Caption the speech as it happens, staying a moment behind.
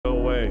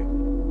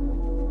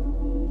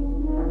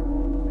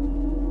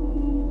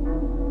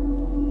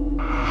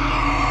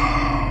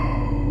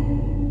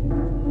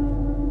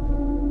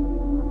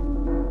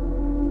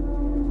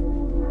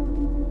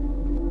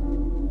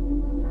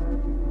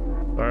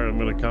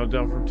count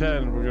down from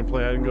 10. We're gonna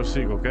play hide and go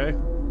seek, okay?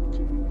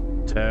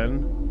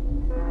 10,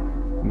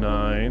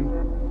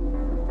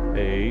 9,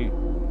 8,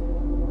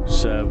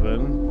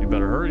 7. You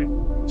better hurry.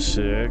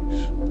 6,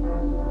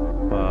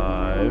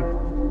 5,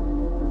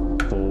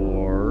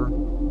 4,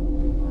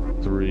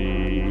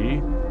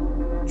 3,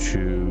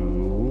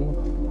 2,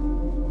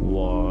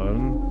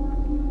 1.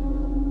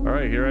 All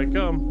right, here I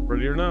come.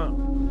 Ready or not?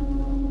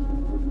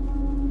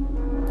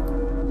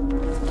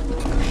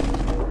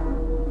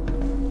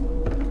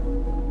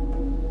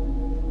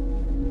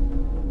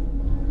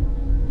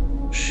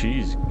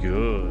 She's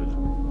good.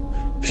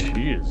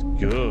 She is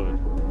good.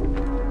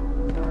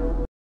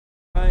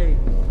 I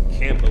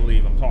can't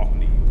believe I'm talking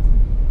to you.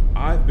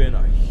 I've been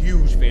a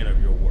huge fan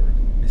of your work,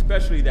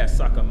 especially that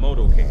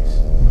Sakamoto case.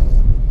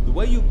 The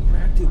way you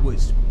cracked it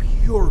was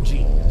pure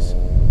genius.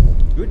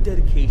 Your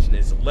dedication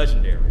is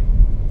legendary,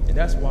 and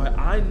that's why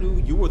I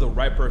knew you were the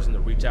right person to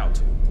reach out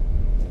to.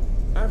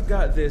 I've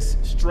got this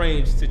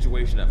strange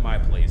situation at my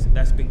place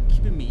that's been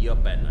keeping me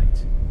up at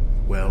night.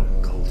 Well,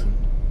 Colton,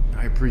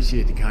 I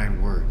appreciate the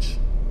kind words.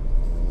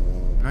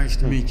 Nice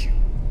to meet you.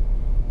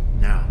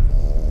 Now,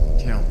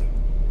 tell me,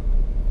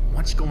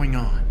 what's going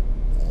on?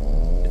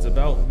 It's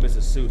about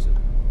Mrs. Susan,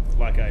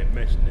 like I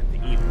mentioned in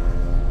the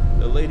email.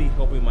 The lady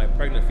helping my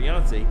pregnant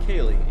fiance,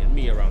 Kaylee, and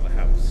me around the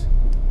house.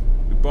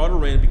 We brought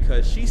her in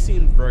because she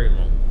seemed very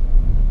lonely.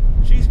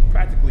 She's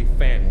practically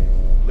family,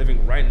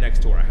 living right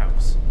next to our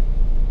house.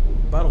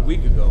 About a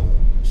week ago,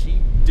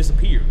 she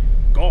disappeared,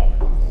 gone.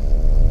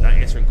 Not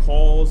answering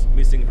calls,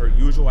 missing her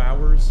usual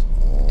hours.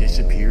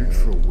 Disappeared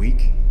for a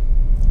week?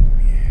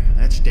 Yeah,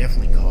 that's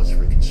definitely cause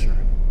for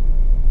concern.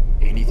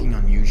 Anything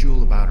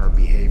unusual about her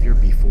behavior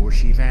before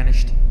she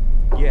vanished?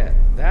 Yeah,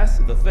 that's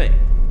the thing.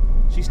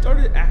 She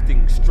started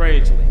acting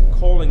strangely,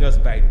 calling us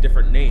by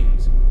different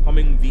names,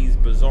 humming these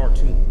bizarre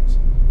tunes.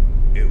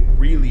 It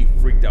really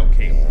freaked out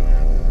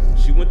Kayla.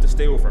 She went to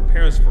stay with her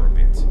parents for a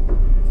bit.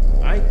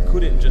 I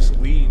couldn't just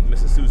leave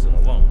Mrs. Susan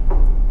alone.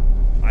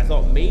 I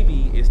thought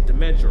maybe it's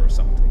dementia or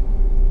something.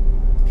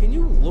 Can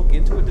you look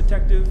into it,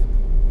 detective?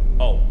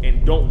 Oh,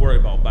 and don't worry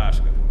about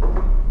Bashka.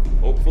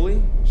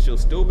 Hopefully, she'll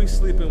still be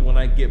sleeping when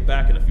I get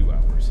back in a few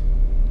hours.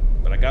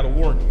 But I gotta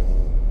warn you,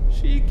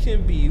 she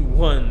can be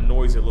one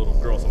noisy little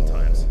girl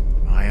sometimes.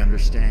 I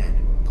understand,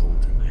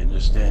 Colton. I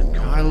understand,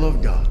 Colton. I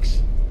love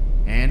dogs.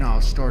 And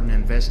I'll start an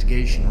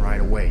investigation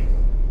right away.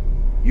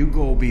 You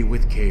go be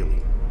with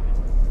Kaylee.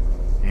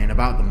 And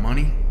about the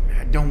money,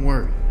 don't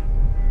worry.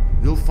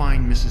 You'll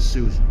find Mrs.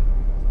 Susan.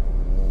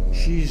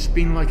 She's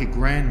been like a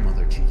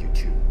grandmother to you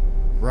two,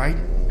 right?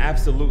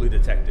 Absolutely,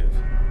 detective.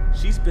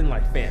 She's been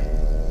like family.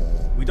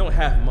 We don't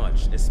have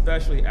much,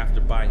 especially after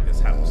buying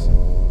this house.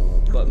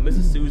 But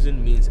Mrs.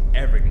 Susan means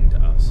everything to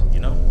us, you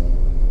know?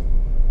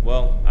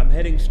 Well, I'm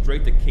heading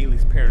straight to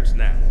Kaylee's parents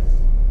now.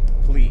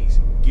 Please,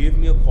 give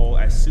me a call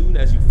as soon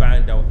as you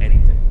find out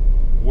anything.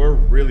 We're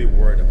really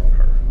worried about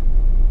her.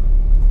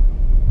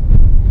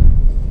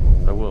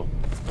 I will.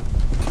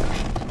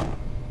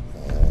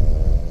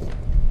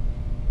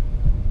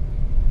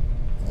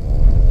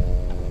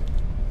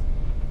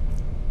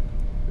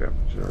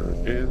 Capture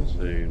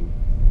insane.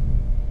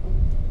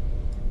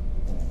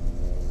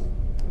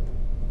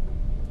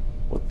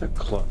 What the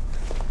cluck?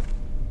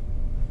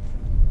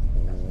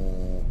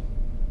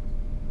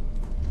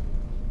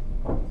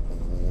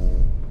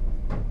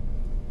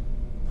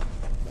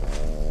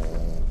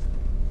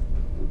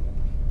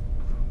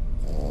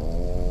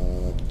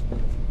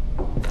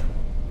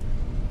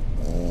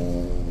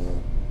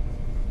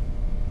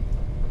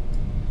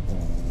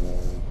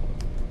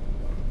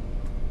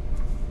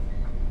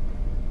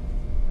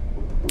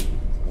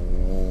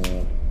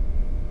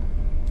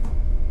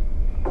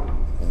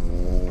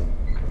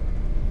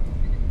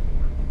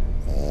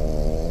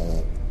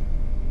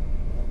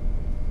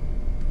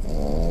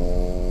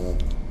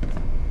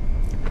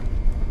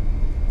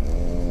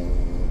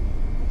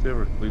 Did they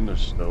ever clean the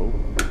stove?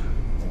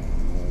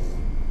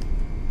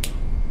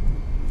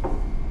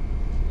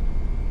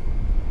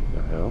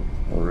 The hell?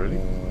 Already?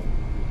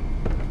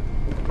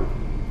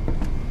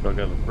 Dug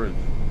out the fridge.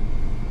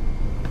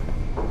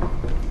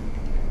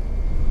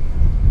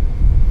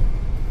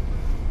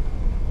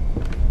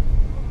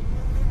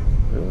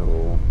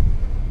 Ew.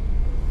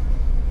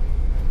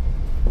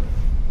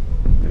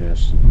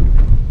 Yes.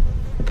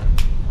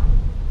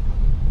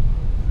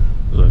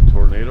 Is that a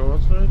tornado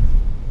outside?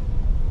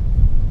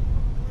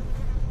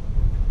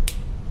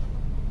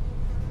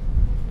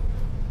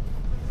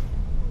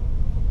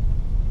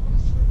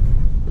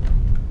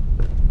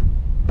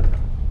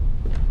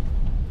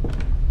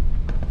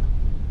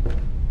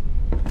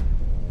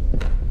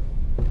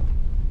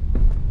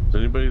 Is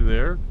anybody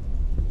there?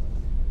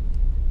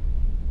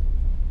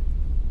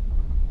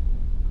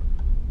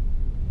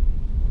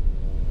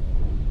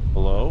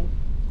 Hello?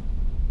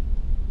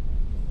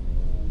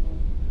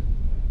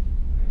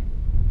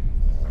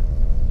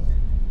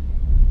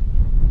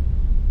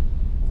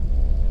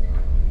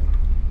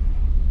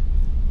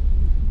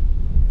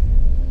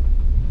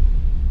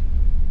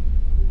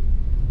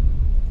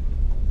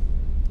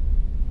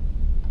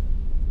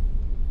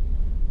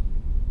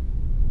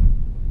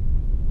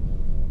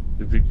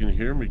 If you can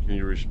hear me, can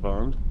you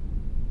respond?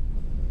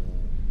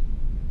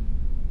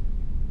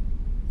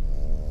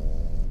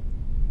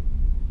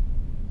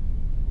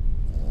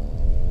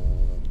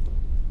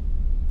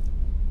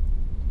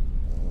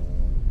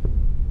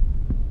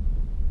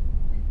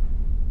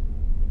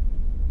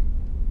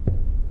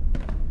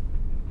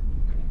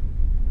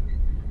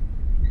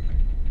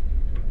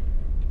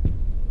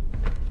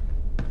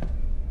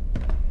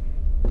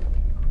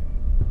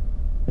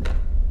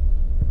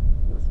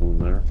 Nothing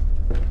there.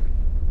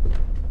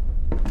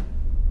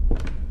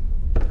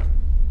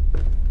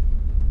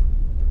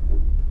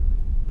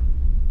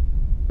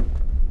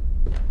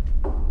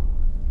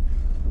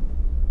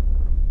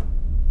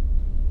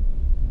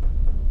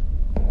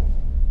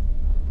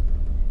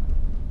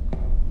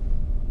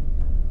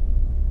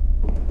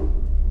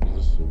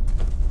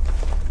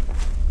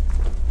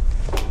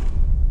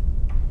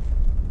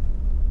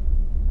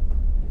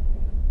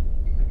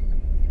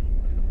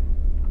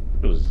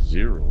 Put a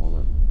 0 on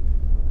it.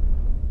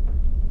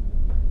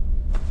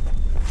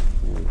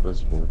 Oh,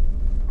 that's one.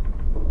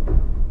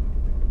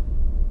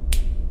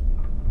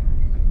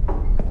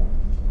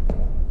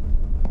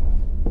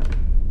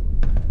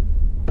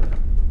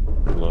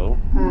 Hello?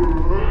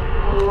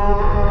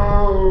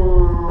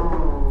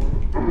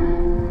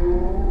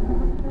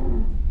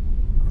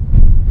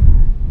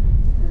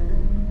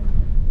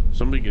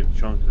 Somebody get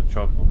Chunk a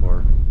chocolate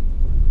bar.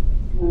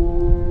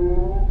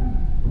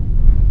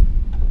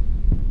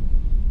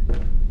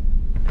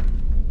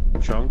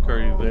 Chunk, are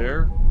you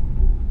there?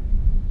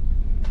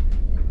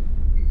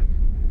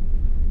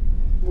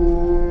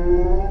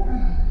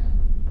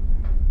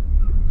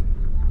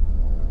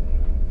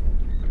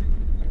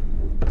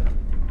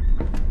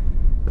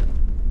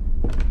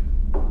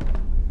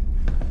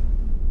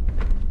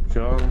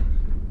 Chunk,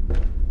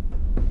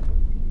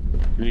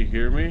 can you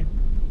hear me?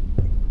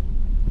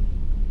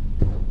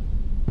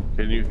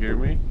 Can you hear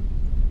me?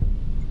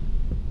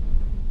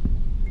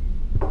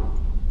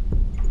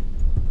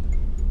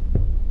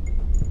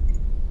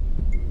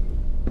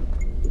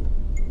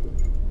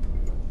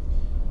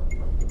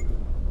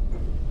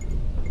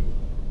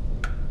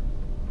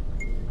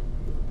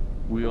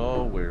 We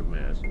all wear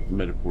masks,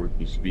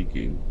 metaphorically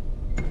speaking.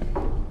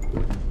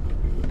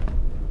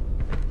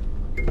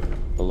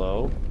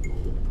 Hello?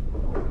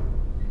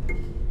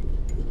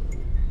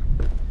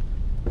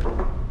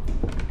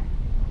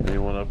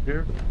 Anyone up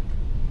here?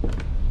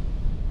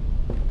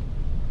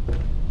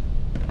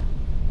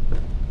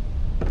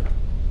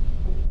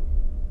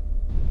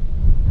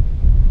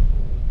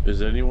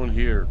 Is anyone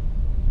here?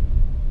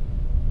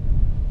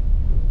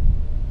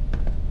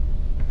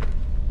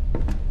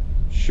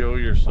 Show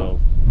yourself.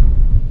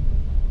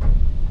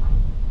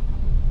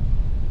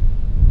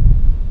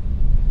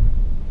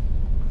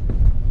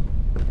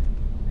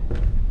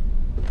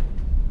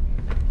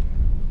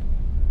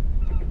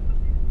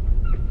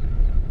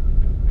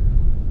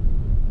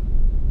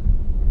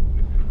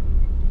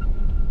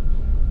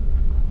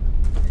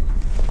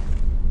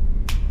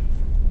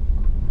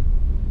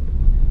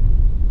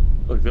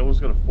 Look, that one's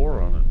got a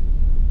 4 on it.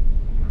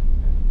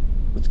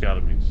 It's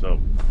gotta mean so.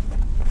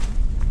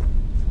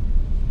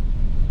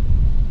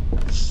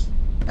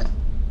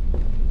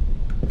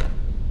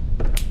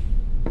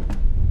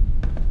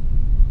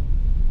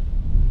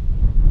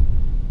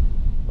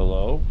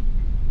 Hello?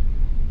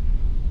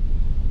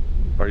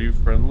 Are you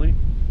friendly?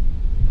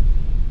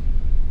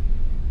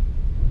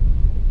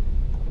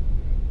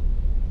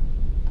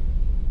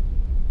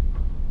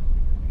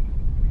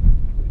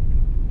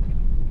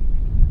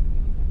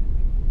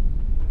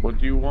 What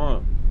do you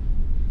want?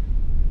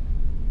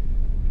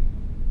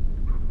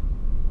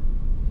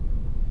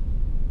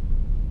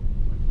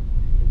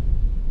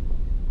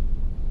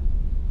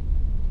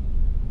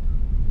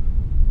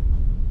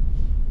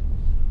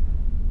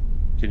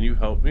 Can you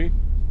help me?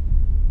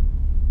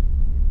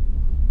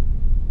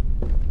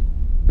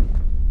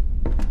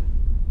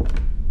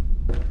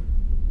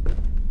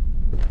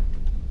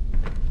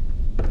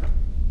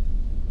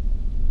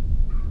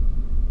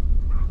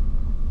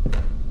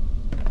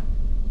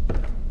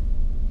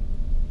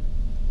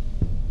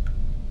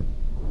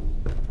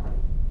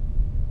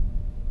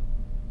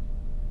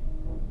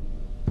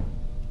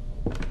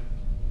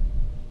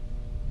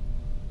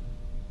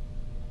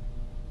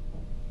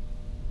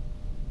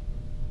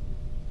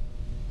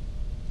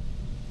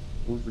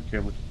 Move the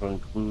camera to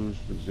find clues,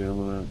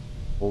 examine it,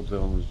 hold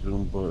down the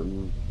zoom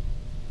button.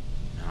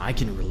 I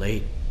can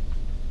relate.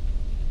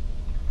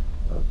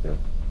 Okay.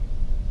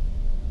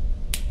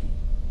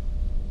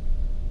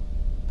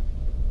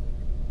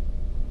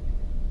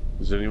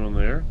 Is anyone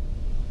there?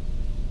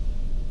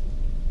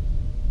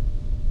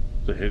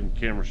 It's a hidden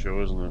camera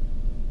show, isn't it?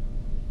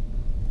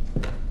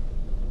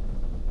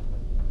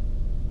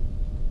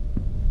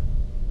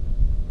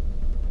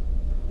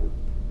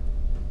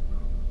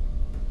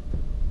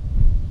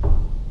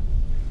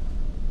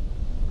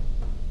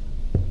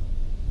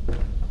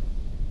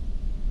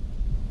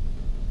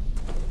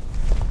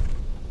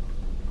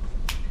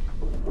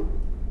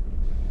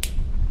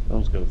 That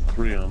one's got a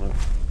 3 on it.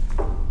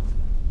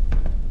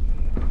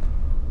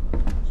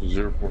 It's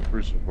a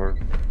 043 so far.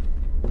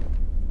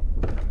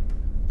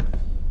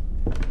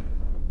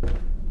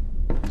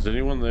 Is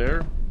anyone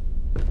there?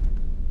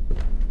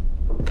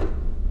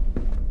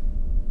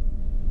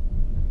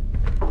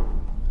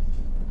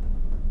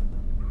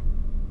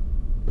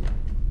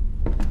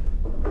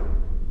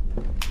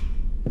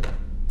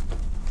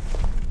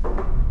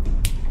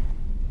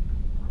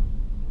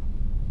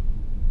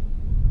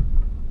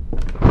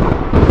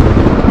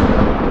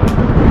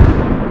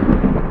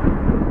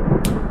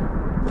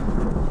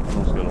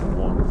 Almost got a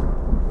one.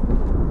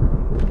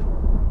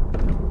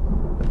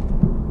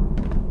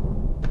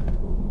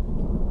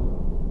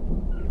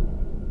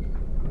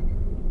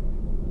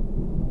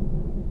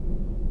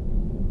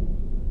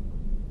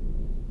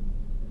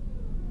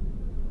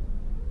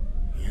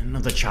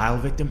 Another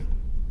child victim?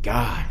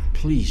 God,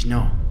 please,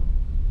 no.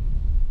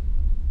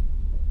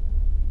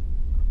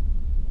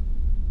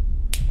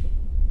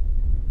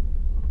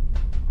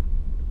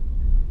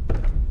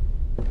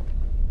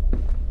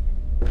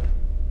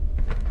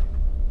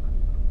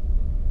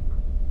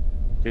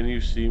 Can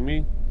you see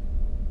me?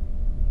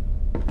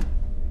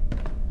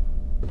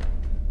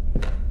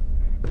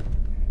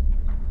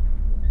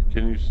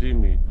 Can you see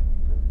me?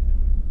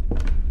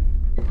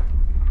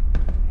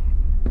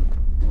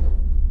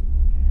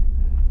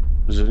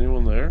 Is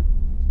anyone there?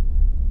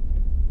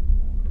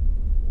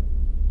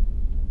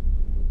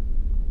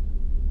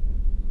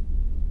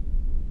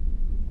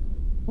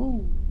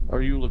 Who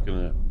are you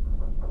looking at?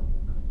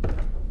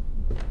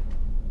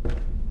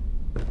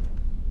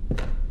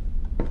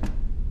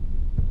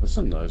 That's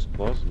a nice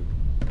closet.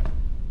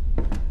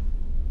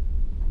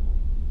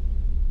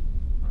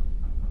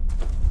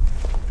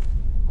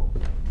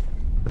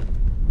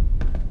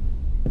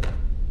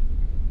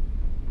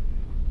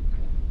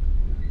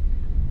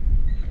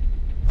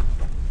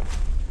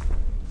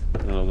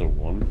 Another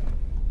one.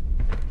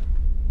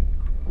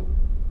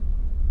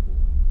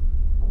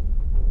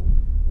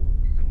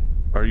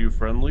 Are you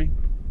friendly?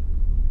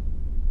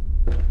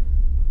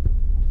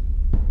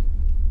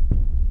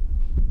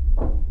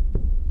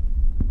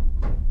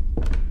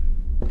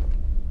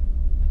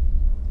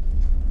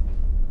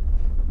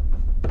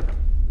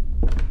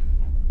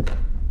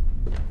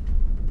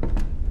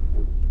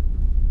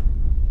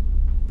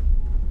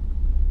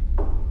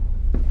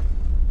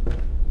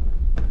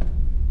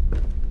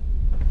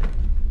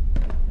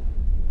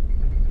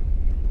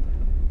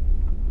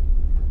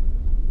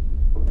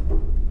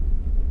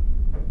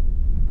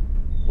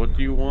 What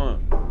do you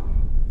want?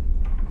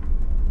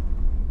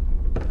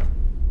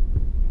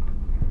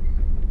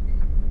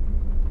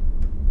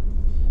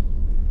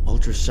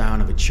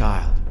 Ultrasound of a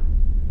child.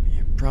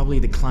 Probably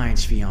the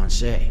client's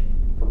fiancée.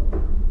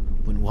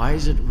 But why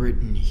is it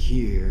written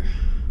here?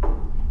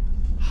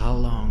 How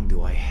long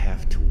do I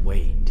have to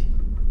wait?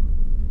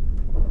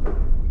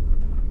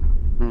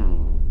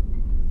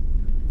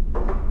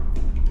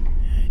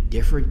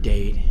 Different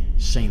date,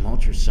 same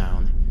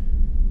ultrasound.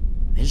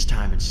 This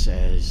time it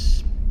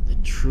says the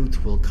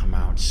truth will come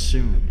out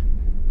soon.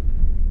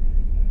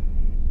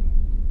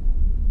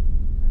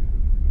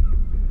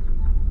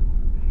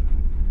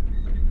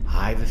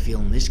 I have a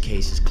feeling this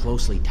case is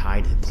closely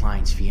tied to the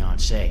client's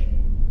fiancée.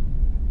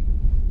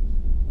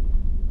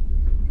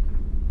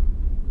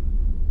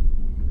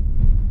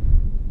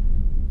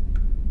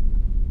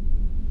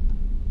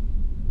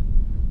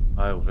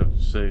 I would have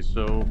to say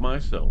so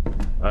myself.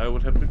 I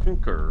would have to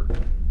concur.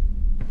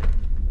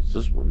 What's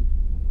this one?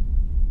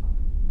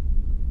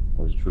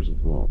 Oh, it's truth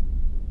of law.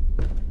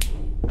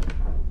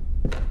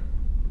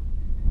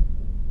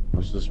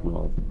 What's this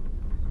mouth?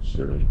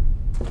 Silly.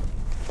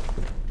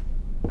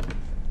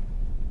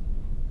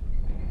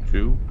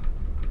 Two.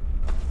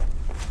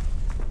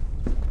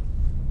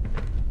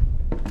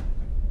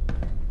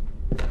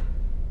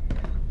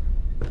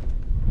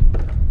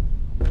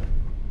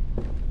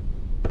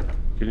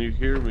 Can you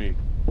hear me?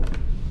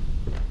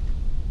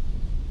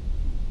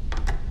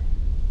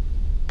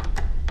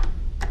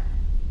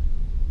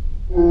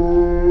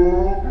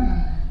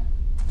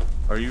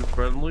 Are you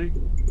friendly?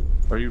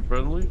 Are you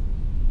friendly?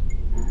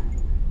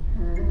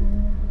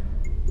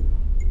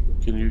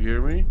 Can you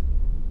hear me?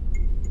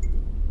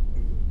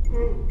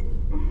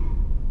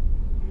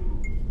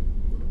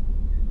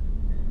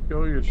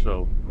 Show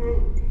yourself.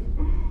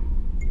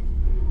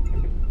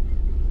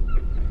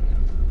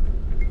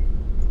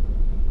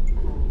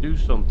 Do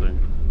something.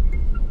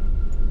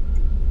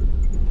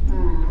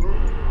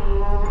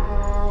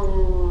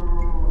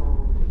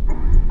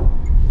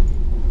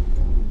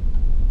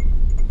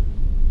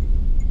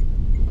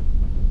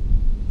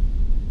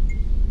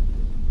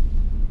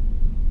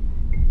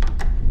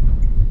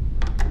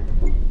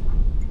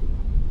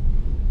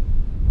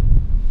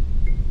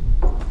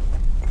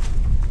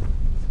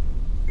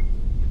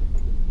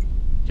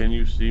 Can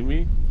you see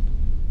me?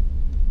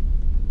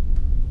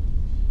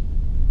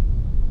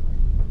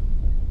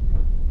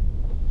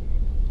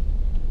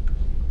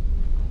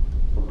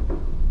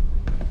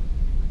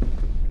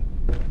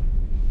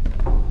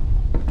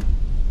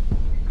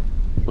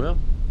 Well,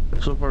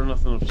 so far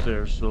nothing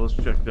upstairs, so let's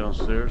check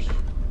downstairs.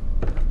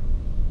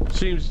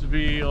 Seems to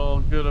be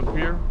all good up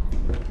here.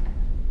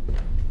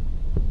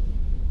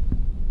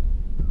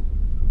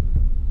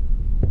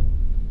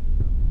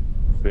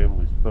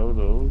 Family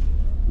photos.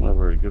 Not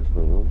very good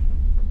photos.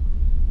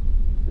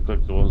 Look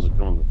like the ones that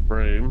come in the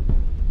frame.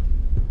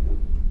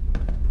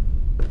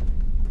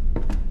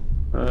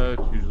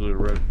 It's usually a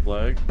red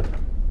flag.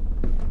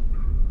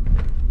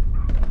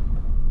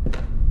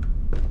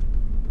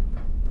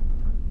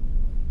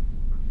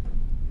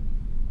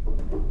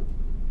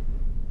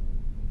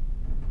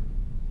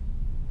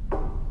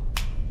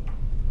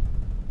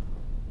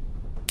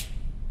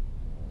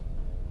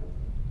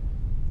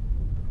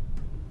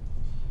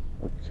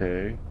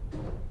 Okay.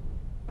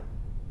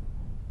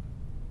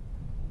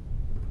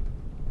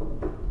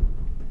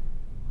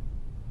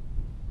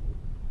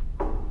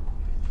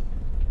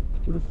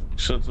 Who the f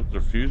sets up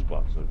their fuse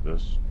box like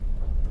this?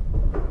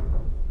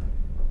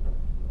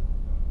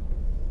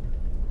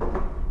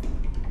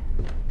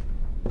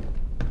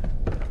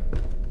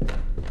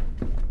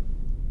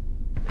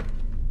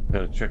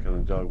 Gotta check on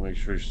the dog, make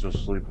sure he's still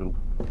sleeping.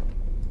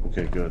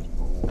 Okay, good.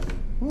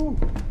 Woo.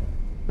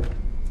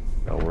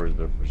 Got worried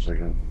there for a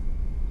second.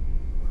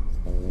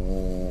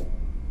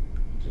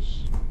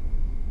 Just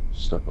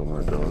step on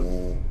my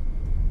dog.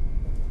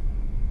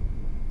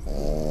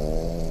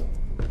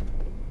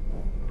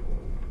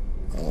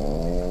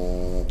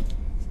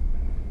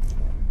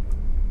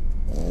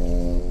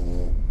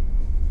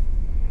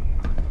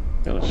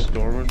 What kind of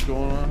storm is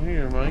going on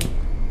here, Mike?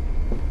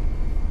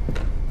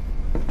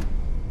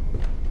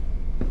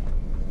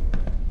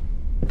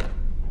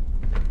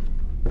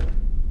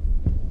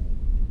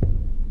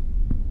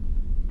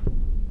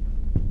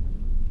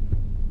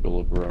 Go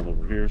look around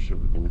over here so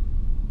we can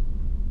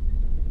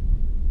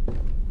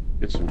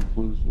get some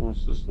clues.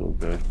 What's this little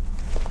guy?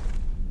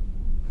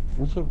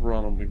 What's up,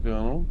 Ronald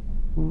McDonald?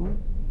 Hmm?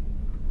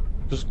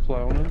 Just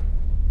clowning?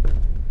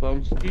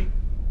 Clownski?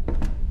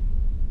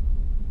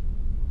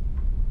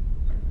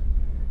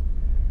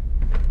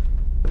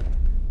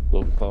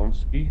 Little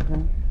Clownski?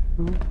 Hmm?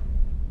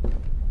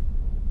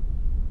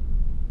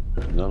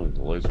 None of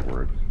the lights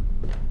work.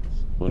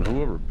 When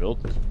whoever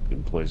built this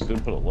place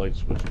didn't put a light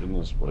switch in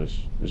this place,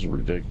 is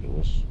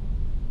ridiculous.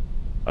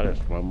 I'd ask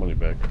for my money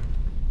back.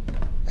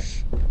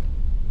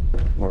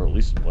 Or at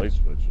least some light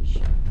switches.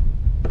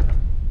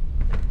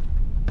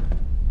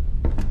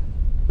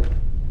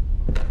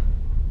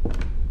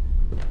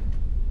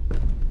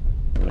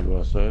 Can I go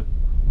outside?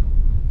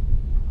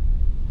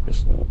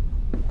 Guess not.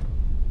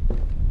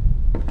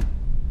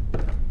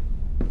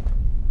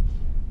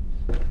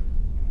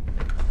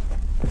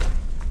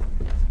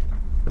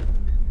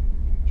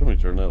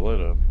 Somebody turn that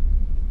light up.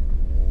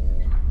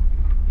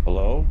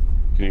 Hello?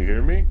 Can you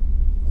hear me?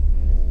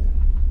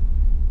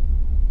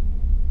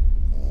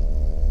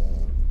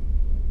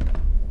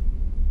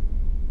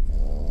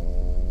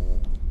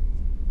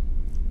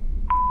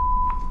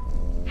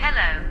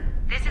 Hello,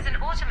 this is an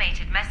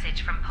automated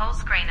message from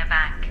Polsgrainer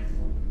Bank.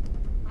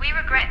 We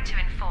regret to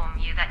inform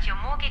you that your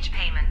mortgage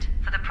payment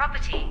for the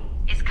property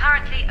is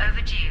currently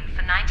overdue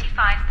for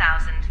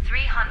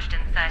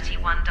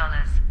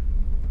 $95,331.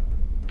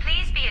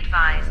 Please be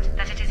advised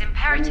that it is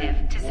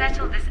imperative to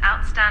settle this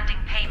outstanding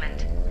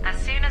payment as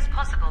soon as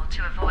possible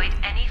to avoid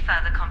any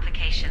further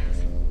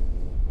complications.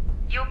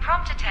 Your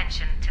prompt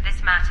attention to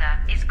this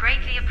matter is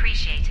greatly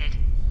appreciated.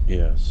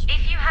 Yes.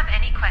 If you have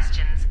any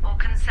questions or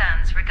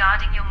concerns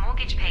regarding your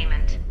mortgage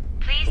payment,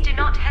 please do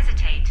not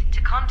hesitate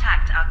to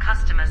contact our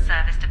customer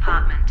service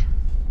department.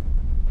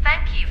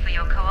 Thank you for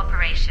your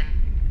cooperation.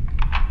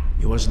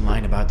 He wasn't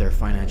lying about their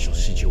financial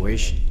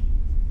situation.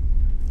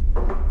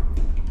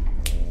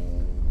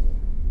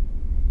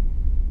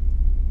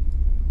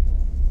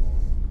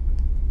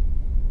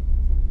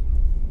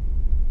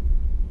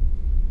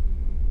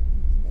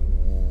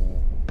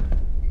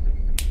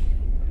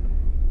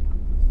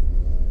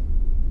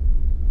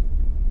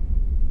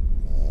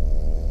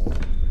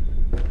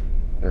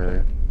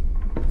 Okay.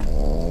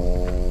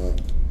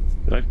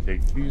 Can I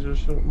take these or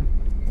something?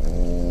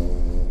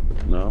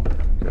 No?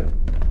 Okay.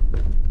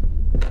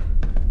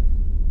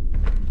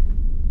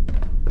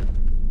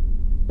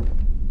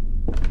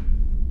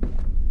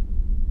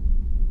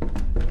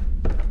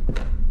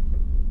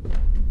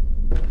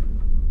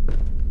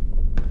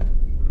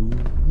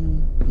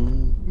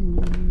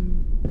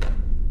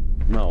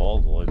 Now all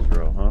the lights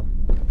are out, huh?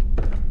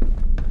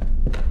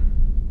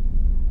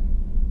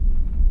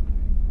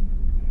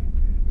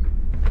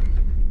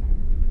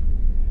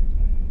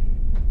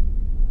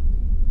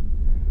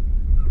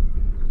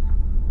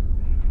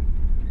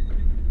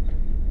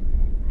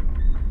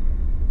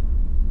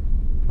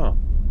 Huh.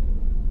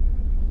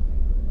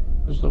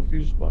 There's no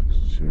fuse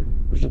boxes here.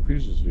 There's no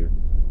fuses here.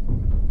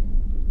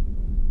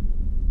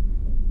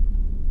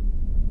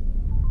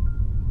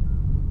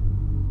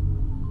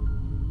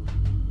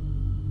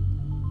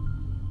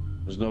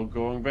 There's no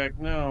going back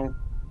now.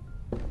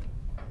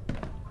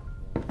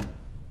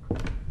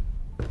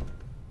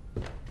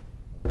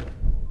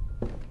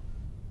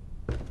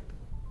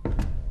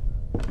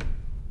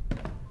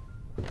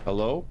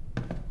 Hello?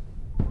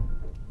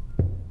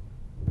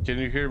 Can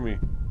you hear me?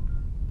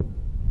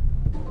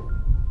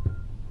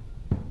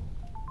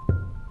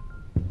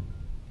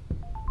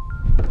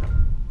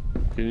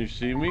 Can you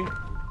see me?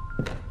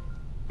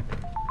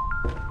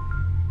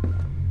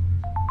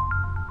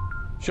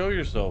 Show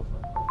yourself.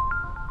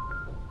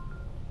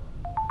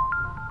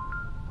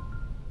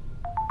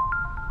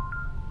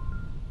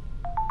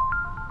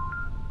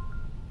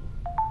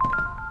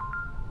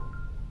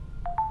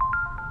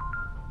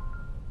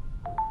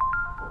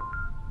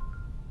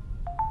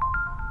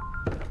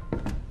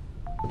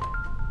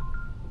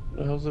 Where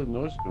the hell's that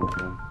noise coming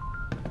from?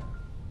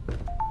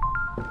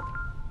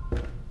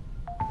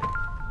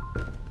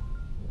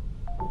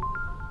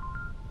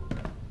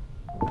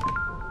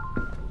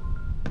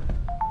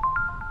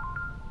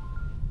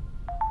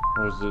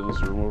 Oh, is it in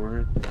this room over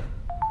here?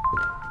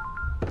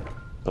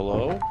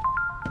 Hello?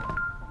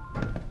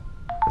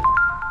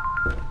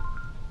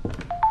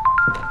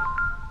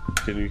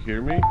 Can you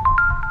hear me?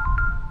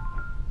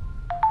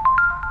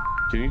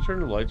 Can you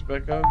turn the lights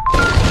back on?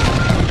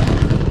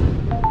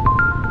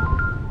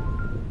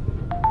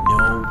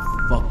 No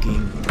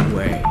fucking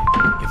way.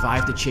 If I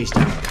have to chase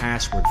down the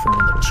password for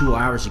another 2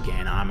 hours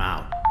again, I'm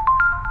out.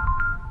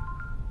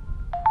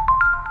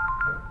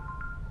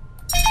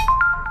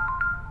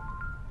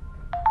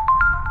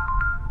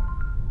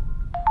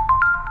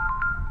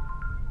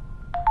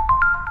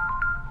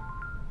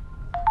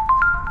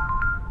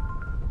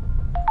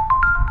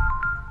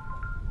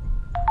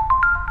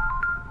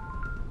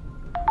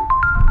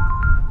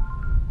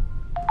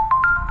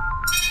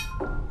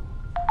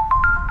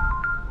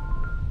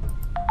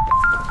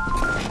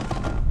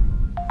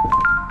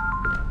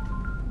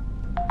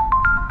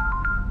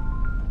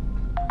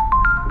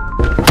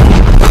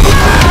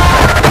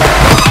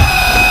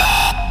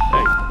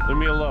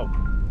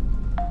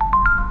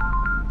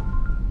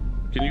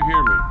 Can you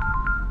hear me?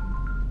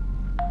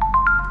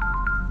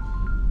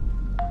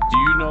 Do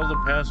you know the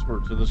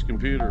password to this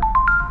computer?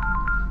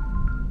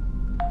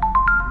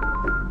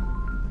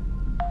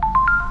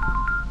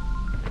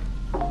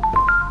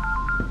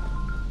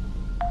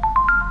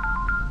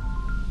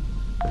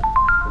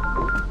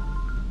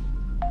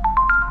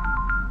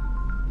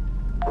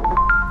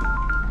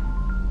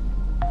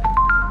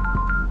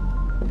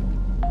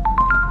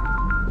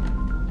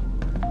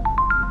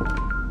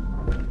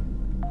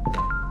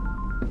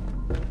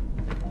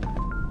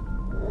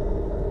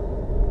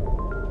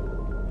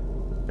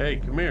 Hey,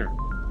 come here.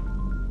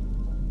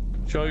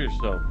 Show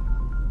yourself.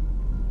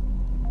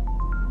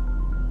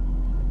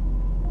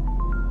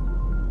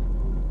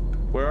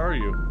 Where are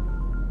you?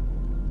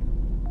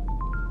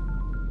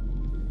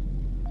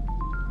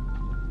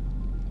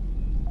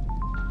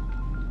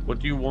 What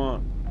do you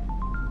want?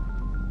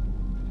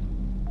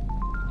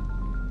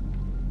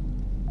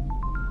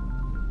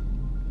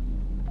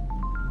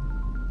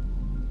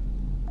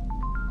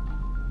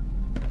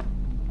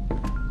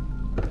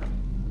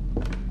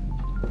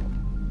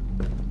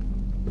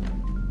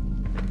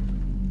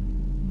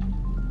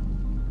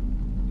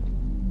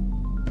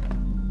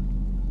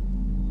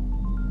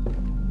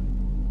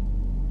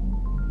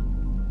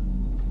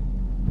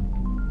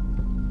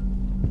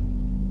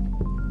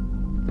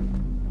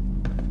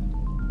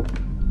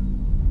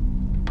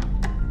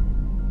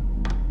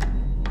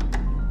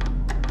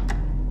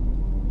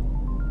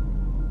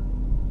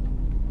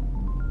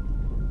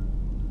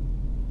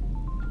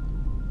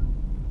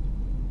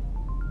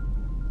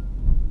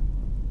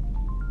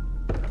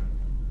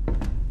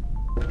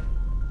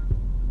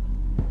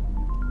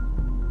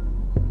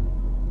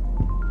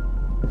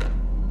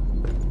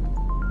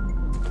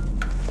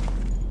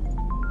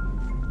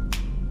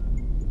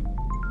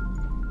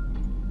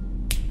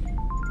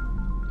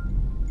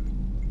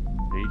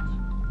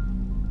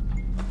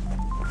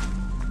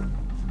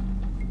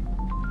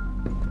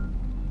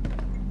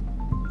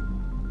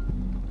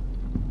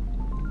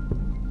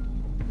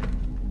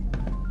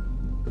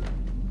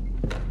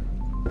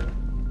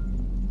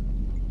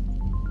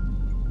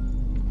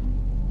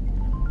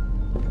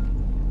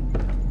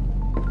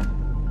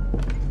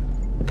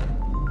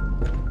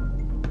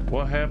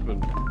 What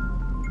happened?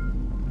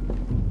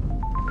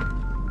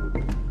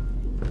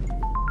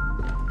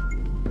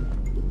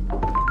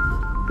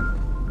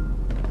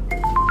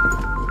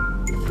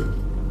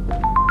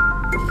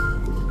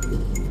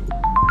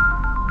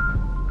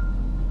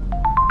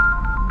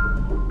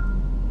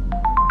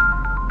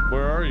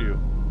 Where are you?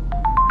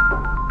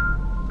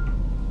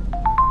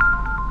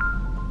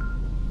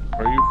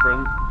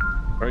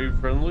 Are you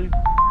friendly?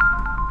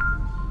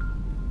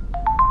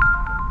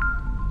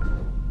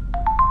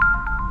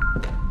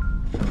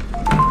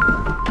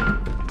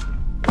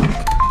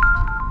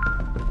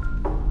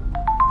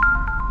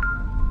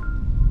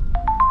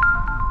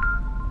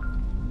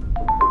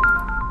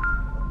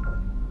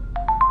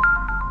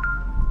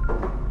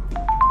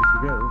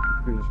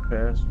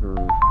 Past for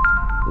the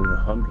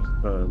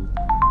 100th time,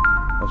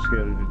 I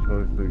scattered the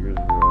toy figures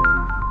around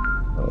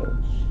the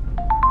house.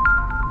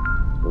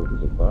 Go to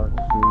the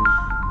boxes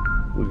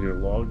with your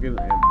login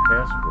and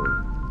password.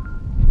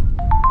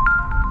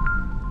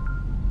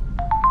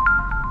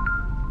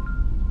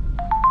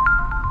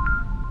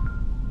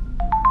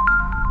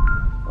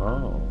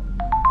 Oh.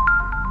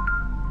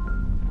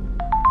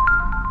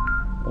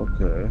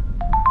 Okay.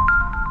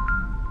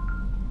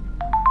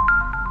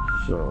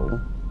 So,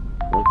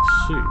 let's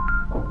see.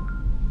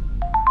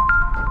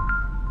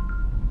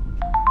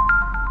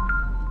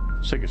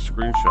 Let's take a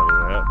screenshot of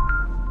that.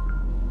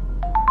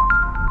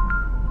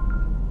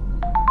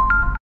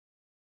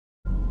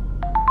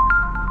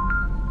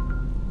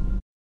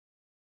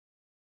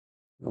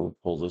 I'll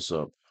pull this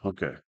up.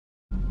 Okay.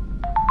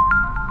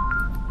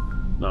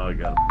 Now I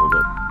got it pulled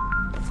up.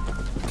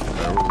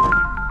 There, we're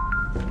ready.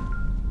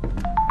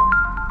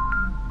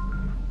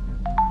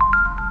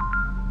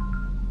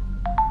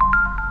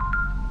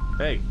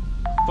 Hey,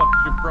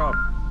 fuck's your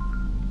problem?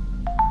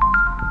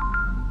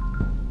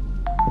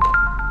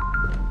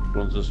 Which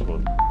one's this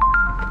one?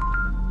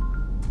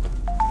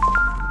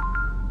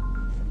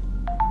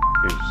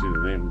 Can't see the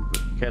name,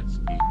 but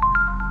Katsky.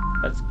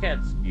 That's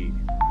Katsky.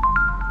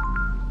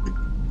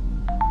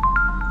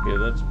 Okay,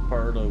 that's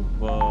part of,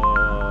 okay,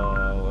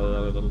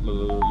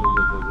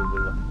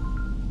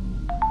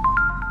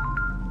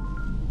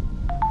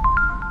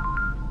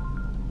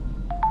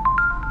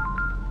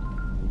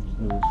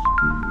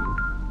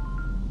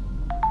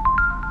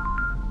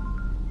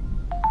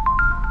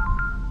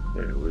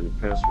 where the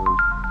password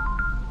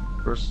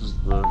versus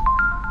the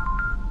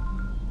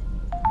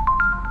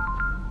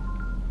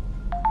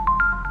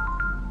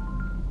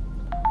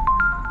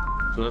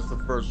so that's the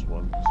first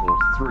one. So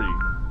 3,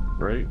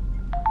 right?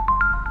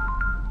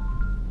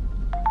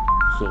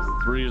 So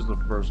 3 is the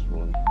first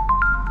one.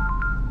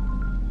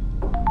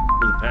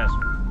 For the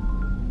password.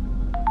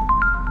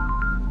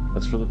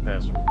 That's for the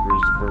password. 3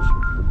 is the first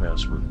one for the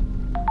password.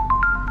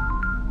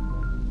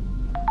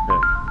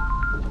 Okay.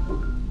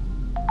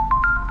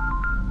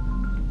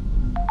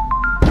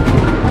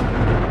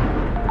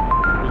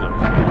 Look at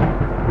that.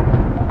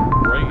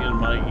 Right in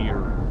my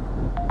ear.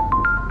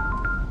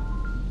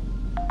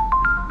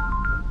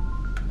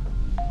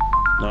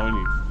 Now we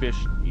need fish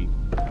to eat.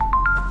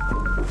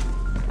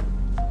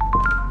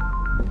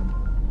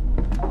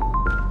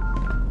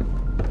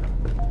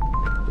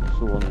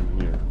 One in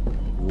here.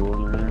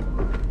 One there.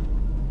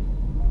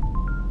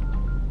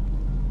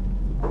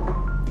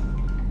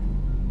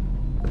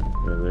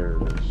 Yeah, there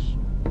it is.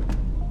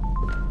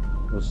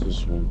 What's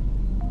this one?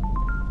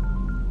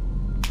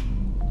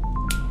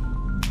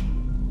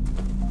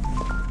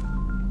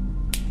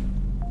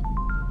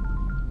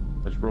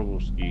 That's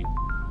Roboski.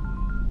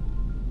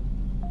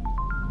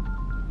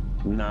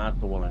 Not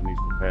the one I need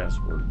for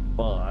password,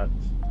 but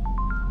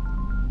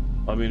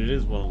I mean it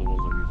is one of the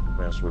ones I need for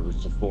password.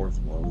 It's the 4th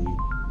one.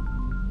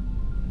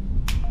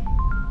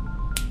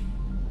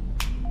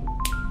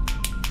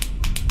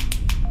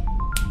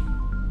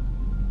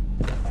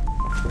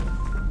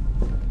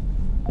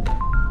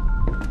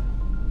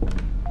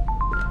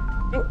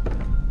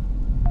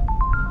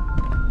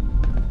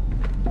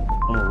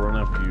 I'm gonna run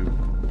after you.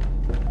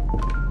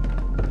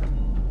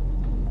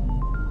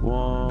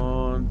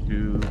 1,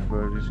 2,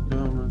 Freddy's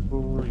coming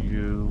for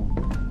you.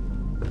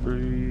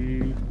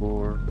 3,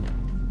 4,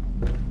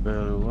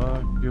 better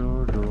lock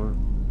your door.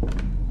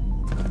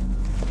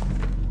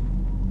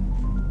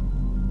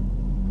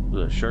 Is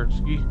that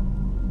Sharksky?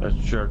 That's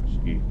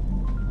Sharksky.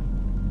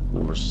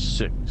 Number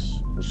 6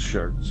 is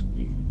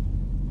Sharksky.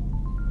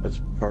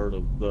 That's part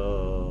of the...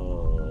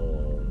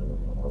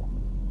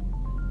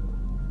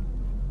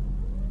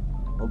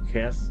 Oh,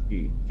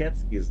 Katsky.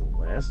 Katsky is the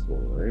last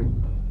one, right?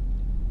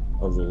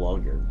 Of the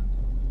login.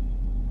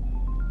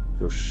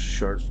 So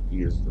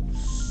Sharksky is the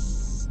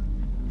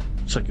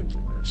second to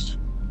last.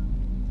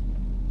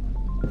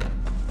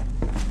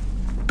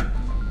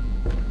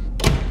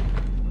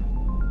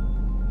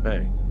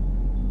 Hey.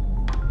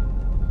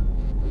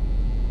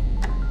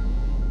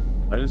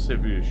 I didn't say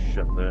for you to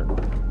shut that.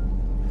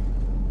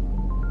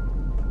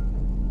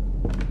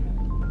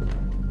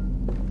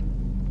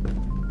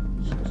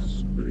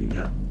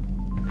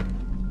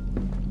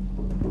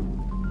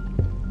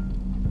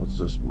 What's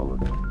this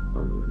mother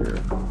over here?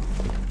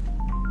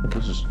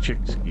 This is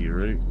Chicksky,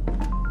 right?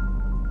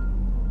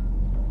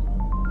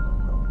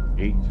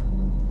 8.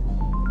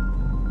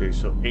 Okay,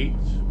 so 8.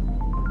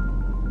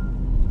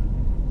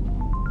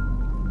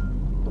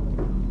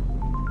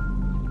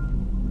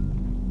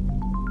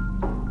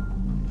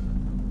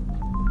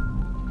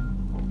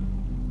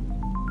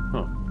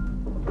 Huh.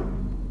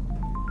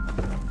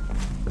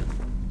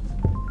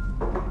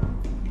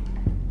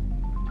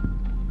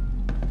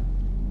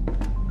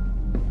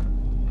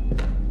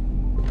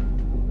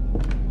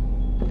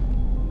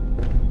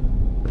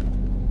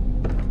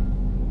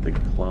 I think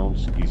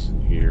Clownski's in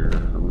here.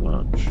 I'm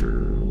not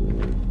sure.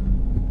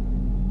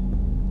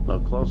 No,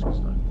 Clownski's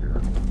not here.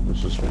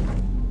 What's this one?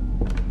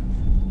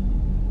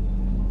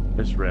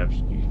 It's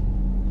Rapsky.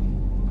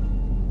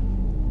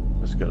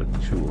 It's got a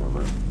 2 on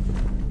it.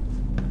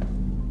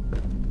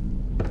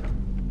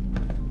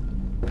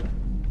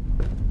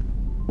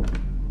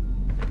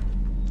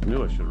 I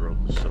knew I should have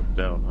wrote this stuff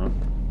down, huh?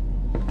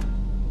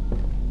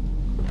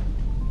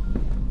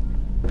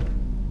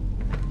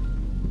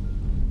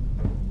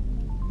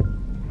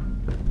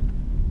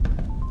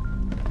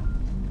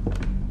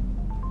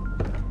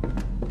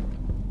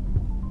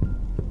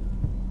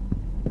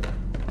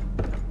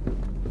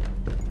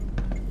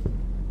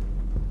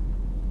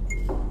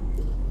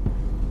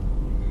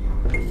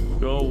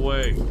 Go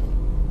away.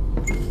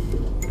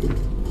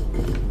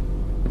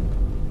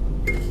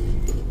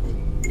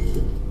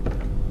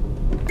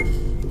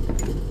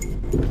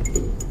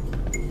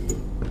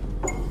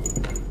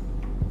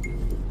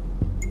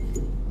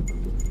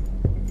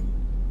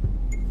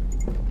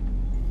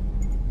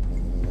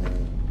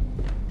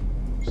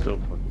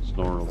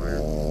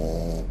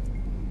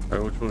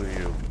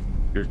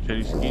 Your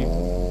Teddy Ski?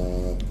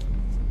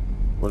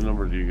 What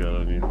number do you got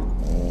on you?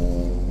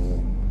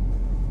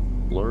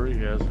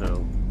 Blurry as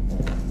hell.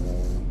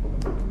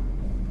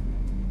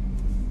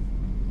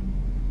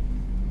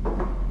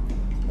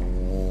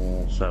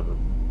 Seven.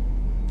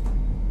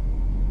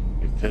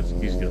 Your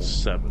Teddy's got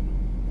 7.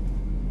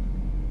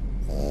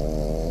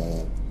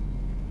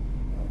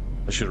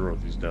 I should have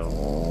wrote these down.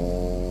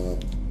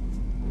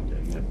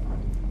 Dang it.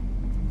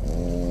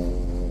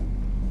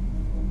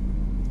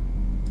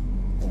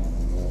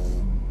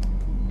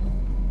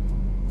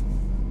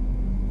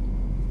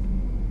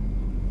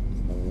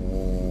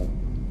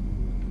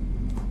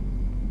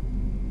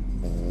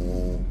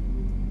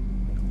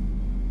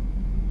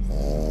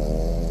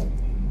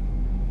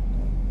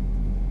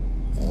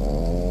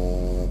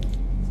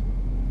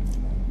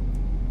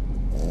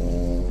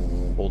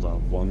 Hold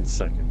on 1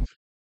 second.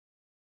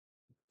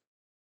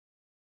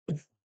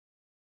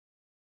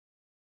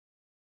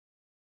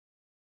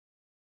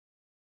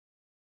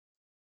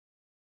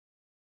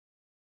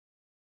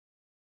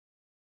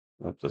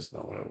 Nope, that's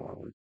not what I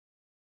wanted.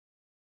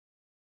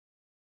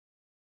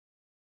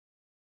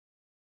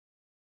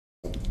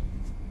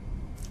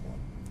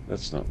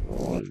 That's not what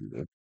I wanted to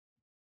do.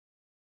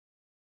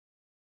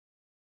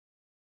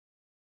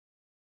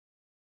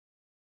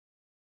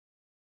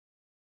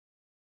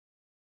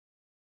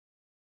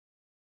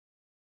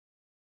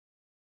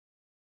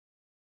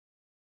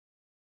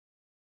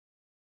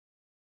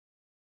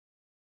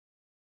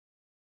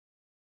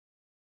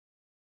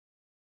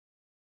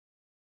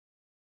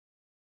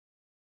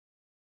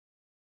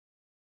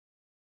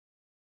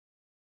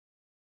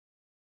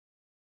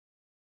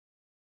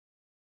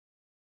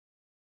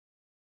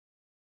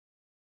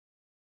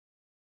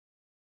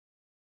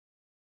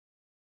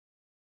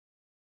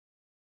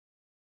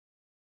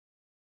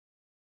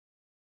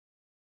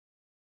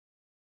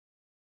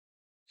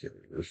 Okay,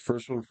 the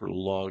first one for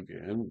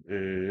login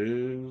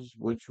is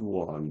which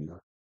one?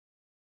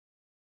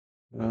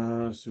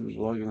 Let's see who's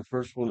login. The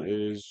first one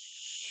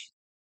is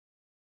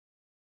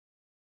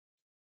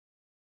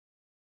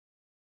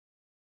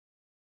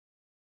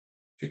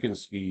Chicken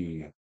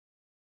Ski.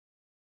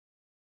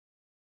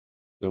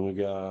 Then we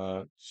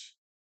got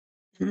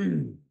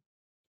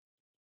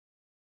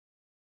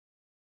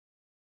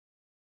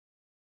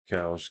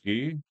Cow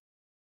Ski.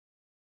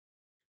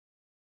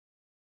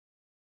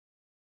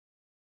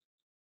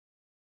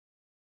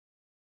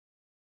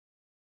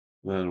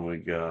 Then we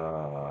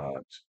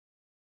got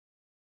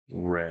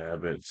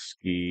Rabbit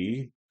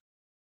Ski.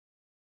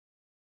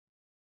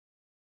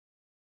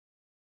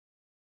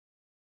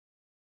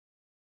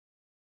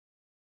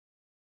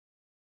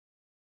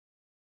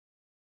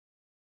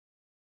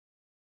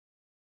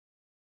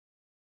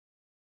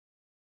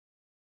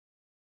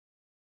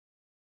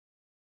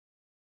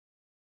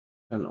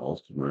 And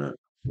ultimate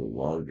for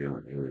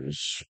login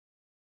is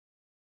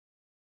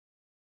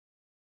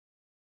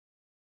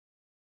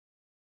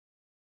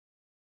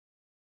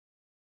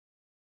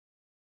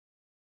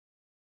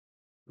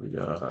we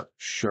got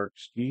Shark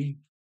Ski.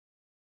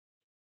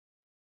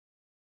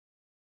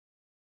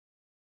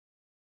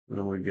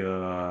 Then we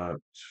got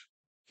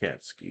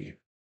Cat Ski.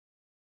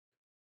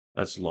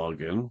 That's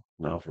login.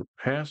 Now for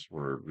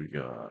password, we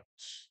got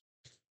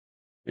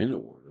in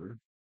order.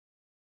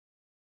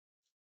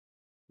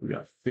 We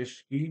got Fish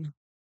Ski.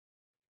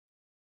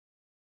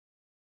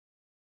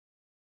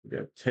 We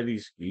got Teddy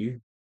Ski.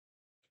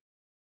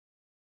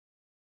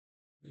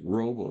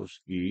 Robo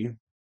Ski.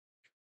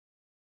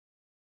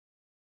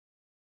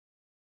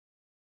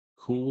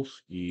 Cool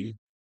Ski.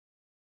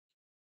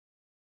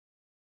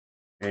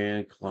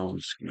 And Clown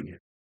Ski.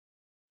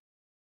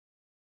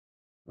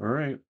 All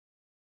right.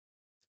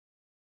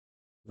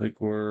 I think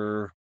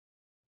we're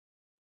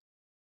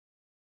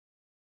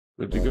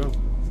good to go.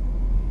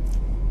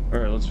 All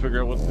right, let's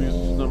figure out what these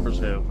numbers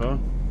have, huh?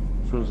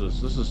 Which one is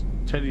this? This is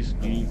Teddy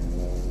Ski,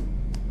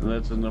 and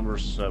that's a number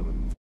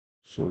 7.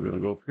 So we're going to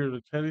go up here to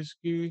Teddy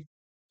Ski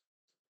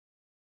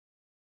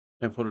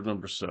and put a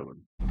number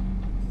 7.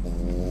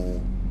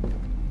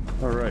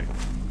 All right,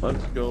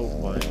 let's go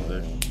find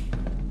this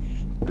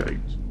gate.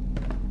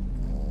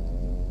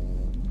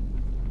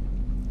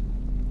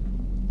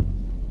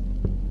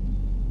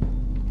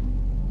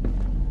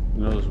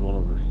 You know, there's one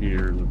over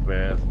here in the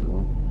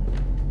bathroom.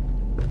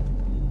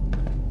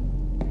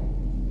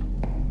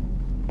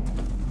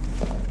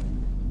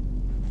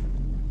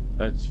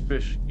 That's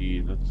Fish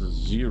Ski. That's a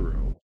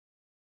 0.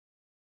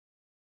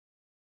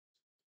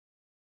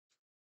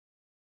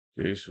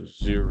 Okay, so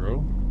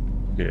 0.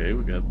 Okay,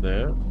 we got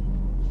that.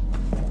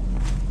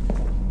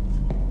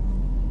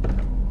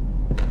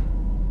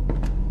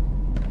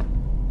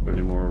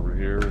 Any more over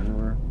here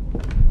anywhere?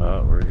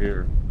 Right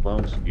here.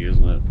 Clown Ski,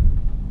 isn't it?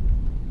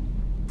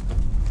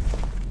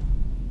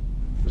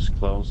 This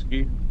Clown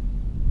Ski?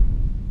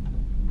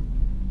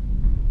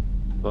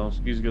 Clown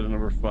Ski's got a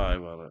number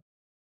 5 on it.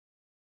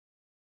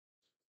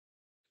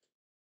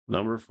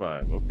 Number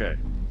 5, okay.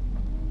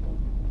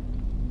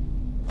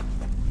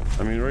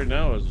 I mean, right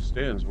now, as it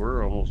stands,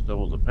 we're almost done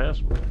with the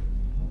password.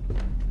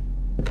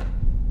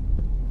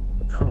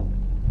 Oh.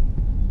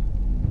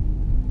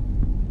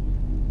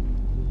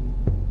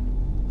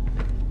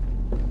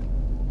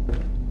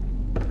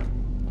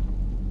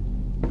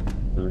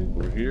 anything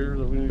over here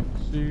that we need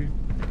to see?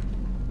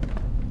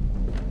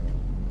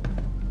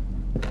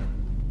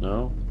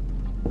 No?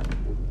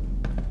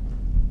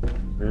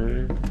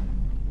 Okay.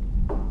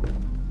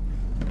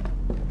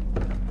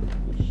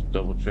 Let's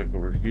double check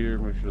over here,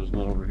 make sure there's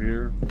none over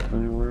here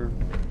anywhere.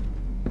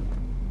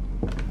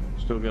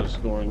 Still got a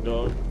snoring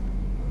dog.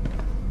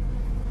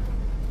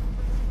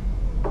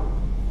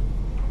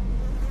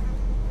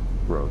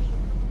 Gross.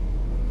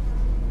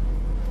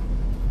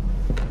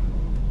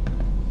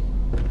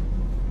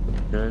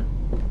 Okay.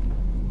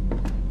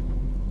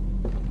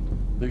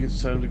 I think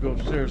it's time to go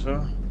upstairs,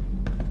 huh?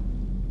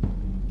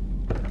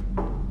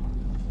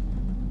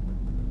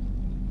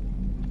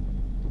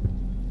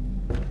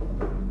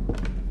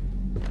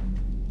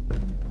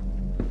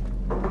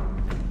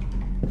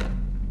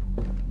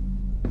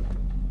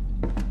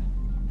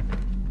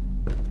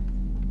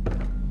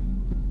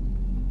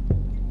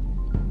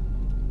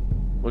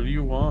 What do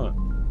you want?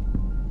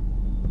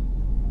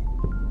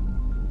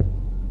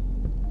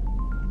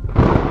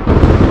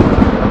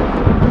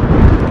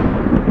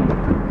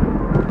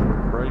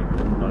 Right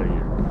in my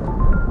ear.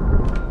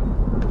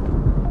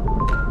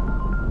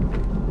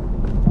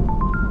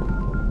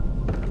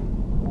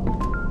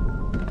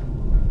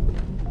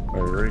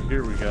 Alright, right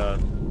here we got,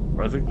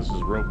 I think this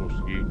is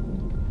Robo-Ski.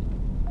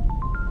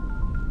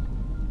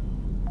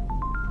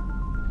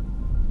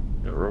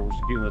 Got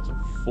Robo-Ski, and that's a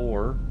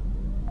 4.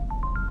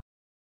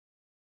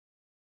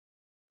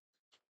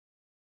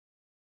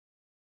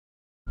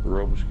 The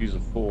Robo-Ski's a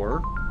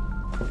 4.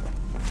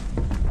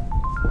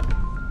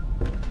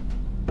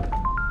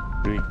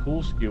 Any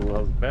cool ski will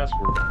have the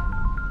password.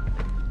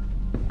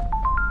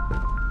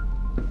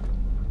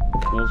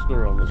 Now let's go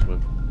around this way.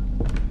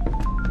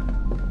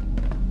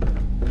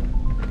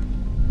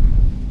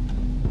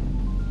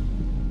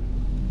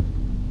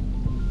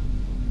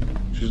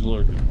 She's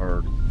lurking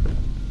hard.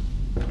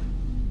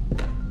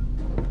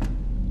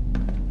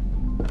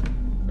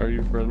 Are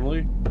you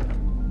friendly?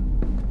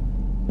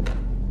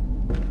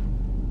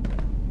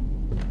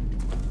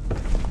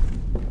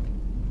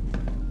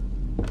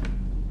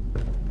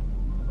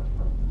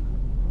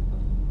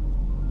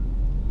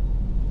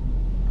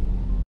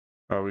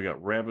 Alright, we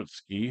got Rabbit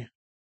Ski.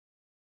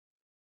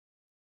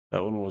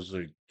 That one was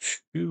a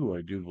 2,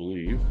 I do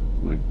believe.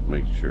 Let me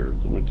make sure.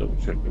 Let me double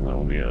check on that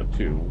one. Yeah,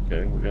 2.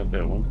 Okay, we got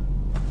that one.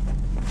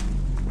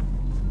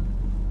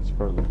 It's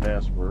part of the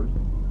password.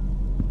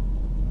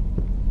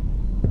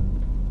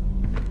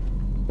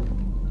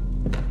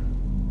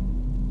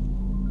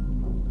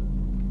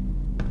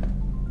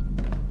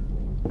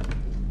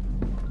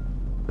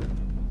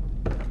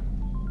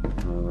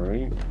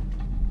 Alright.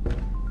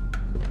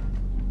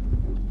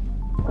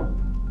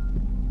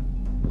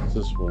 What's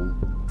this one?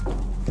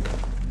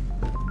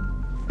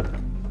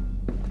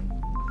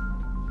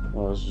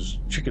 Oh, this is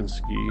Chicken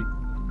Ski.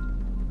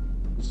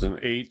 It's an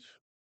 8.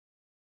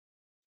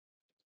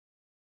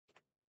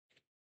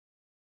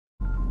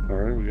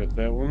 Alright, we got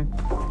that one.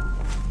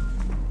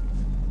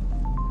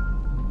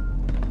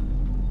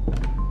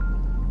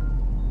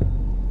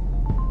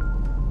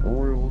 Don't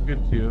worry, we'll get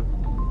to you.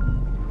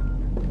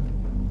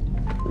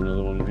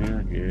 Another one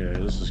here. Yeah,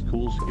 this is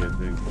Cool Ski, I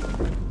think.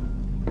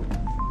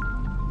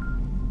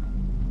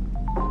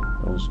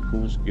 That was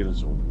Cool Ski,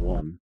 it's a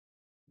 1.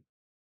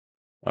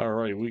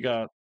 Alright, we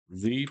got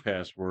the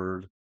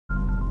password.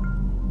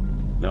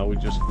 Now we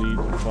just need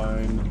to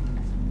find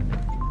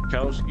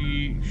Cow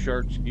Ski,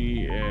 Shark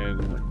Ski,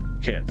 and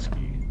Cat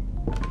Ski.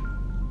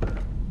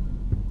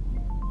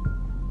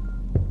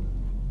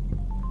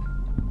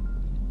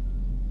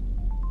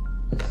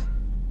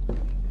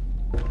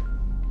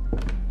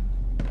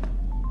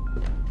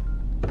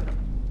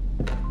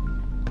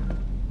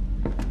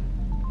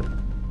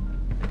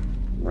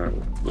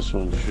 Alright, this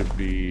one should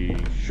be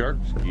Shark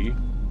Ski.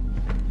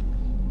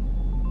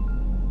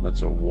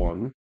 That's a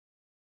 1.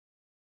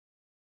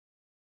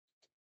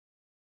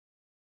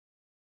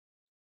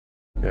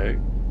 Okay.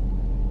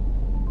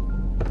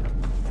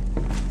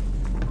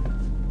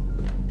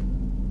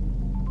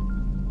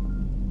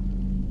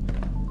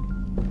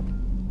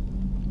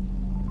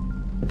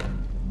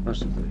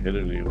 Must have hit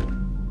any of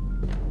them.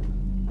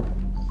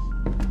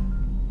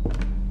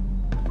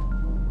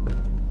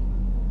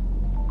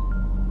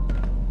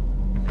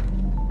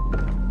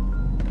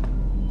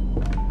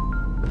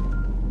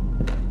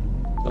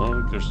 I don't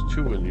think there's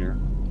 2 in here.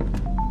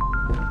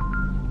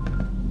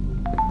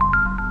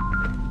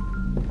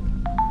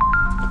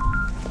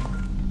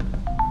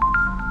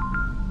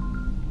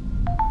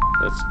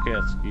 That's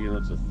Cat Ski, and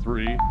that's a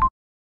 3.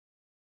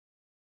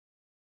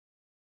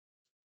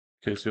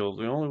 Okay, so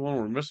the only one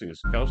we're missing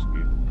is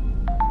Kowski.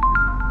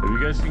 Have you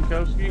guys seen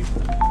Kowski?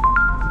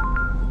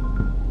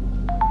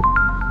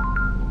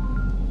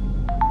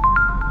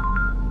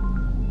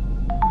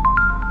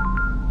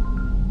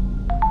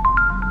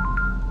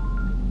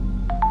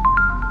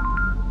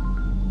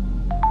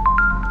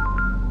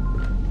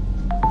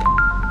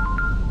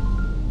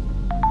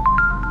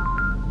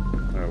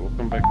 Alright, we'll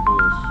come back to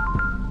this.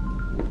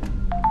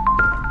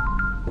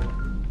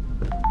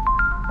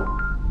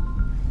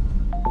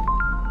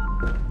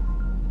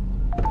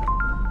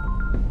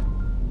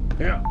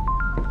 Yeah.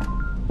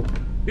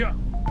 Yeah.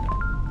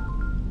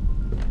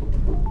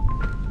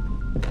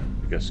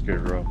 I got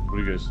scared her off. What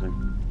do you guys think?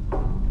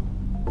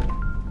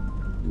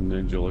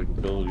 Ninja-like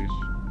abilities.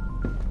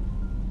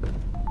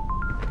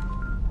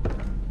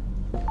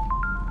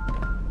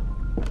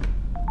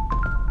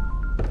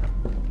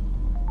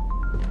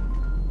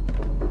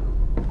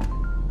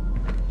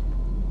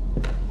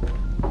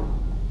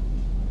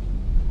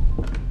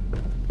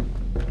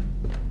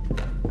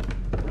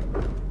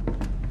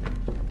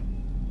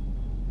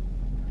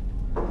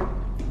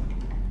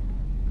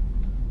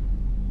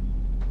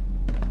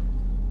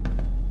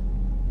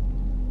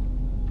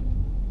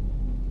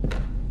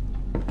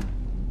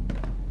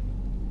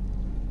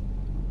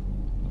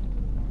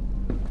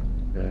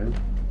 Okay.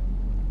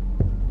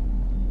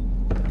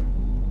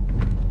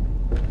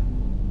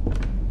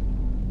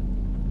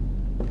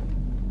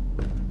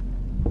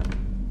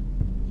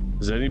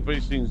 Has anybody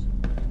seen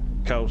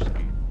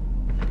Kowski?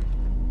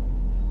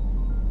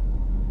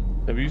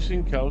 Have you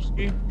seen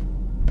Kowski?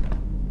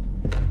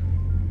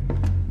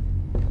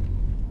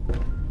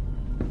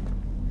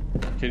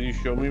 Can you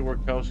show me where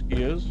Kowski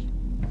is?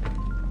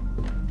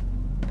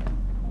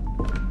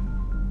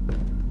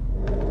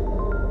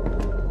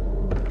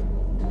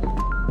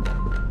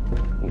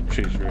 We'll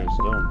chase your ass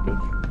down,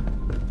 bitch.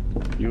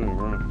 You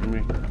ain't running from me.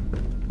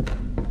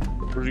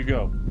 Where'd you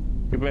go?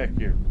 Get back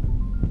here.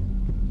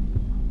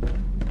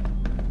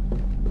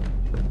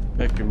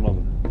 Back your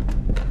mother.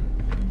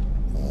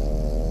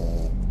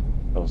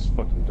 That was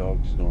fucking dog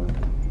snoring.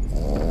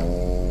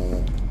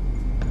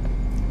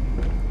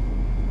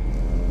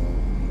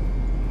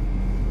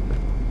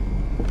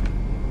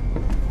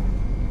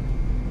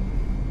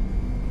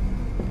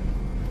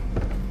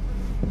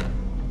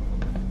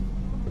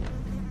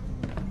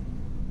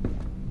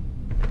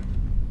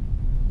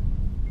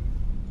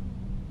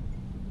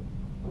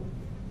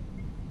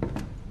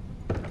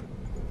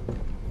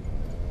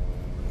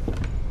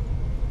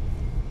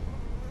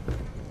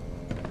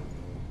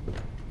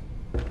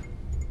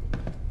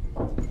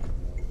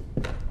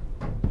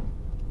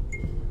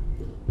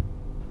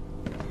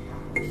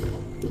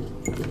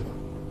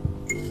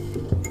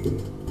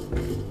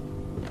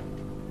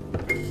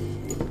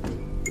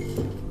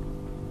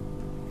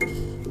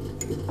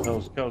 That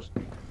was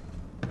Kowski.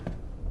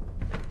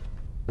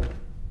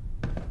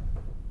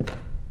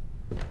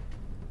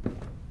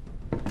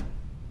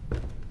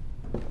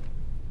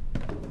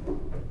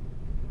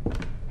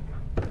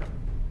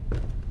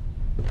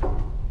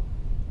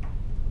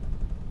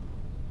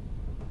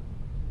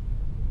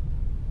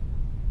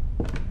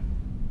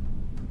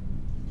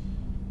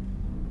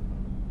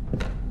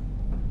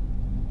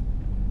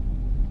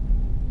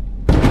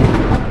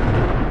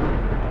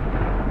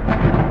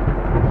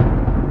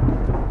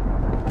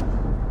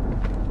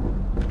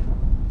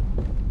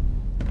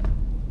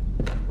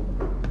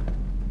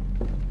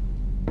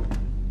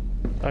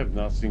 I've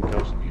not seen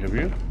Kowski, have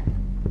you?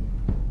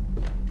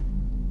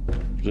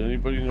 Does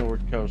anybody know where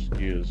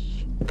Kowski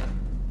is?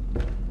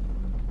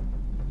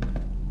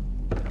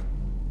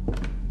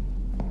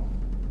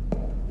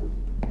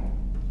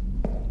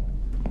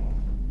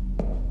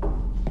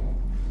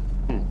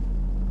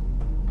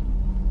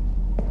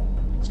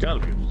 It's gotta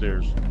be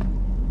upstairs.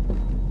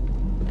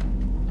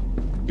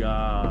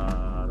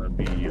 Gotta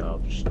be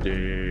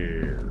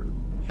upstairs.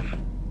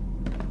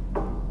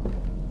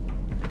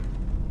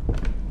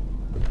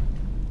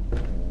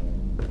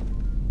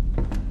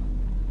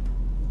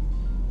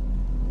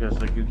 Yes,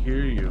 I can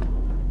hear you.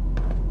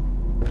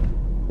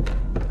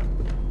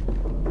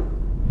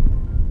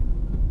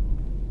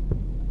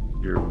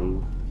 Your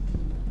move.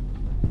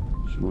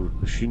 She moved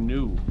because she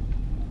knew.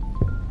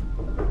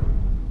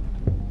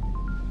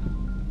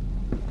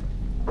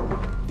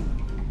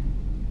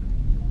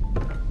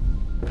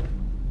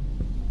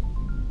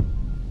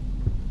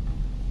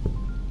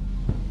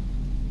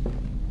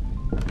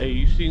 Hey,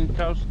 you seen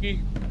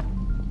Kowski?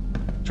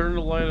 Turn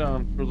the light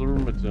on for the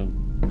room it's in.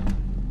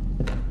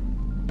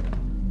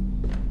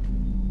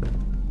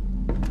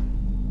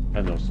 I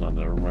know it's not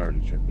that room. I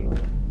already checked it out.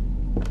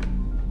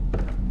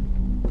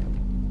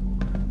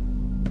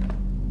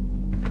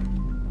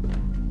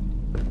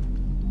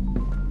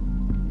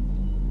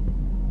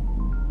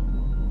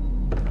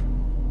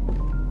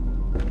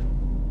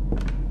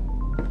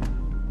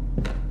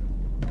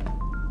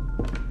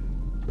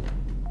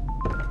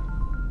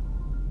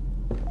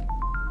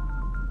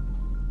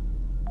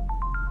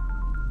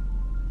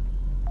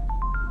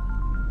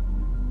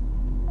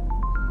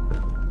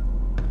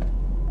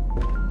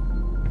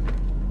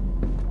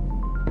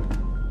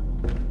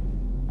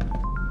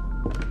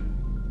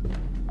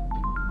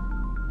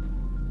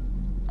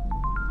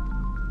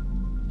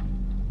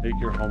 Take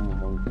your home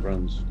among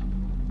friends.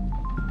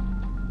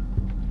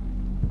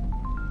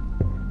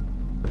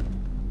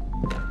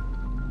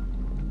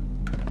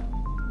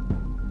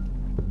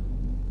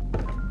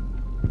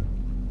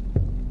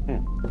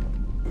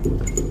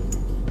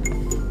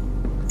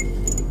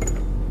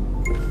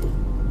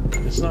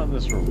 It's not in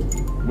this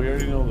room. We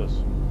already know this.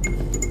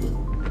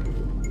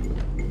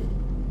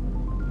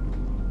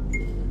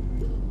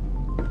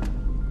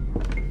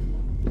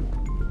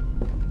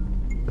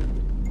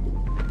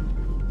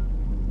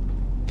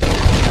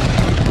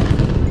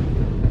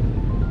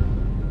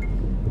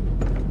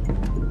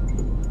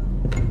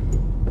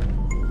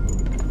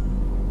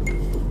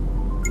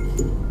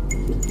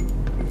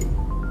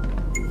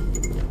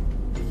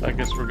 I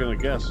guess we're gonna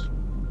guess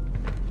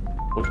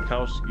what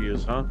Kowski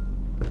is, huh?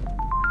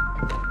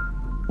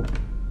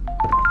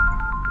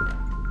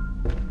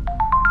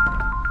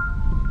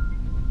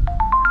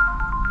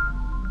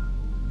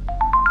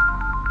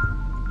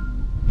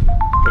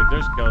 Wait,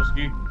 there's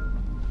Kowski.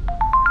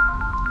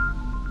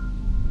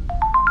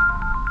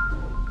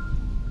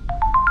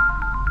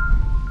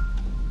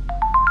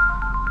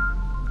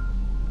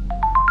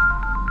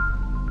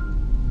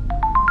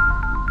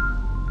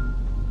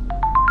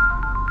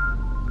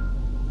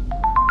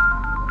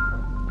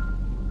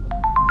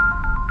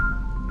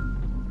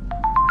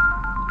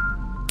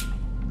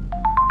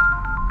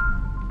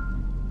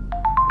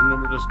 What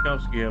number does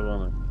Kowski have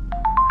on it?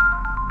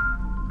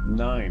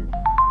 9.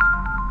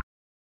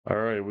 All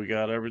right, we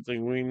got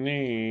everything we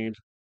need.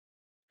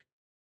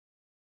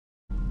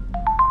 I'm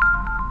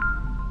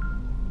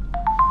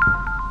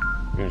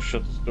gonna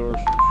shut this door so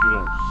she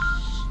don't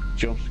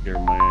jump scare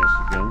my ass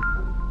again.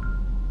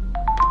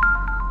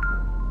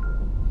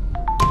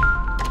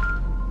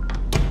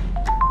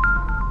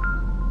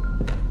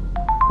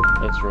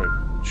 That's right.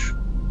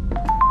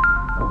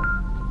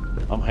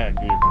 I'm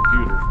hacking your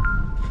computer.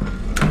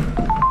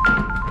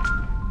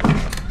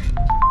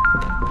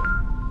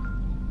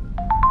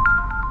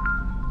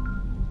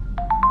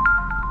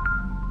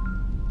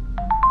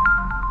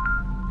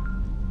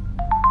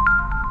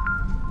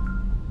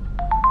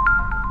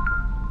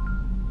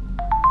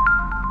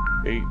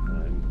 Eight,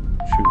 9,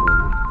 2,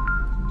 1.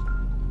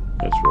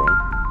 That's right.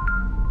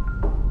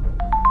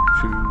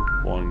 2,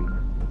 1,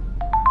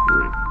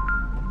 3.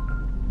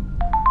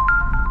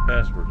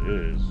 Password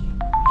is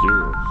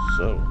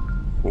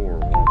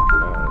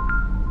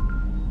 07415.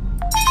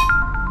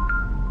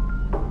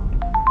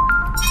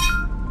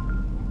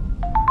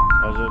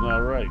 How's that not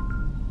right?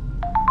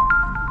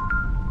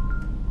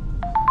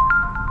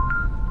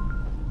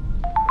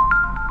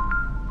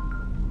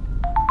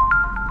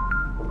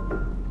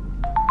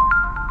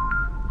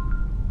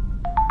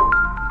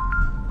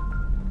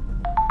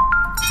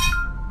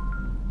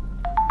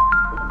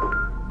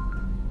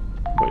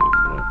 Wait a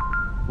minute.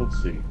 Let's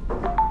see.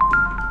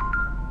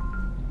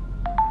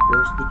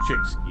 First the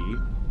chick ski.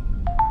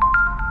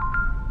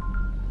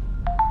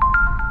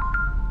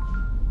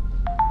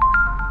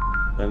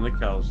 Then the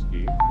cow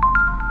ski.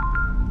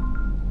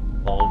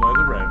 Followed by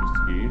the rabbit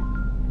ski.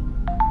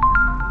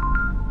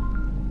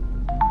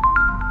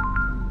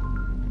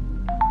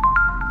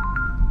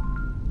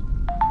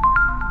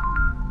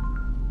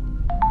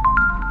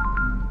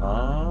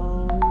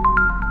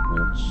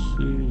 Let's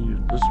see if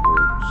this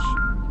works.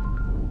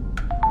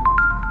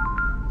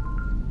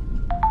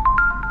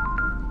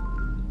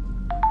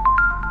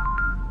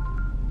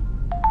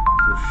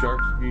 The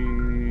shark ski.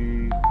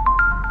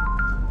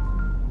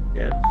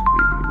 Cat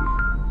ski.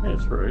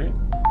 That's right.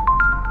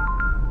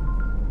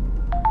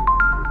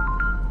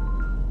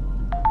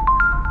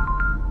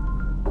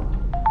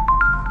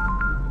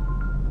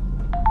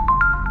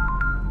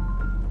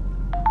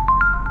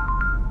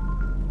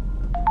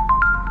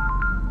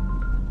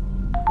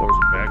 Or is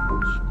it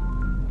backwards?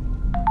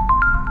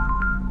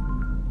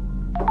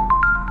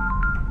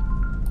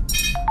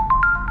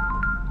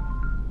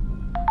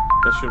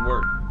 That should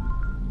work.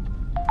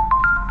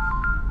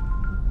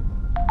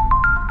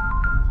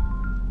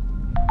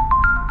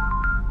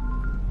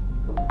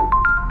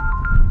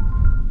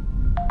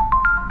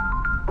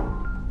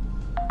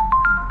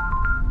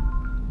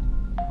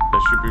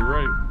 That should be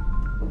right.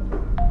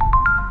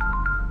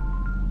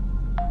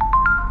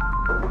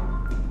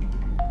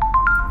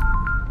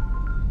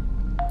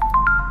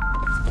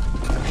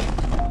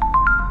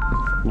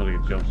 I'm gonna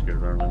get jump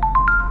scared, aren't I?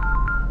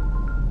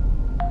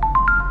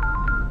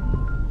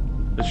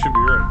 This should be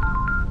right.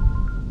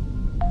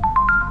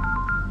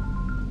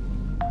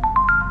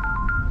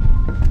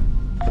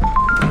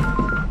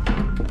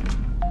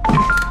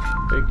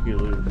 Hey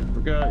Keely,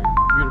 forgot your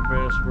computer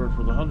password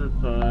for the 100th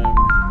time.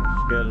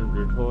 Scattered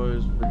your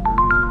toys,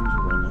 figurines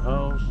around the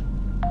house.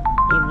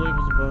 Then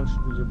label the box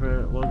with your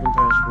login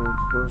password.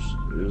 First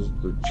is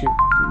the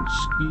chicken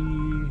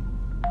ski,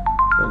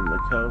 then the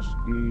cow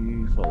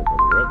ski, followed by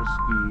the rabbit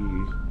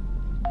ski.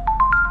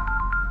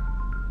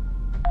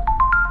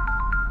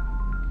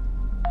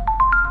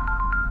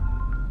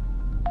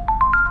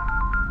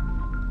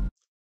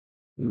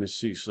 Let me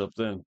see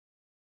something.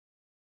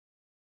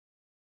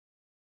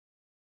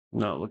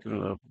 Not looking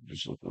it up,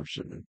 just looking for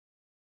something.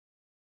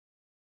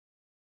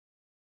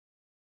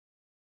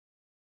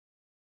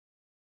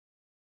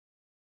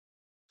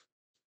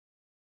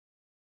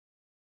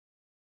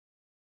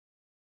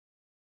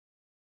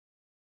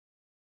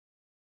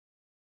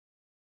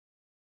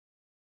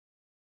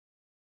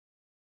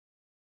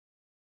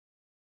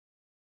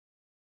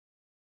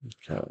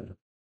 Okay.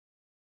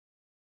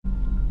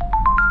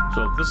 So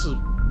if this is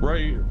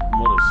right,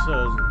 what it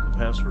says, the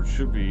password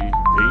should be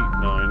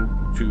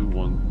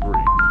 89213.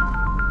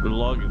 The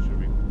login should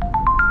be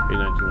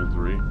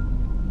 89213.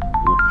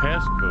 And the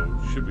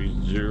passcode should be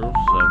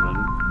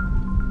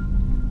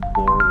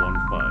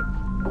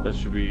 07415. That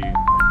should be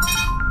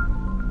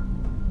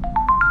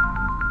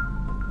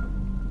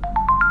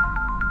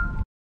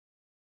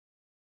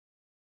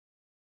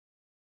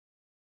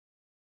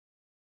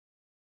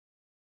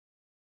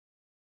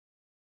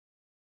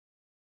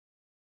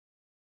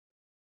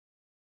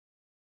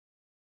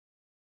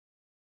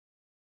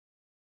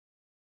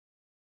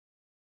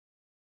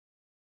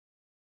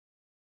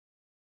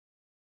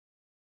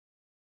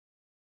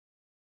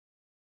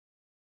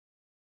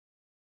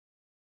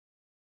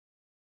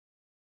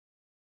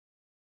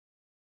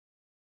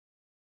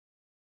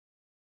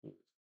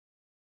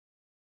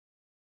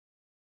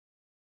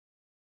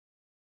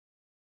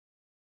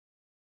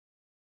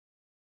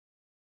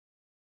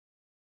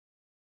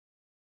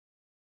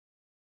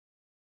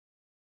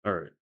All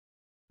right.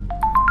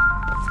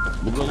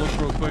 We'll go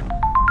look real quick.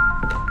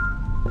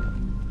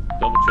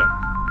 Double check.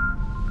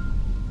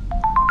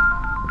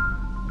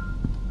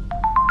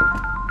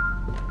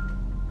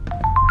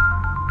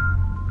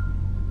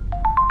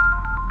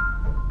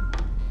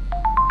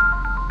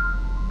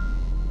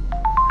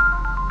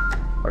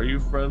 Are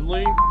you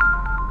friendly?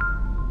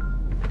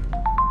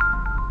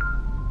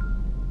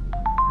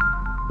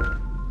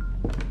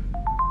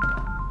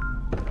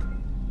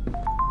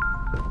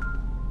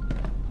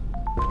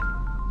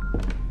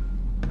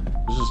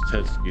 This is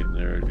Ted's getting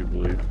there, I do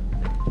believe.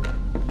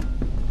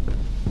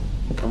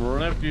 I'm gonna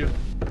run after you.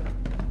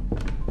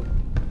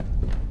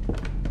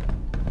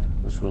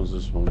 Which one's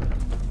this one?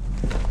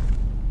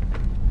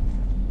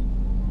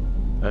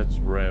 That's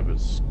Rabbit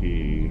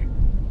Ski.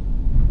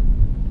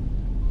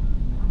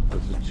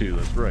 That's a 2,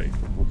 that's right.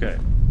 Okay.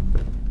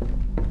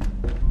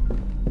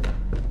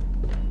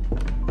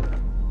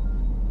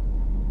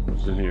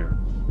 What's in here?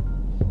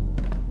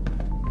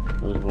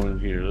 There's one in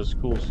here. That's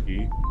Cool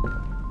Ski.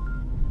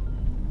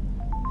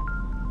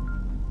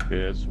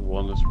 Okay, that's the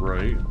one that's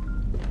right.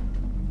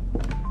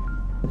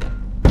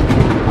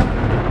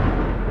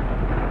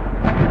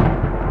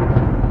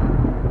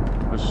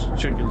 That's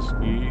Chicken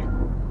Ski.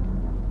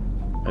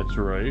 That's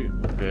right.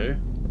 Okay.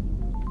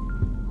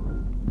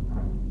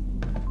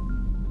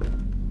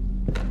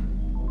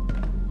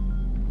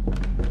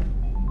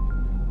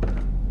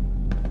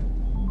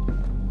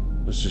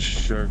 This is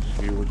Shark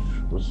Ski.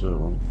 What's that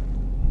one?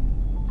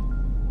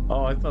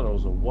 Oh, I thought it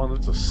was a 1.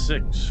 That's a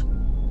 6.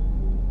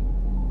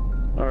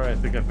 Alright, I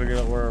think I figured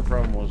out where our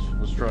problem was.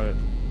 Let's try it.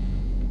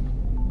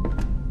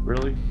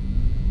 Really?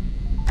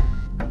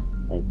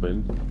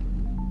 Open.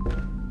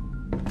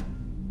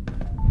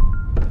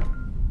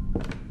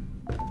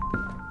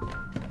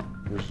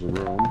 Here's the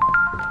room.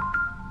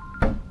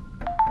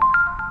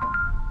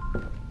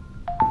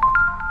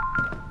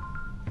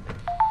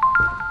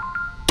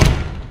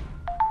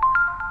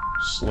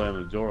 Slam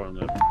the door on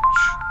that bitch.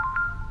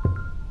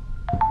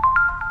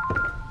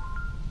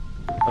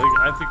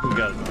 I think we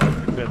got it. I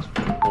think that's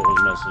what was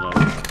messing up.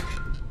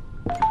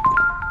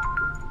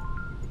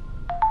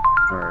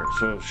 Alright,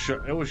 so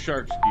it was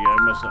Shark Ski.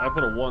 I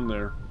put a 1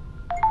 there.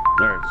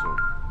 Alright, so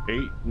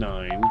 8,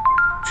 9,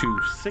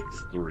 2,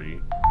 6,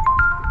 3.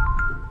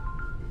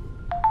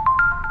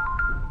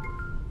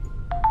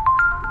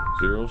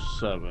 0,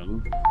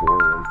 7, 4,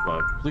 1,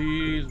 5.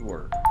 Please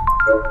work.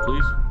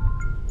 Please.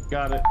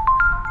 Got it.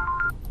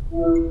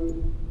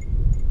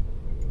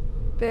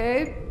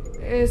 Babe,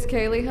 is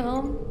Kaylee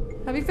home?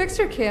 Have you fixed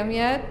her cam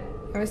yet?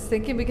 I was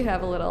thinking we could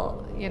have a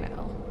little,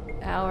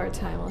 hour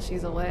time while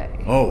she's away.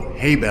 Oh,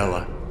 hey,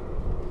 Bella.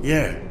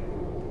 Yeah.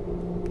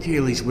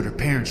 Kaylee's with her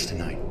parents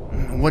tonight.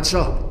 What's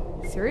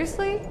up?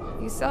 Seriously?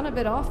 You sound a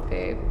bit off,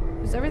 babe.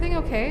 Is everything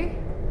okay?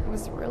 I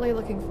was really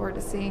looking forward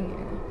to seeing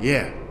you.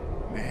 Yeah.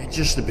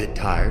 Just a bit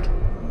tired.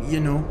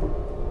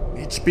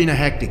 It's been a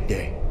hectic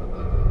day.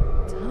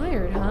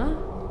 Tired, huh?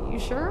 You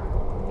sure?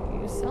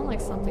 You sound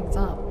like something's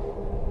up.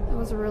 I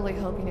was really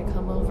hoping to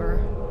come over.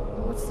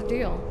 What's the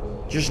deal?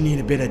 Just need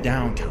a bit of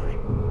downtime.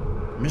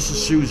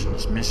 Mrs. Susan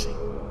is missing.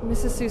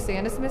 Mrs.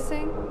 Suzanne is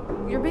missing?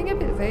 You're being a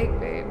bit vague,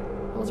 babe.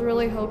 I was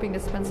really hoping to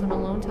spend some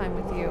alone time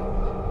with you.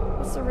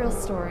 What's the real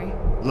story?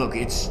 Look,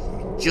 it's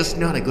just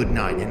not a good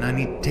night, and I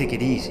need to take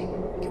it easy.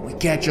 Can we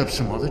catch up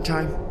some other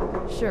time?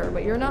 Sure,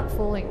 but you're not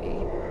fooling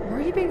me. Why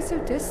are you being so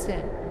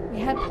distant? We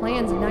had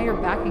plans and now you're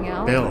backing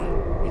out? Bella,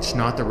 it's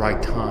not the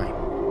right time.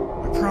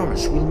 I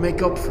promise we'll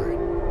make up for it.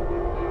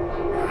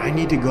 I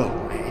need to go.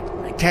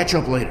 Catch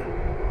up later.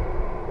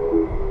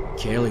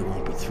 Kaylee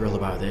won't be thrilled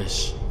about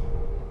this.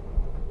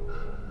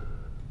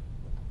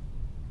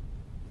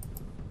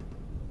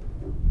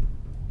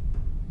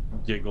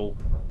 Giggle.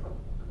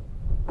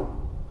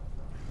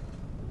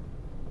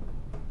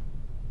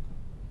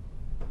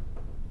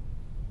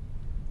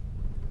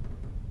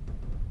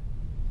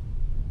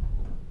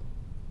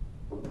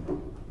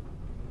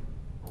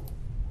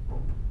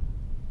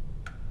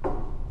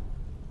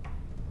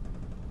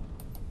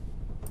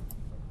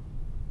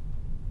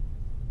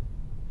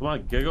 Come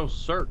on, Giggle,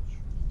 search.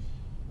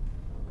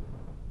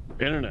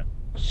 Internet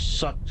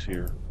sucks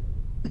here.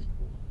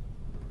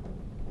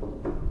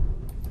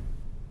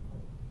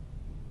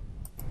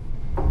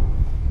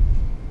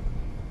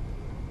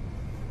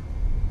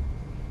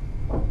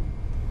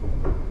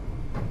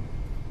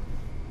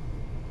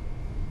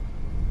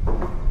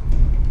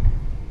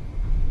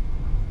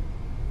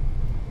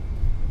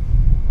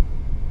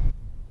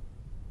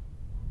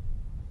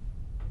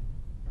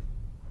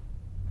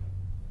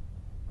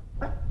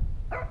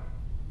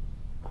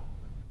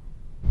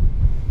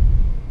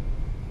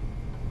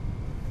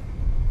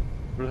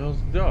 Where the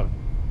hell's the dog?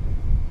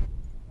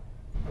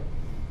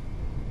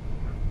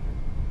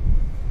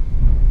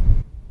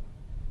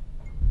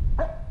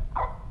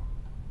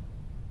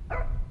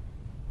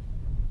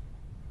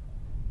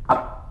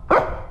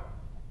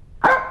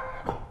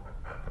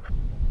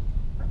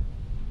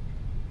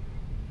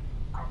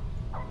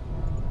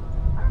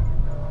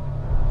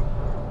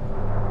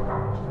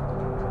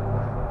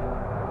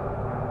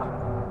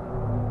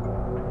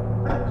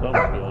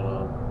 Something's going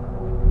on.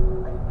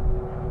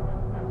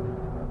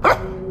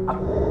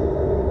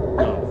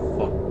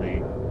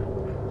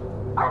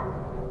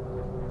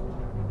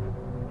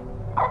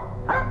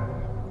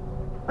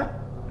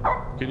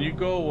 Can you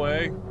go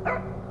away?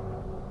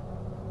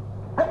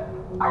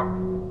 I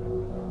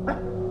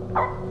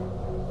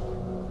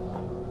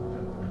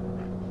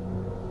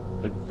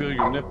can feel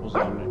your nipples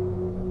on me.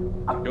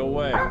 Go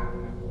away.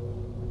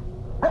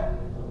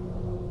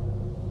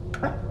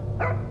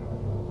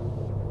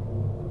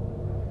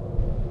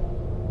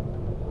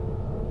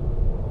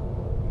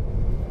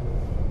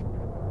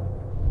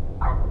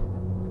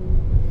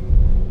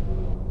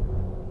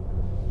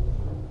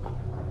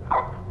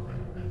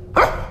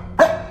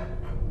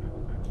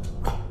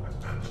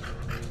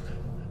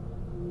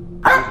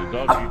 There's a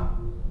doggy.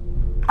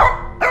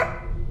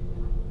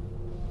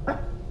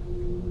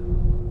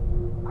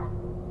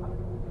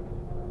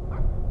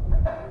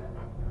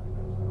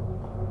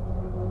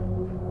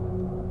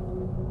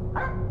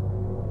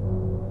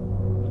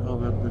 How'd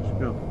that bitch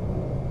go?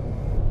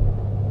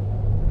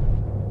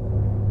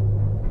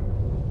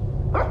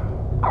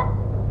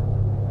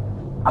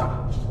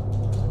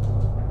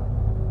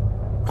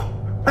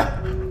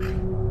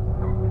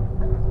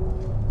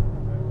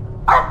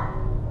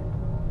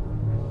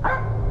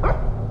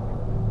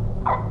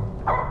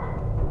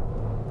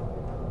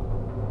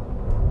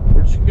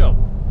 Where'd she go?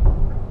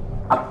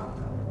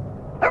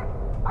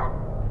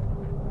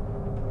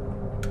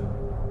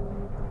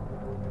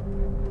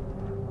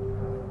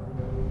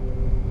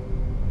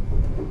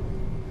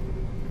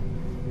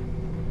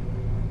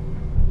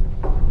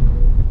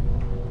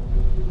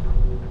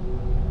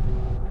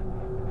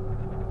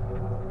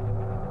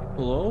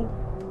 Hello?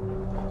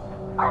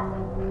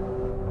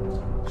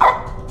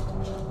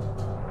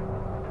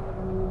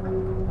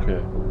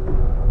 Okay.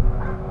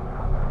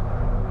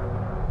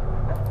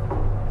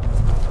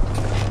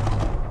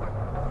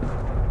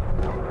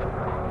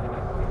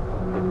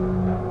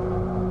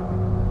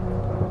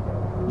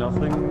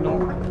 Nothing, no,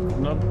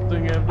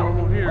 nothing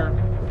abnormal here.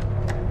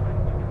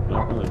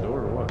 Open the door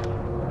or what?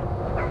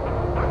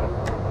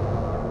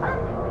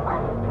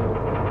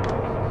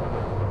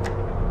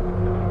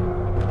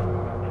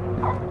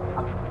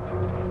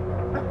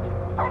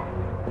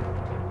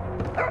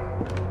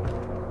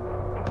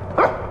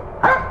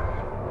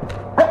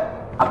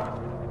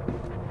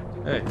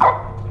 Hey,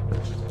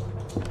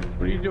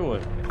 what are you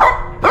doing?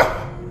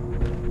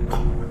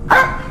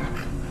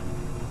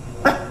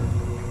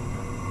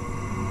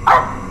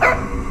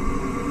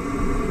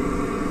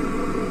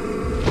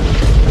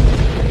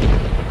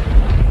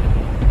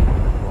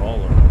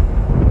 Crawler.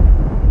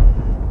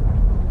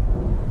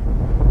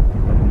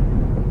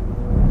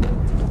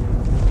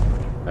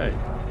 Hey.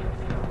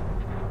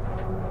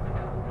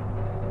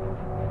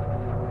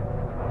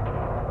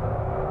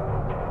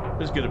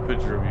 Let's get a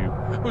picture of you.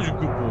 Who's a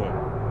good boy?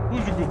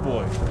 Who's a good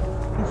boy?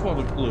 Who found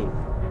the clue?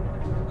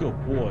 Good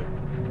boy.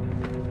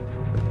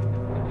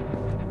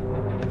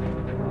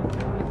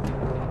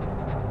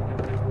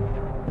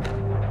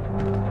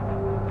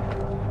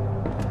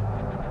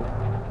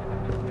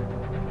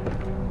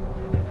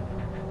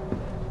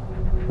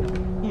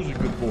 Who's a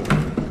good boy?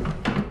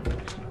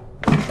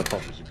 I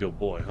thought he was a good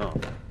boy, huh?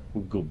 A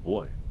good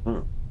boy,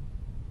 huh?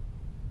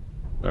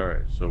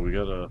 Alright, so we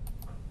gotta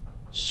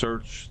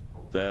search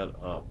that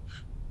up.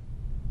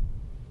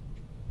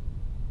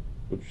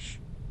 Oops.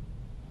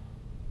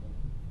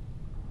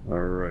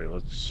 Alright,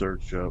 let's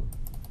search up.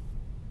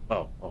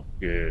 Oh,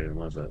 yeah,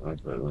 not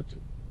that.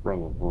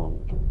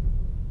 Wrong.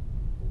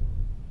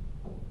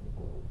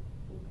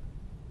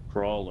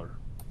 Crawler.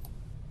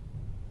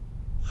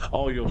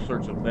 Oh, you'll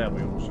search up that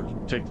way. You'll search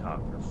up TikTok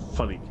or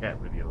funny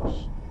cat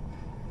videos.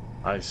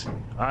 I see.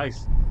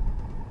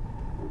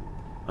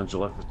 On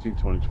July 15,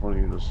 2020,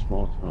 in a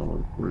small town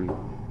of Korea.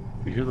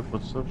 You hear the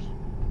footsteps?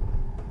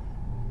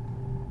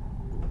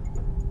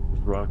 It was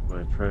rocked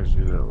by a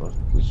tragedy that left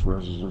this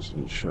residence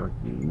in shock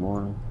in the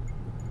morning.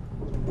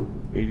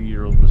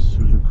 80-year-old Miss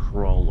Susan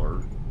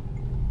Crawler,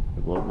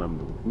 a beloved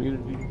member of the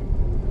community,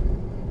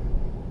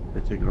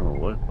 had taken her own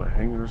life by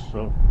hanging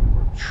herself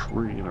from a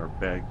tree in our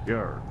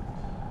backyard.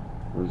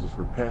 It was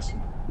for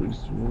passing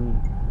police to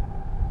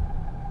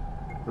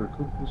her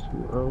accomplice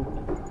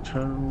throughout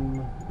town.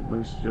 The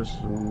police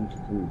suggested woman to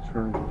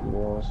return to the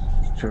lost,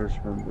 cherished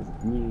member of the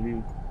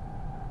community.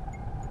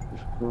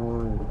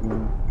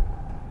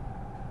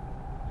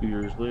 A few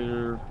years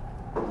later,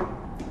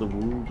 the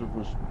wounds of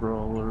Mr.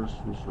 Crawler's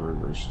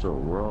are still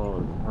raw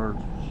and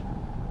hearts.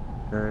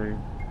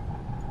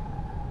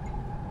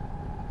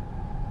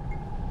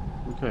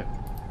 Okay.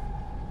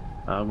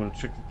 I'm gonna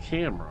check the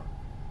camera.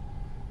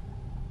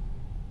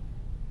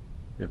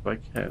 If I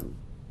can.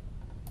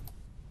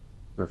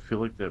 I feel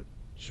like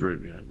that's right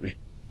behind me.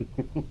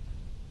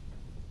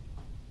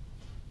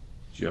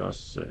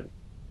 Just saying.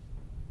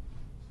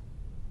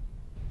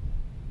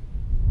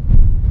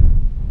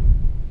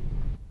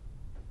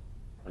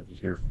 I can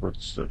hear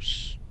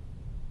footsteps.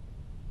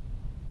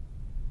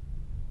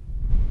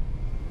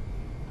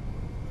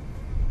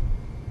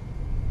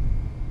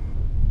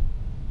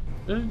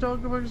 Did the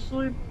dog go back to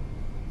sleep?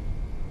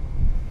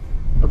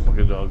 A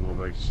fucking dog go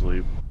back to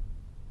sleep.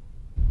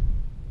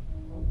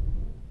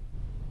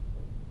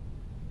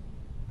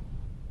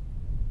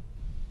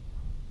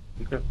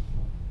 Okay.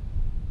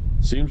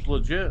 Seems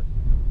legit.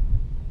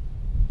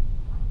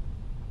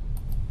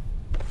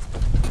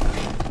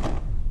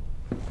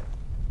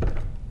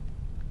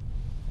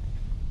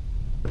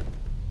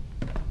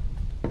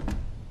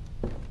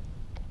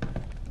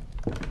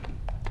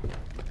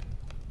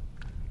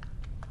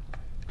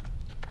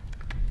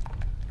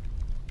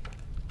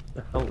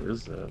 The hell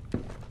is that?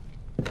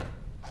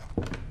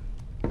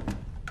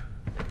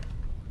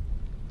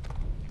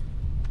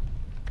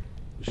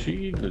 Is she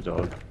eating the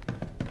dog?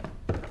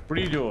 What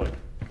are you doing?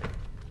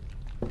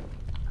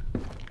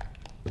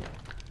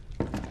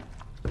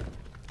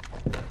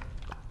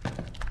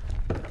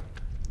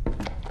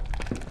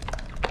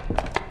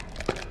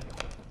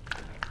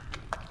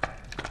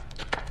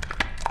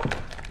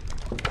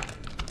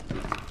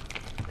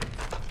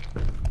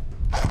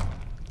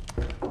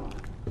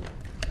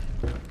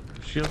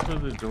 Is she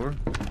outside the door?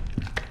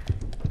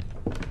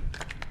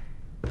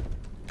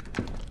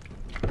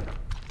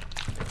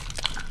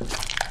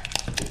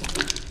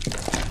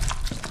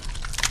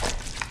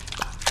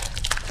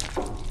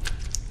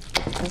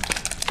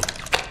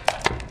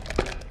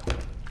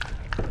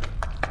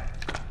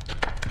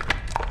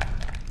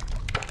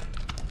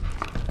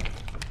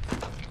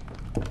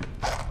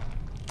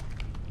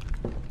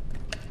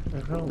 What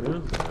the hell is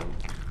that?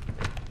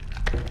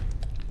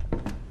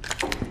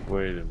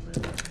 Wait a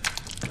minute.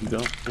 You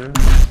downstairs?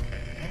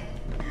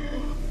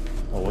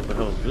 Oh, what the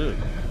hell is this?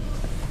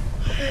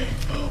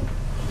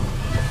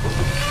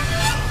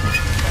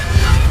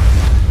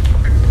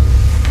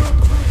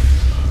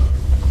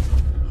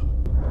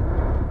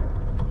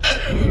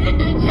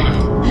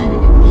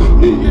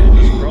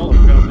 This crawler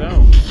calm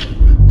down.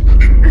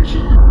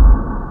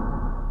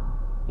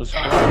 Let's go.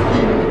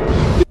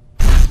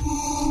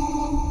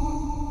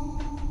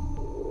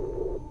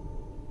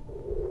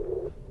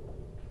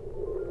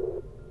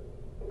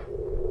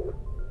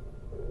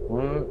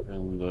 What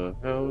in the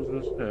hell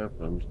just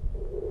happened?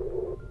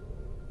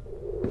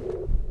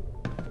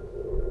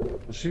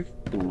 Is she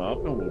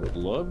mopping with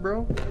blood,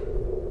 bro?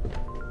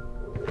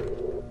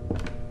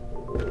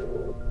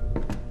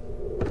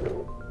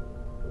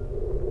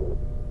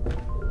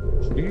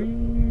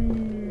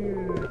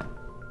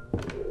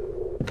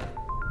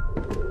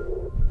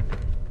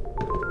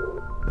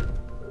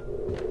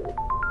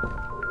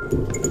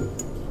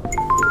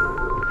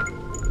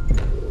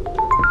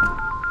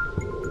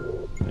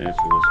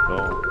 Answer this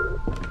call.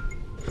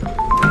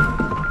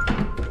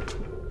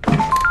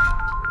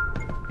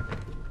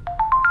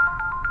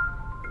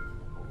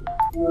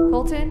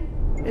 Colton,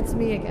 it's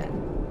me again.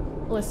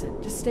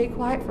 Listen, just stay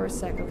quiet for a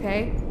sec,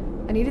 okay?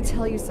 I need to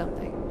tell you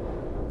something.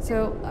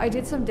 So, I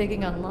did some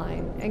digging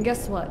online, and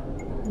guess what?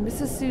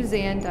 Mrs.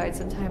 Suzanne died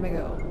some time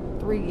ago.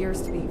 3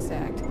 years to be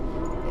exact.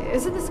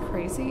 Isn't this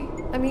crazy?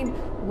 I mean,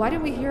 why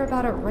didn't we hear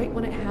about it right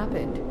when it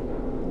happened?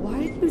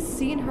 Why have you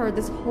seen her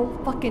this whole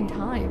fucking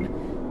time?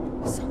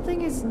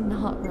 Something is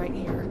not right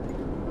here.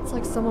 It's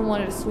like someone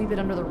wanted to sweep it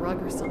under the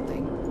rug or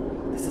something.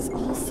 This is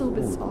all so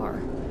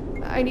bizarre.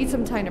 I need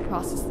some time to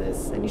process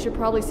this, and you should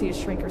probably see a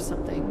shrink or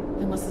something,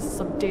 unless this is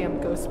some damn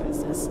ghost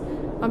business.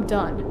 I'm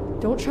done.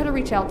 Don't try to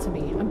reach out to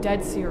me. I'm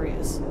dead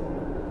serious.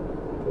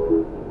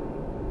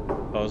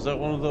 Oh, is that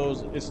one of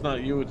those it's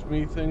not you, it's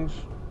me things?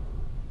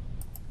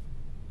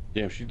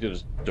 Damn, she did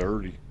us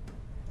dirty.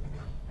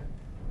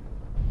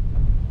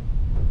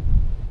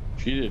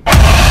 She did.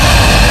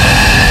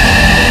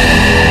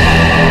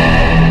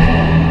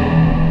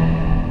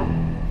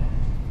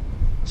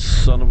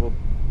 Son of a...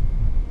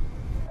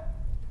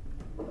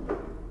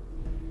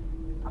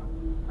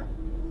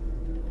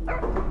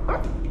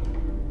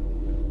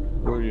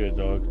 Where are you at,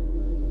 dog?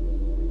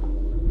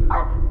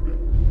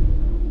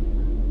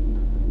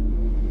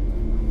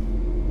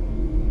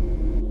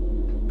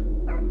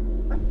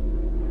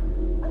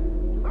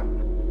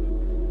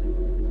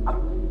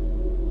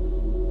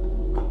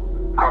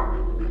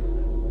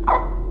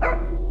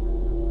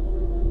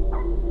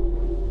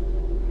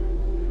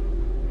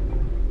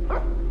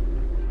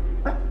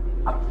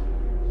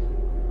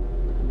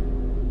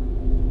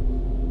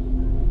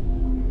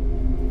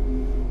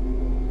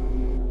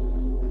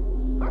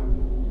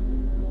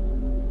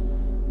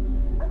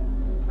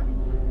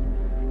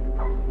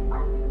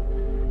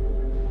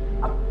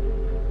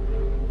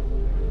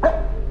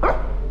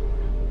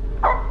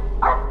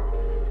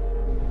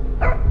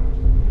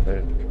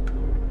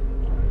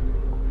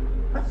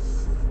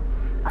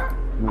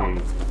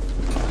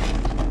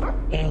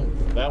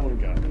 That one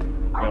got me.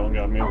 That one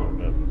got me a little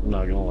bit. I'm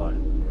not gonna lie.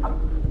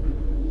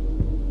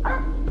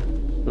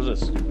 Where's that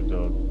stupid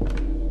dog?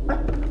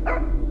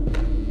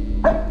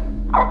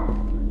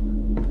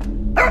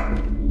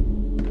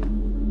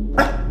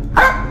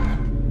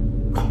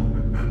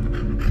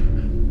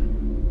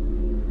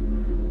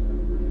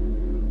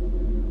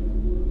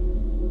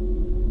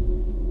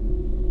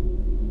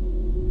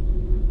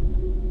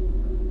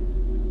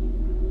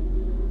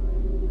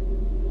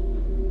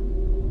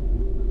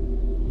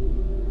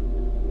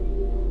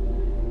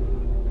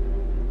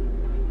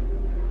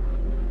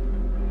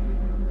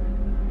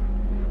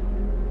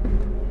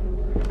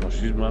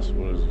 She's messing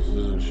with us,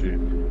 isn't she?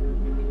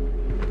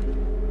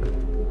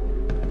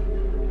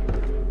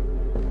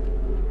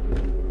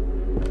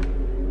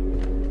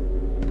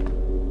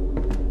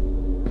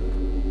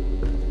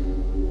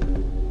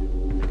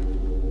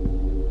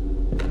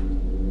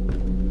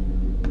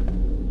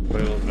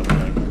 Wait, look at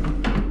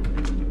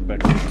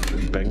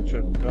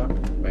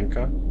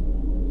Benka?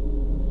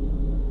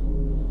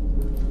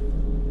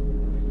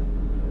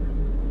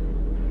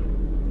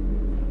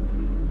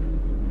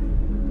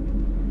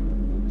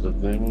 Is that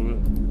the name of it?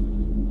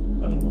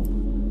 I don't know.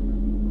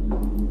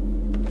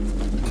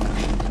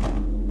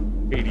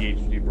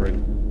 ADHD brain.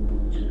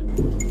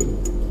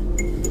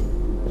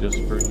 Just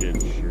forget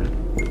shit.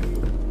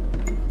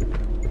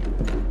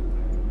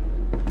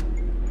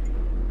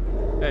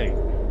 Hey,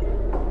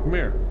 come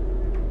here.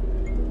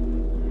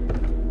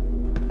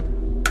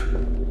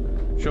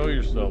 Show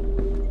yourself.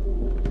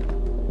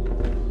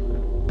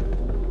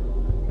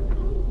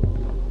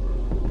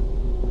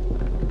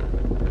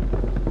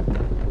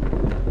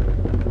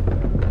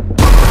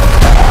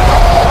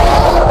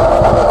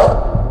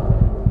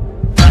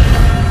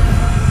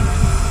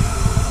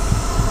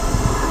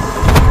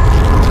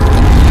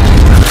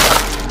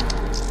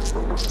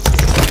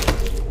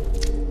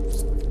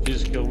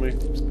 Just kill me.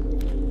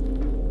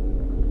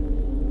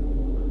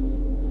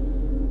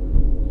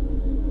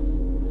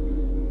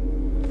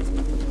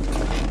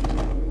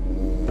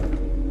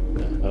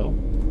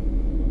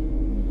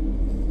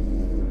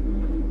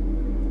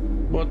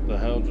 What the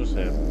hell just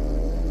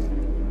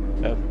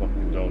happened? That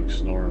fucking dog's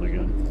snoring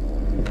again.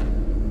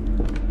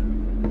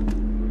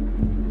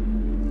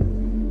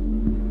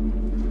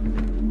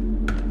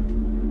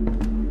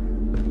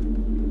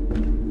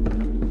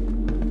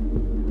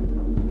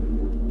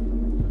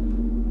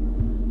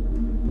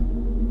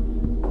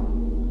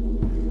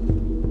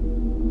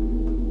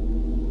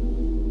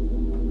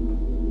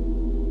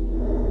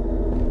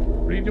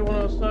 What are you doing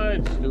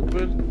outside,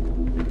 stupid?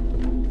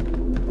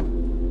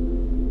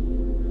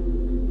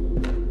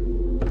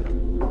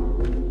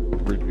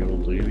 Creepy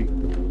old lady.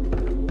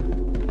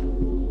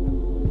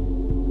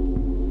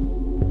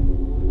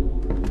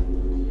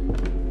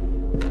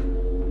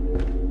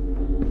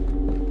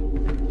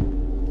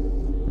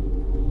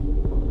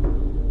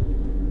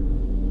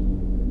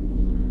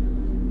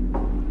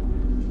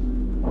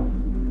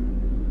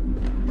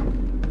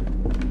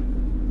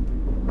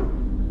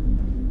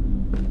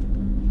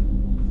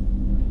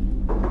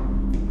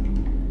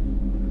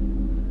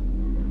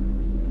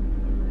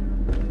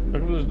 How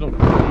come there's no...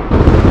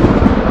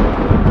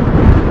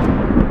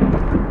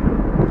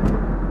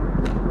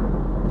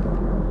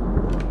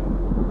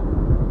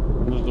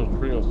 There's no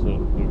tree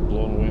outside. They're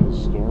blown away in the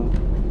storm.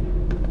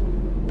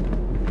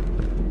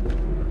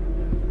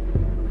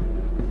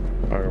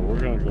 Alright, we're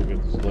gonna go get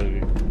this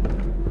lady.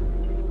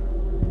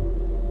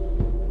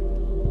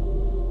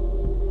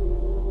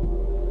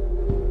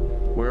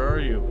 Where are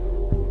you?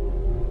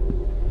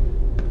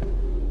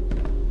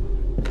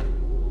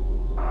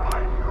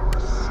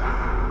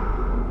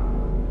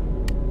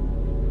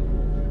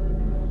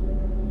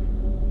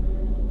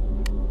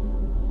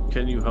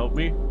 Can you help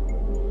me?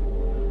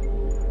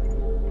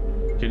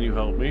 Can you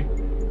help me?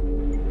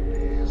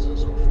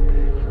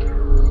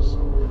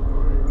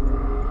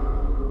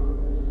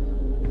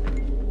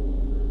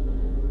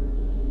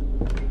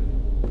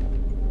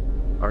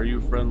 Are you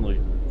friendly?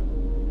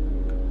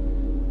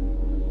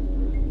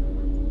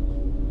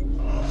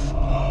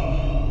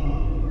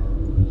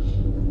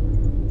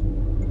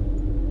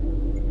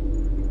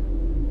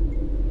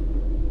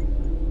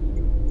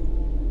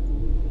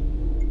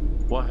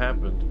 What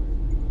happened?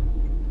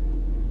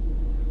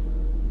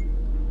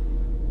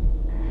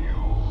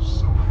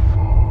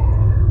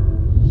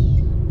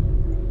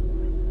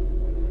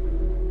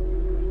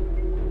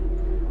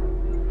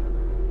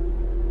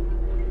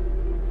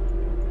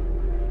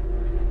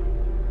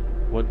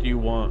 What do you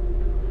want?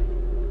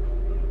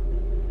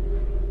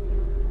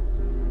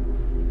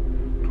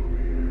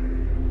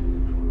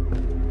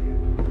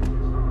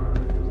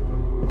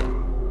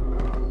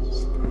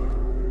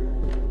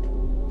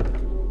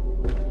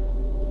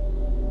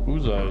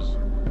 Whose eyes?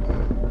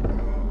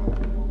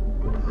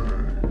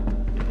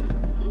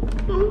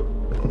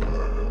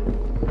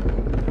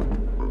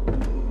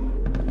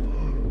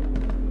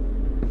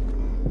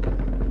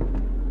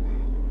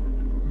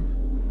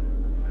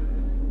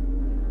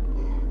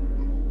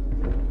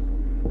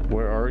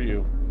 Where are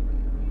you?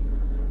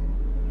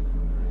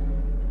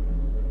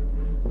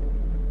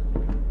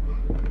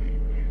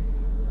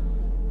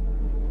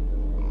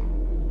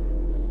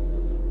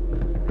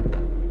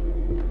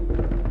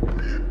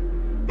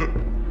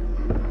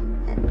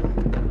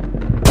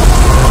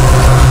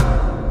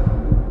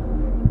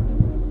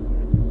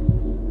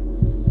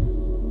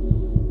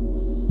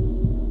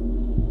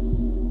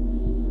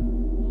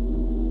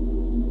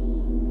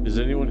 Is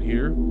anyone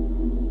here?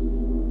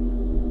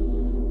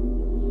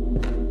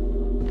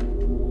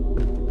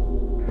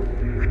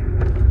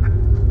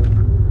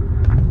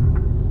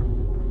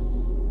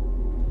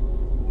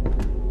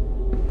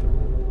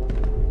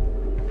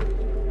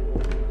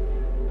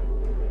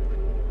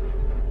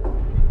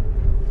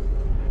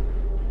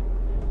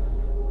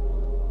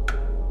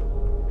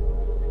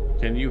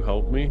 Can you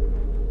help me?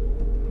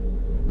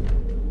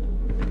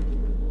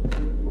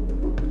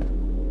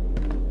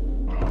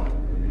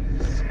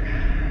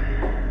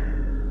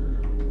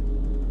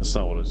 That's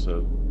not what I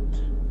said.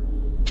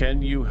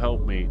 Can you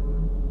help me?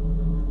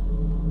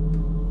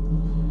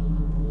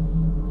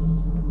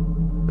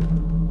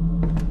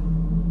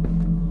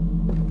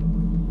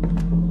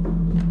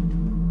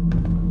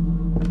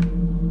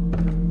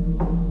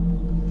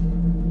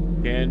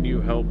 Can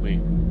you help me?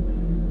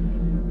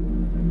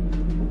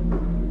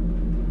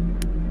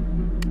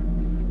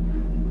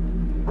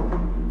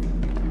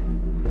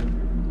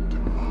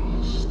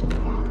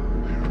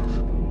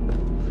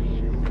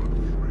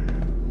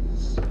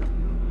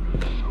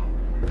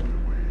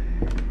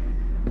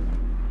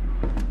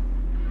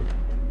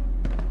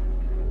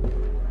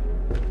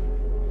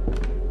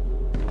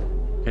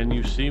 Can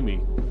you see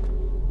me?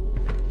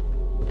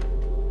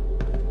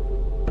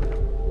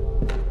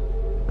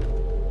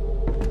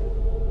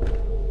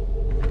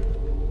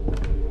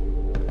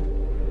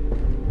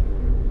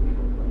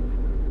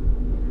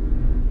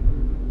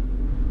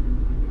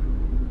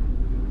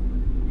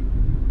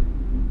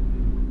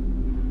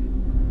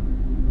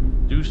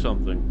 Do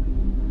something.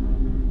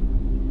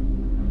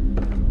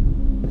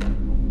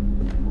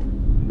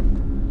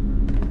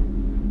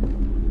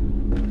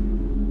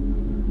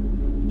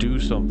 Do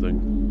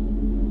something.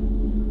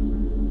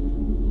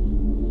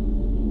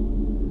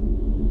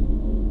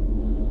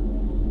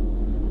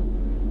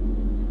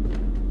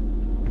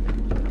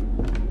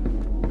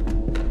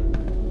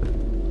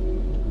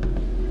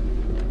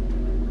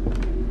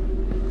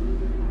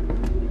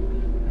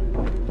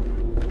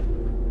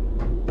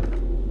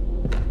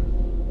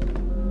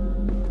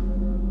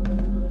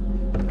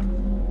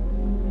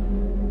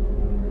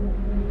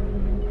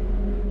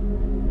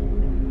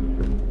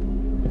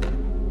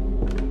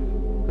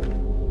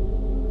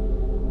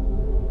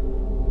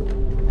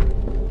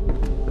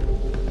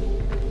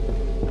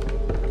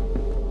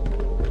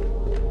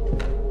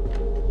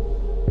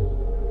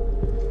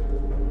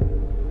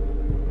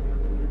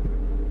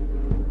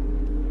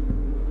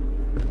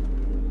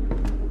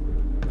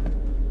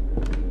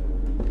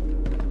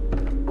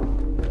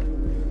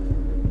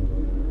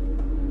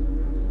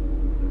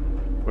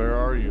 Where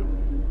are you?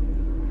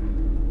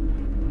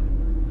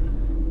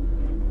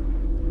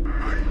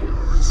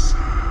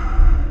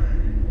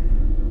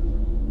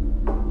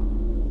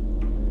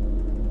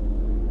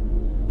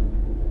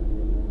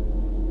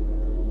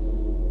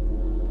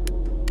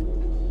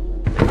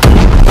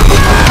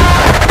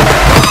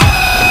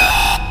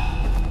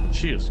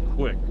 She is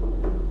quick.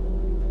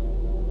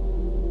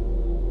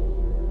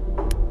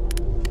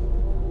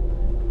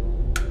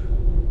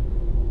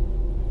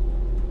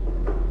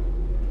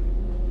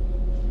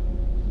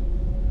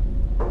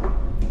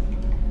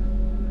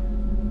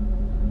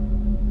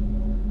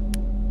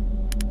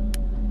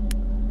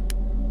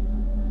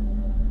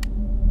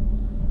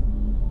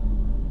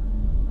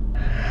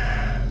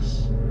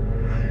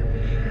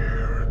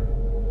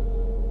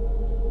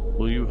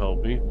 Will you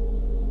help me?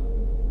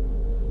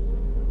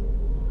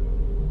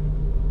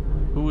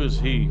 Who is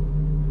he?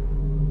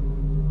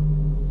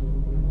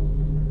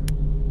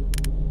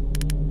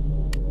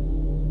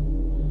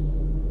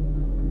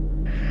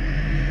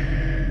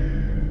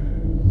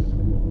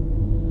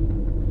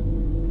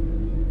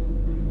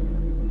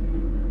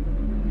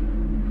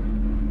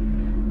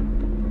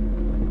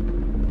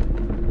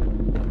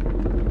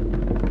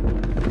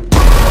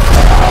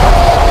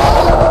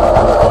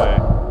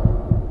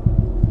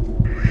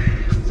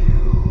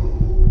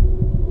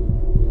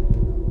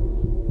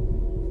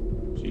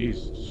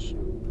 Jesus.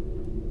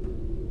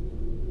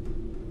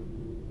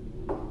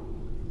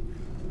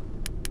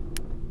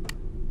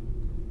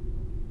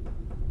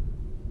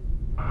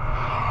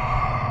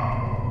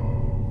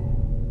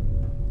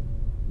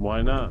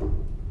 Why not?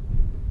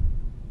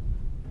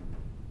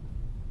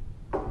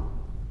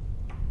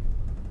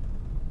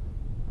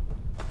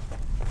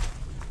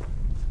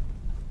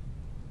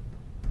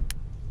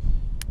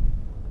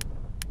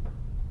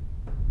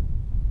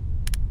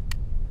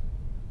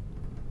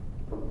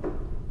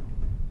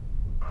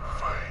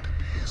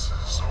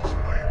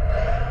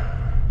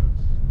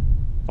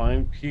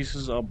 Find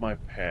pieces of my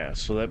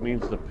past. So that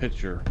means the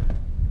picture.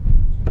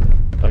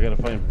 I gotta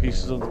find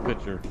pieces of the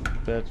picture.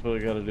 That's what I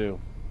gotta do.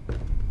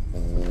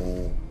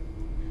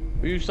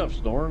 Will you stop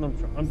snoring?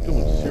 I'm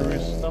doing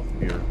serious stuff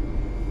here.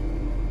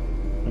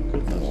 My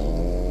goodness.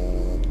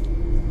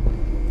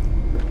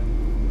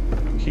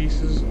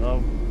 Pieces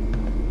of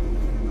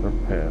her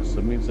past.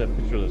 That means that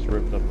picture that's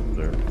ripped up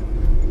there.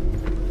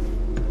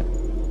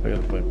 I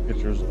gotta find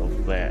pictures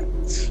of that.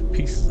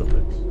 Pieces of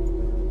it.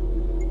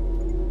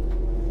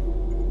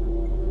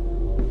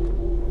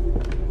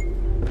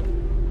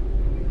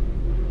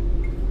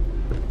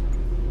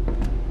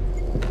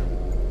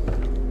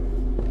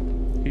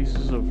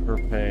 Pieces of her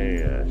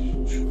past.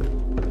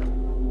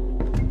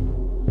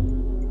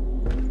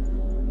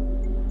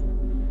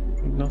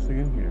 There's nothing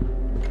in here.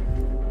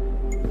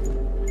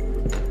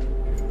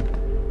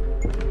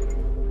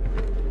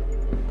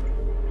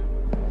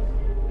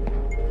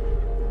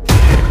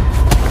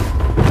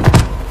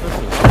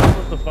 Listen, I'm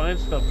supposed to find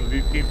stuff if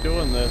you keep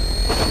doing this.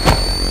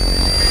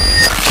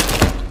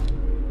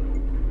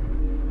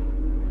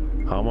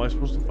 How am I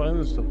supposed to find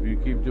this stuff if you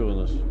keep doing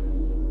this?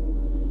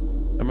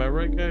 Am I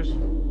right, guys?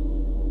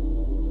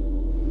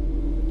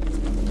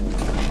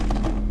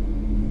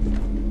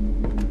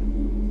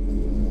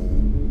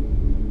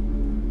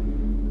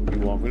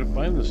 You want me to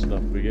find this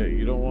stuff, but yet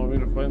you don't want me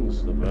to find this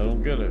stuff. I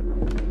don't get it.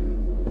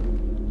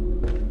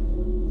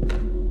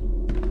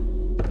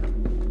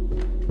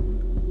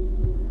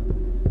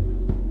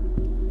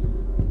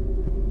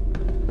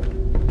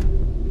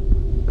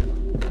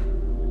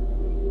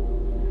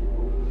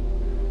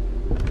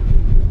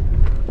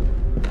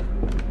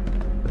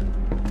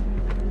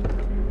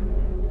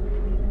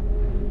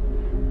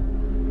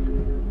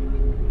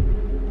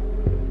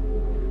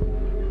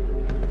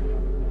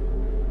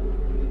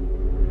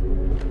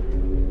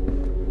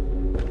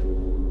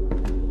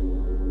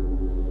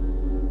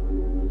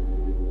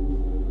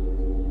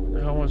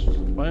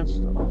 find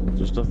stuff.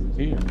 Just nothing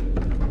here.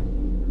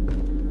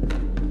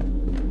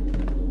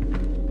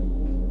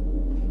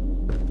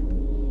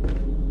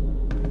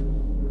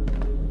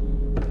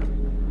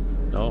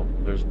 No,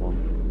 there's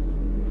one.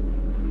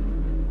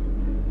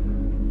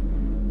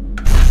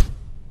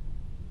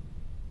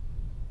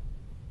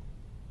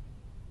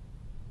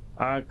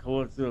 I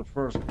collected the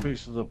first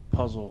piece of the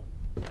puzzle.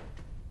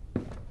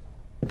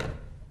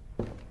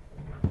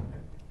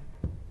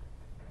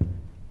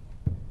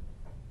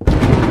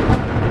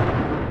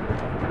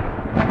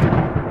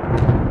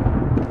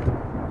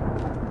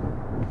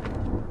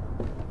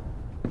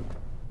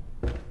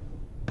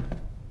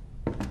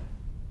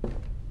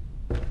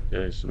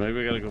 Okay, so maybe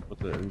I gotta go put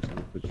that into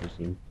the picture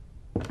thing.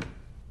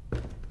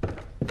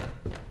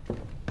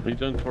 Are you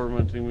done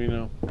tormenting me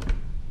now?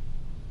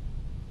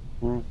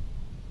 Hmm?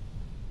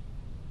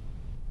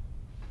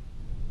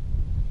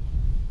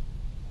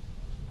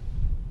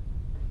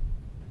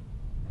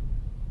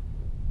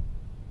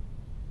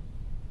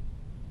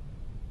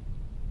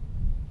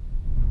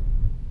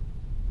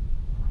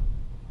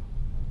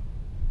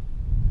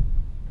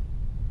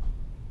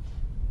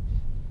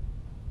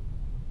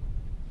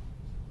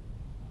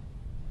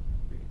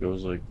 It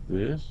goes like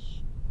this.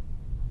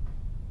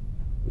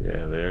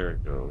 Yeah, there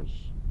it goes.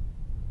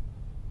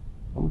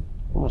 I'm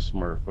a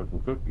smart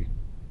fucking cookie.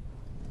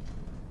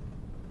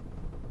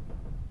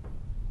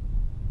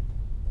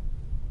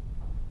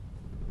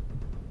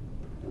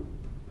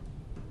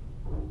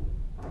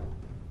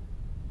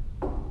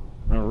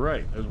 All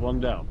right, there's one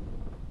down.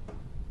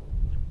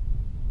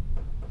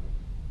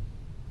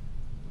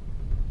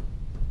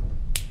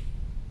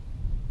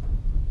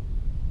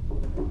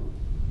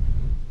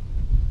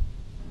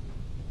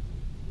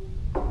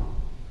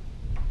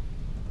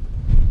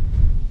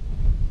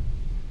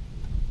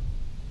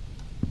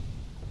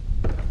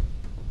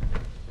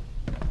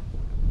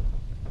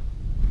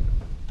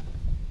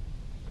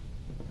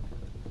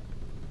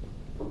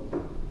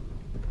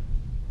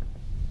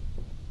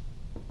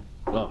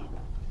 Oh.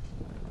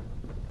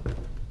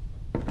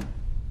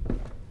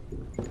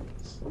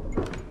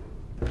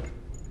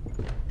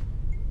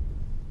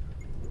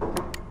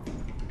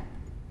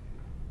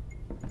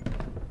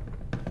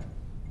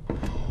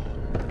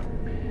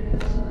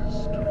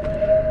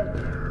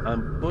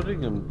 I'm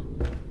putting them.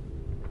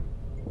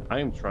 I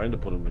am trying to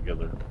put them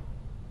together.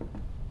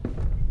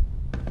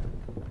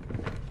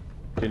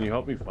 Can you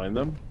help me find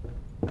them?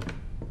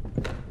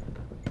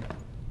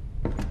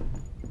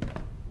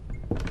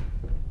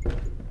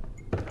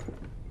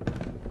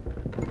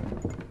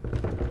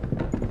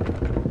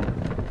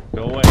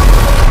 Go away.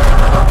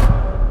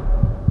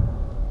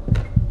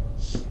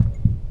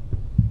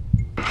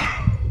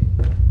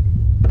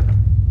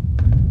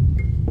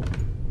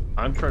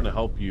 I'm trying to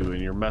help you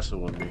and you're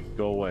messing with me.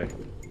 Go away.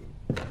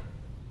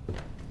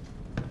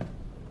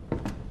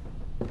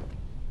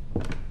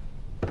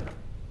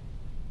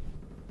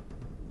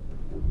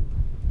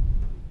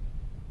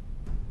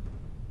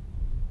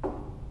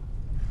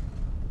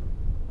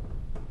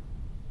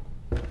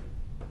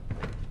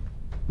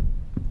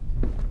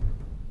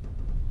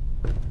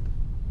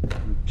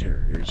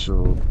 Okay,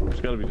 so it's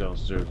gotta be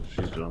downstairs if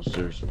she's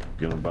downstairs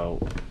getting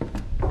about.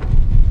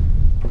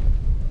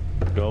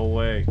 Go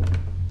away.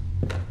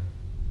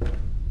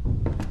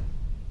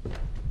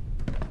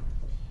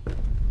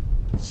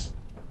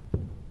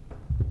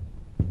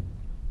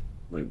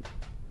 Wait.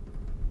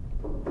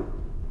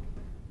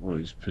 What,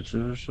 these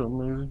pictures or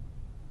something maybe?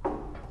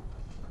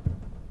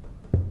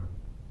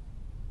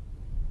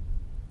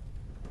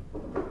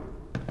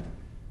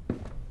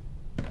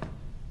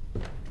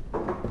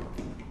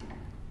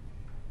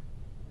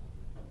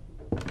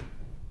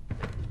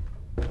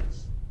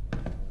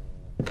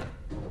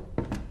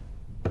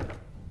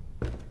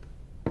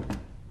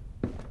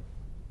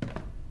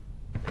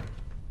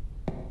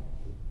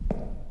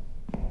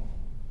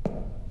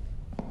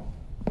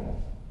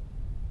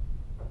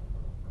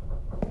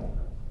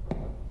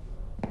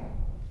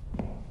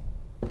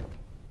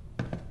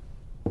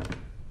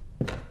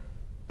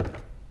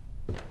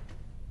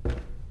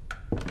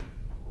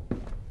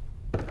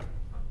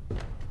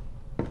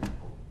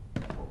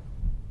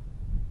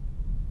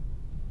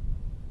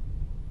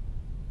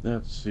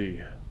 Let's see.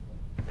 Yeah.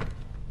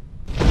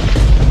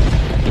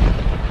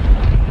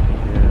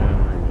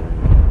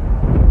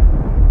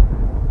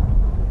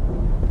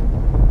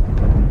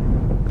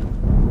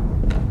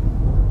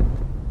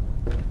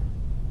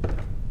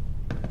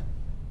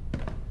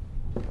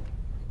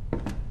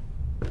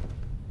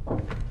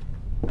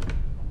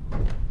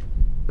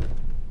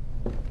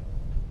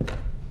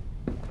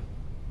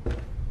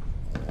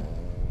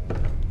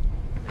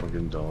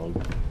 Fucking dog.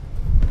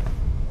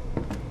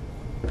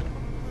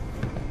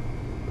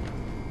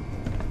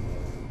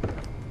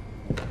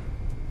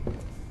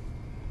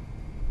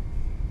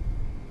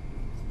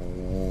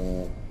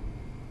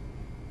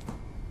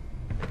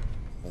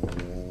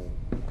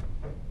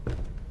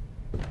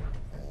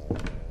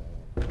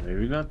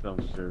 Maybe not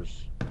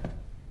downstairs.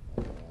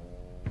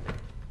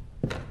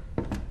 Is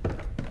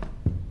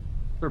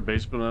there a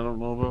basement I don't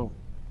know about?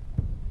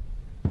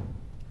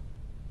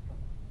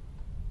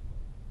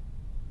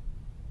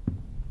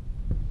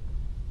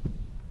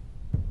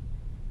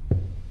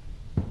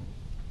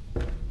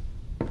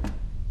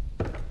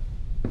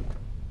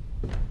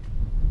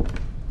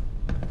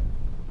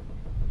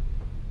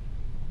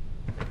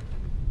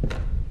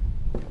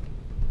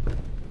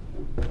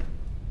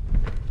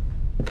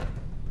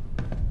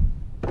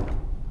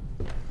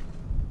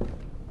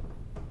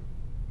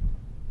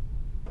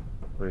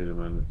 Wait a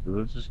minute. Did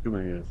it just give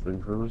me a thing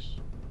for this?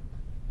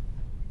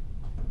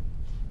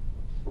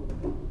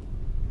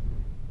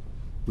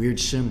 Weird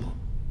symbol.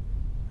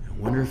 I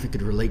wonder if it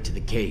could relate to the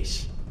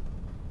case.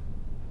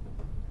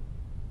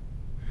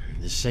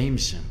 The same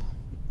symbol.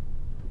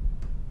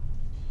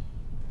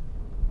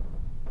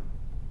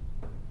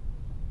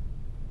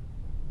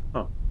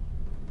 Huh.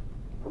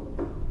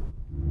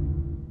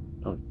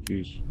 Oh,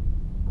 jeez.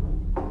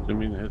 Didn't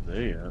mean to hit the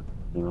A yet,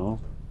 you know?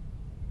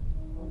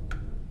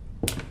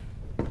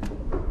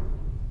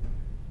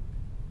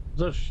 Is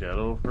that a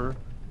shadow of her?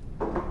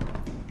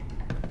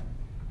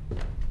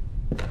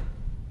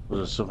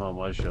 Was it somehow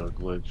my shadow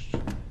glitched?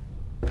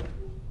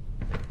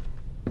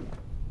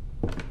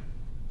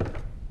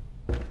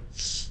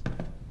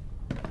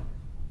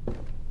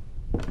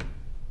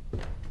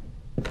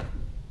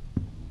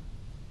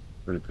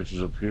 Any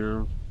pictures up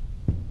here?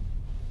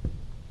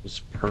 This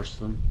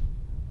person?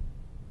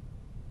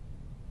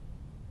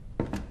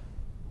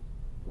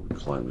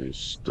 Climb these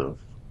stuff.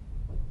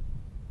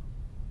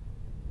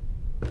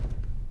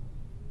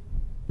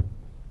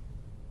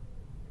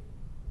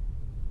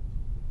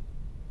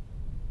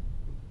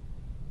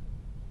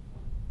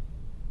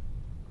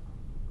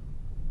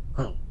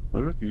 Oh,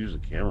 maybe I could use the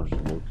cameras to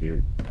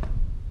locate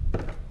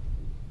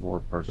more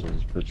parts of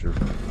this picture.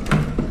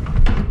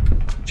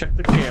 Check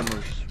the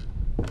cameras.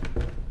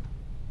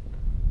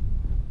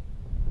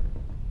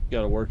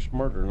 Gotta work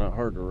smarter, not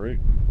harder, right?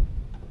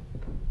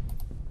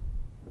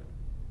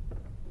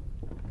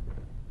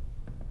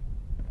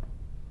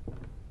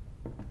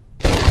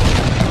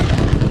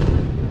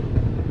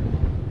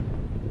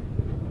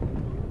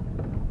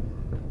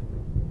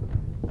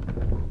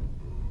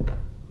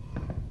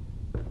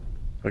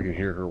 I can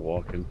hear her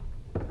walking.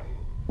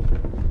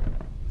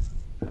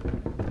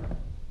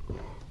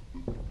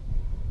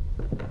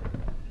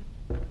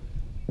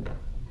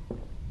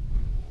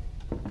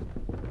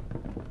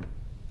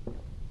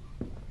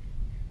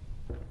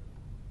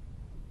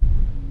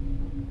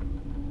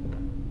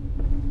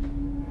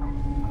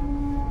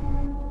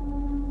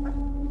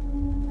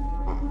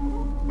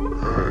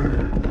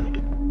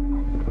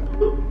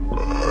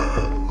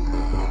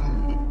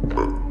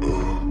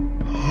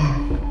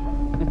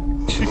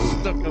 She's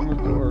stuck on the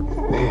door.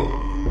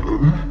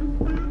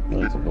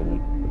 That's a good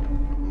one.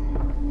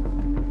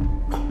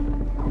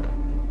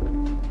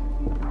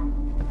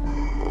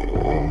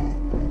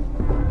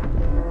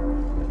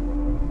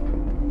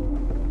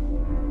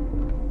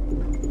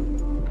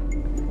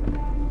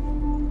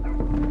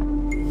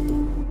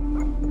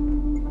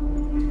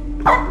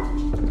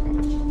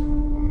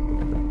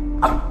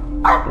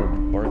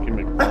 Barky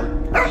McBark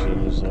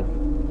setting this up.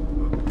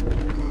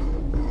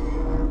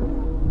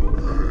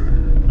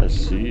 I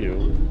see you.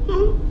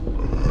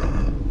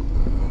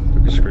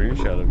 Took a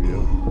screenshot of you.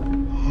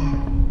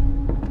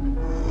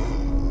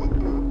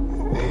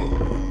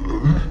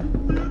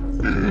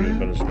 Get a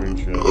better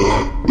screenshot.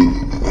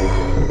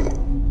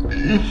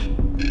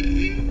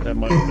 That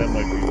might be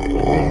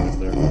right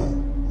there.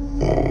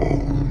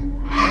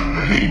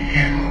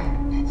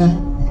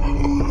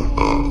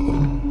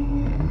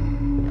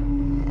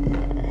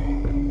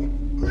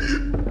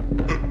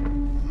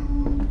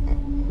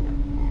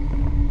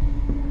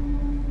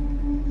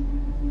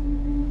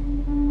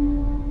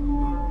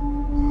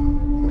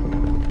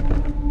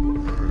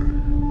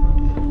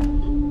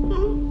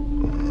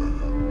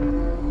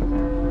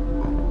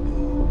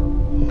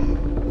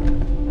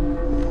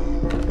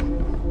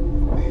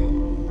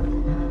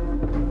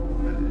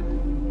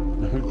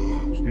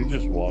 She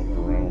just walked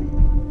around.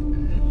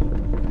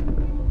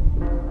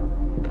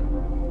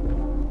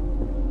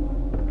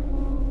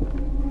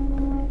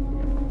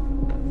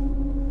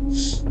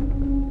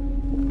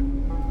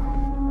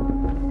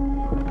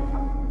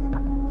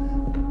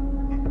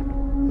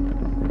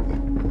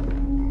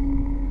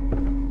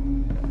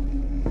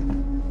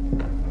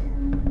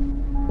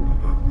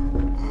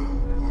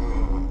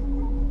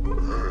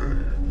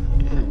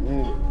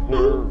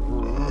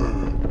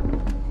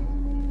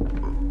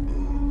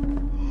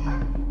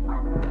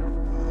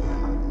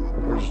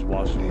 We're just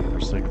watching her for a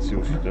second, see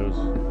what she does.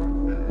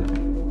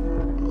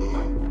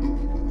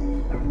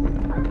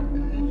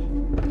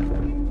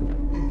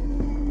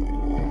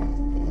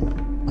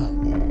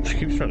 She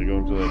keeps trying to go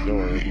into that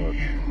door, but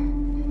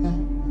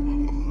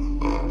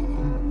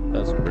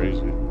that's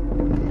crazy.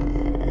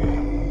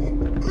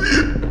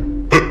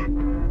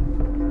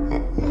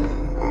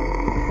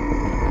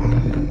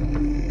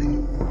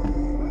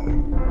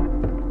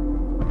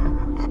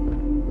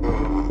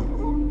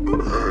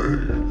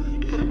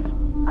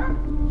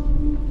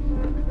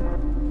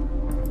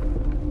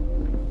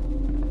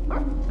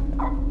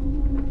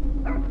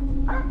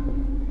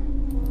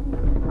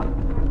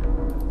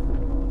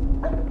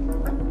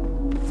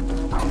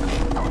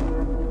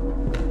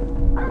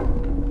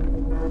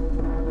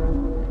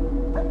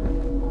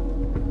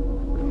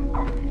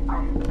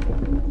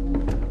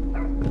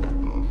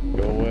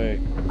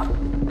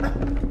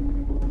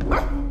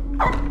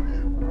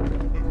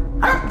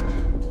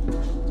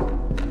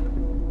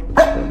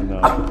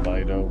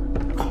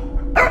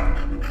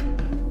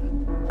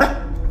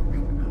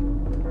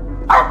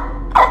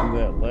 And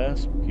that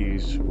last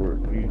piece where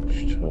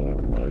each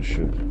time I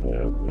should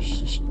have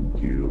assisted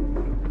you.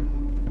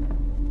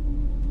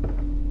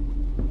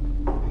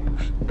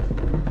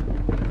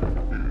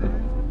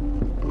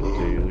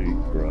 Daily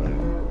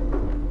grind.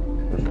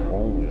 If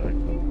only I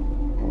could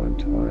find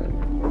time.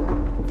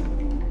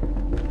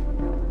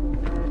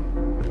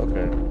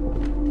 Okay.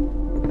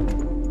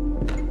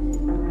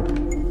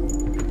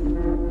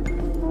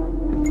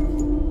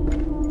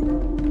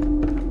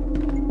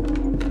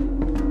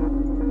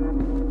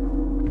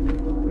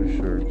 Pretty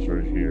sure it's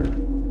right here.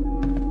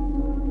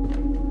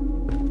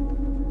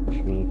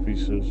 Some of the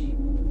pieces.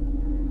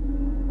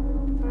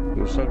 It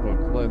was talking about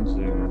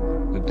cleansing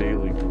the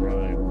daily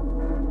grind.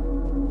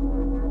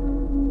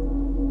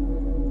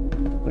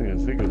 I can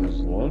think of this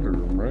laundry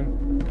room, right?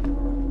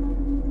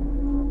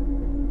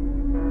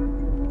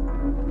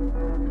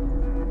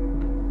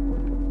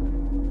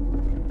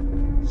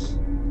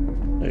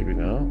 Maybe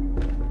not.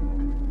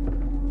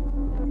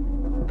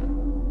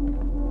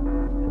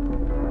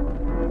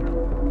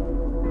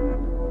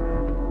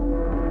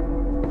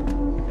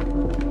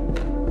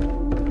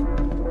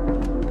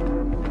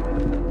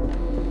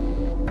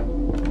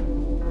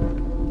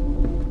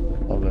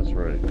 Oh, that's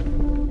right.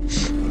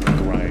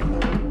 Grind.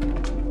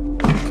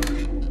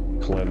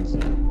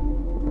 Cleansing.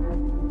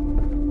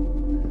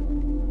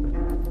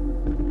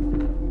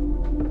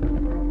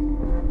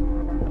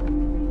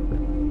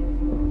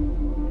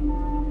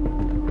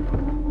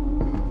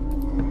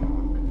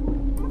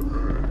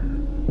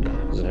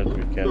 Does it have to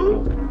be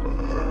capital?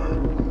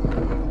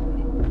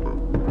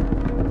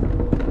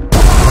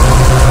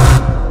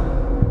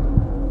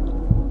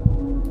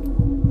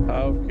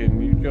 How can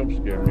you jump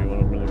scare me when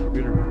I'm in the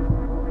computer?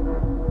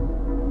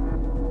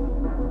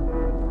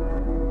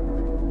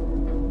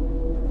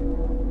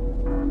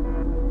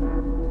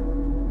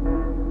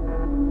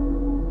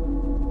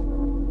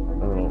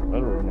 I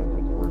don't remember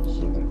what the words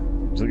say. I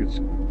think it's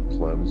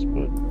cleanse,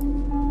 but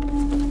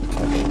I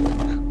don't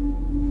look.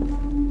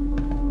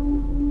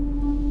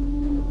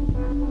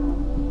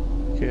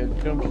 Can't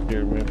jump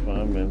scare me if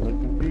I'm in the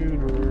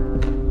computer.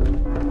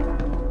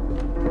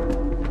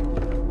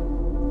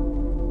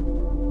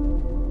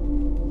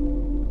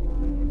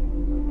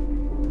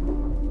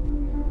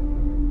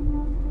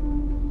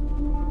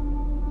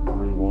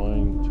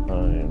 Rewind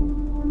time.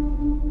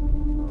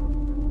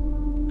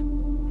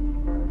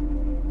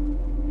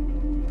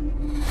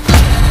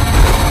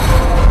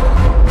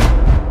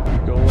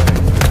 Go away.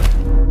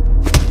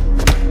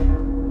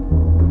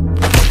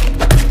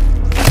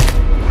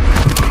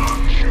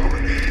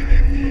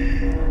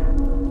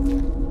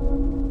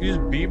 You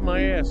just beat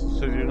my ass and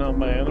said you're not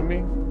my enemy?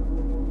 I'm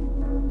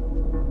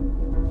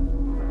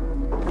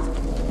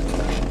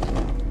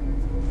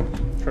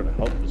trying to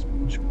help this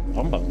bitch.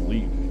 I'm about to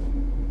leave.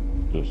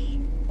 Just.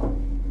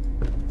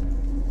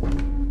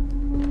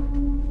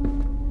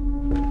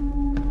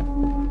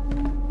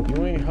 You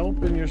ain't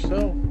helping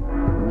yourself,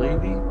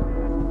 lady. I'm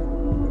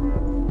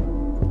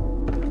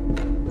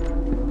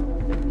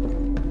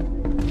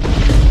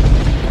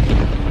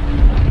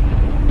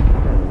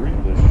trying to read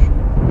this shit.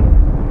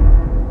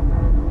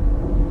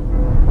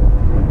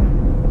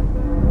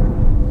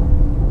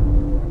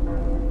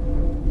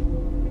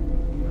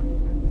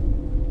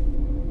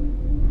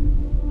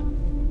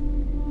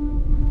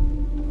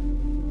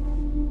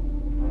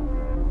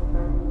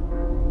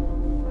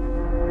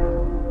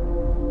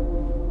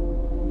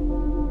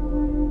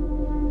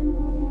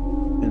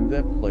 In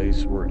that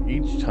place where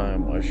each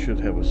time I should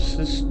have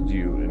assisted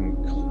you in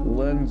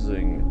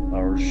cleansing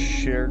our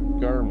shared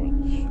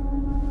garments.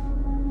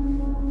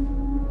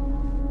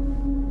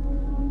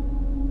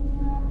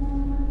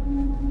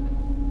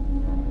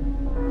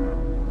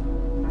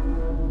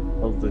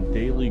 Of the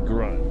daily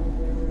grind.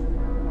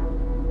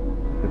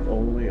 If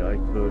only I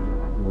could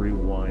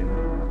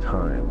rewind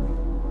time.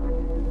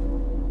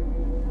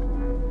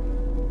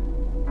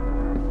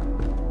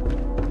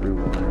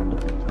 Rewind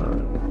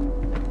time.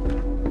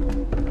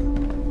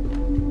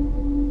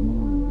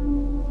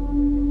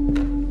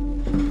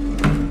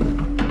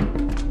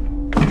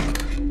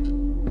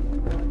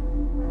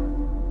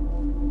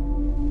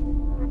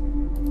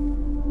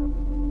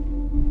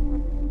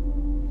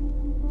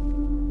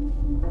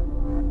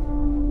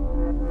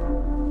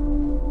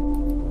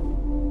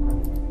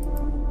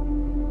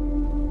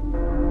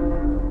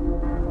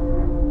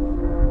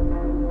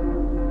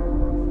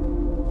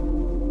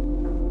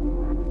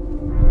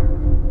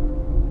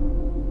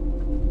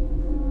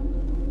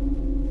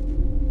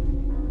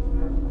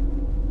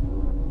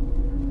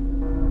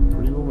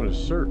 What do you want me to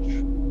search?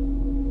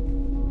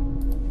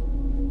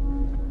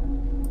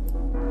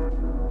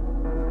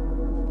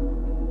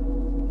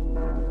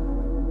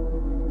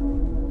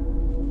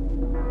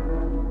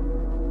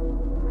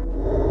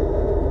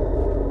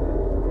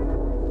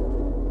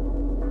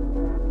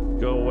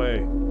 Go away.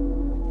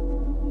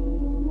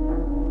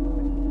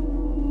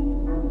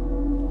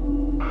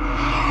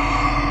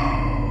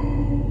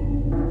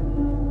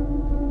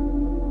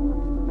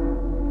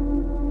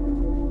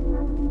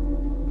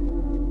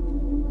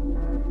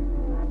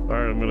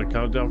 Alright, I'm gonna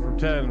count down from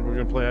 10. We're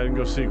gonna play hide and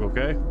go seek,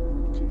 okay?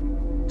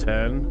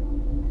 10,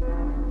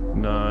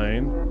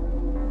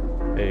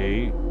 9,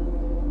 8,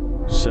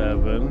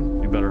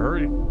 7. You better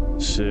hurry.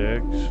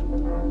 6,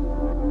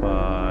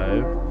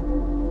 5,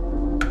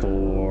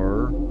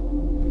 4,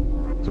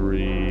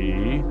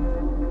 3,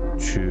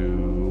 2,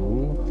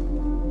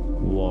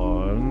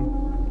 1.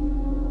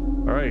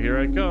 All right, here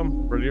I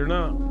come. Ready or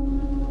not?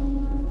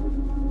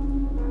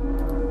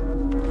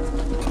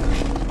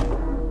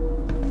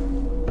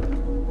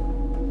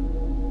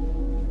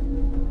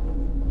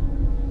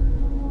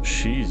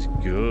 She's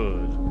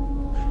good.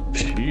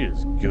 She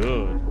is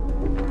good.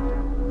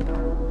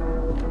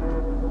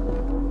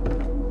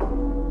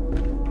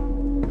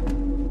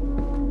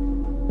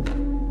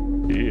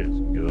 She is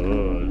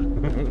good.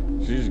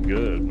 She's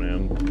good,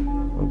 man.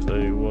 I'll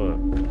tell you what.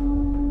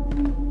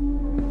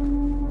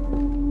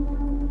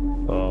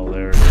 Oh,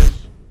 there it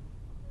is.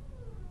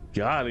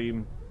 Got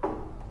him.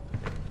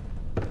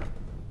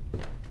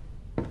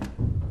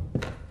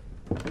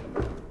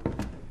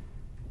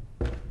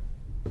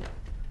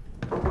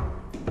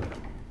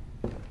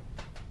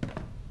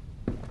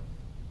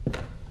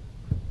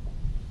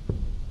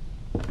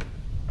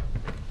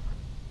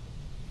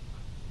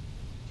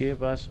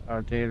 Give us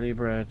our daily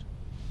bread.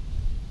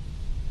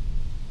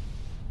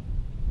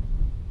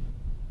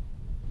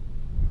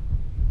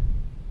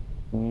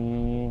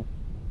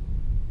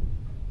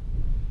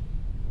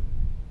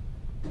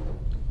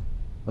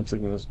 I'm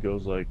thinking this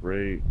goes like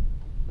right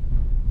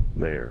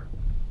there.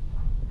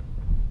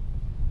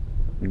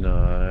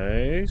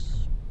 Nice.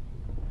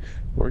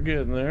 We're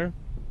getting there.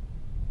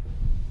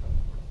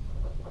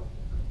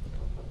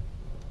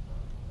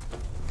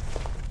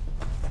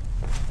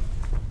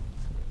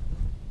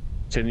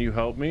 Can you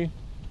help me?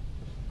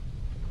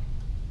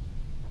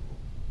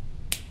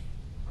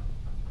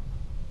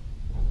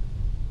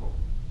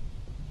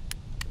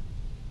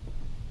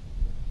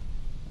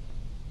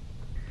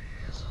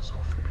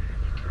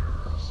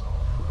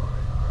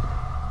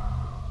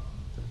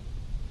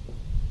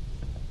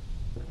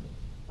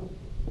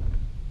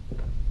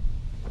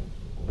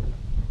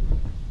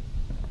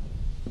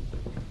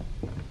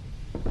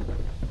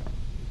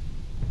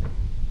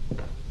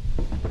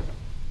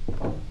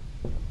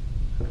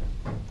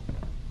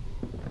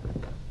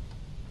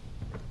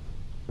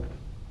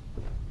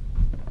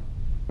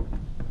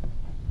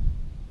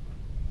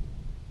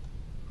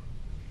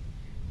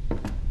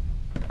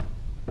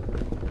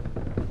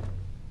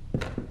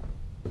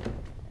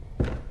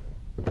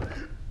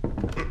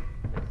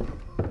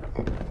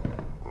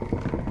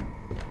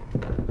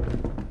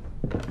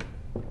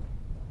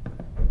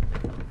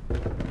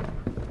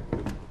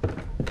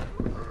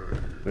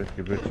 Get back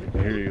here, bitch, I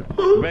can hear you.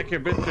 Get back here,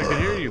 bitch, I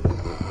can hear you.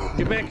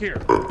 Get back here.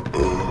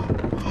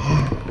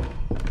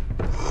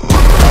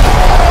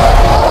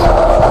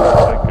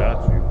 I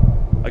got you.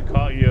 I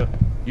caught you.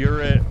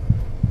 You're it.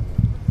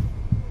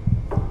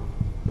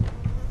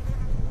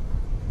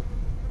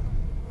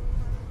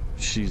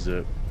 She's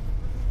it.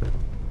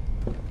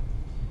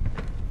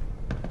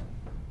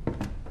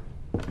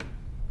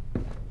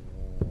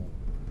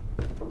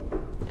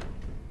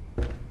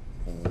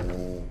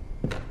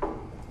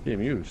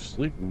 Damn, you were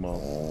sleeping, mom.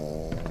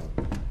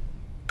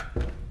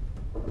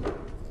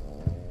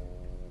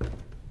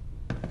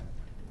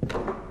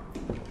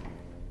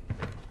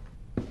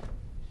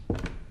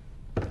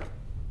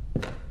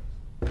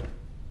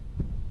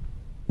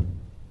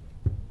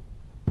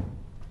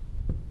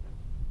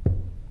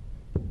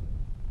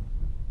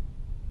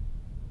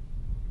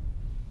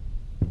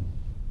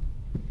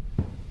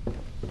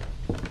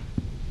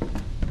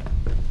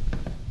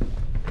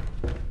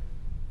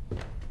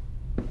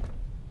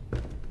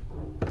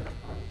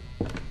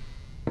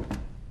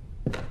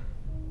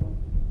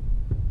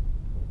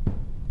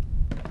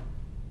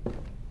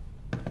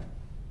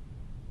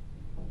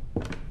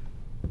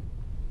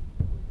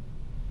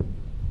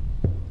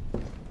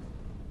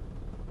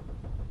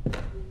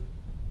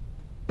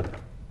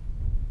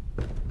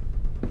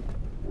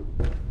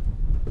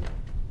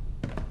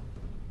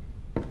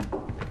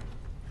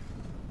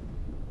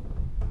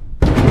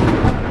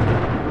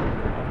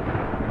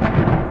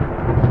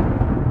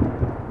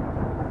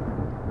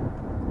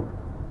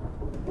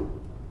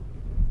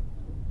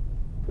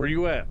 Where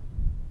you at?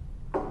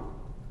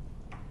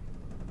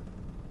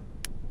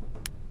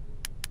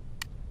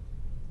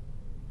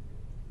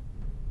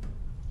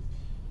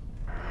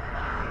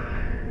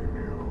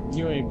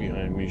 You ain't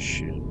behind me,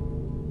 shit.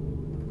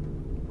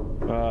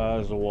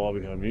 There's a wall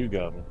behind me. You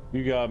got me.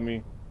 You got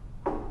me.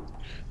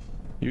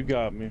 You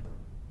got me.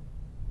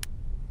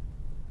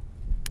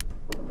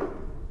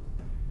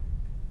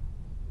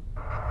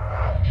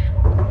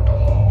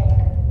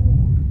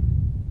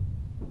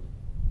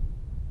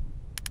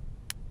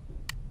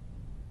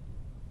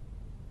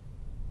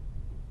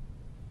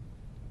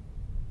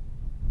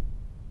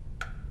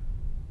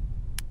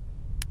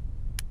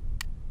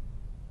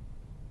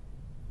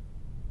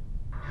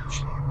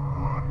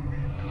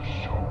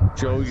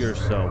 Show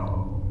yourself.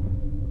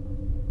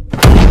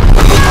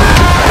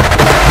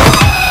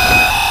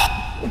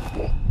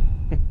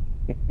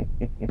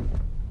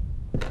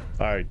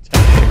 Alright,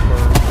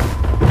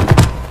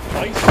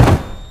 nice.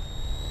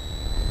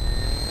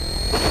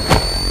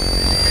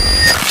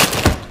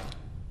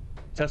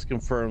 test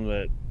confirmed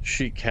that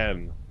she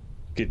can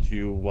get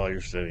you while you're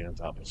standing on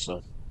top of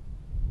stuff.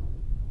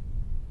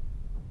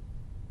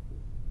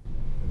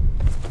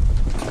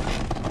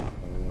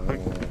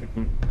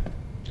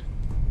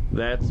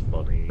 That's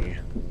funny.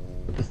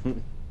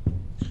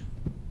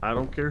 I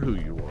don't care who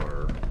you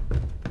are.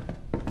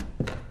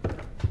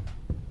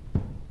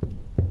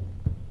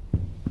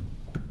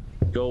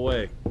 Go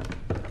away.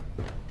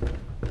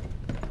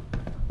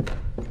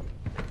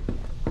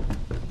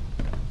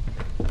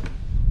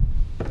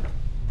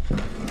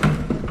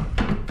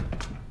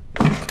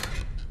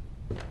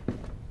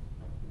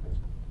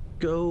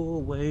 Go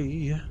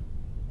away.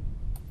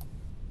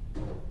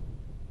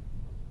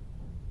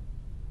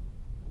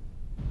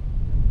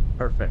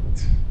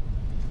 Perfect.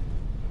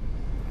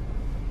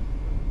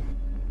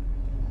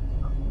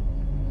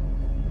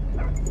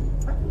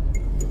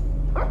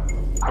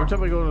 Every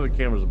time I go into the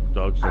cameras, the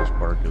dog starts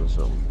barking or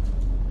something.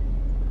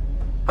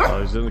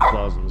 Oh, he's in the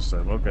closet this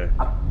time. Okay.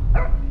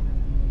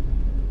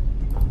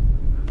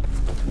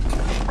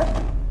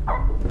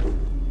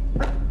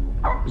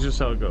 It's just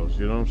how it goes,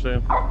 you know what I'm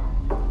saying?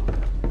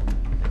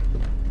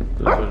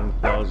 He's in the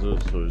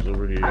closet, so he's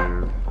over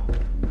here.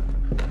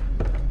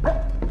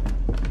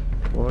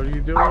 What are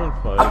you doing,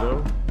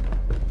 Fido?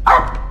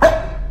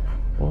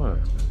 What?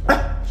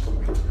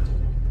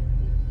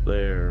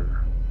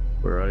 There,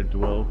 where I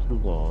dwell too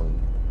long,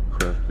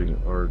 crafting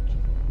art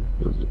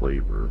with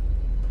labor,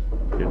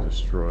 yet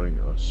destroying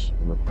us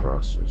in the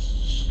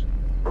process.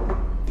 I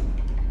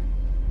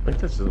think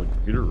that's in the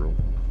computer room.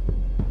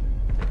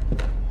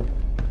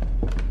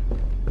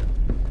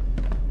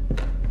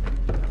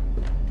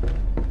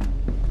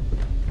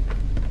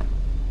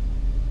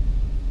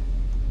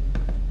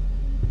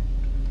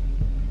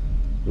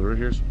 Right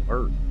here's some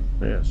art.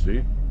 Yeah,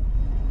 see?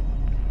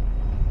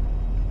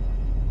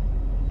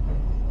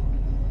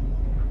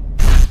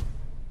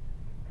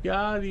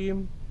 Got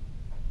him.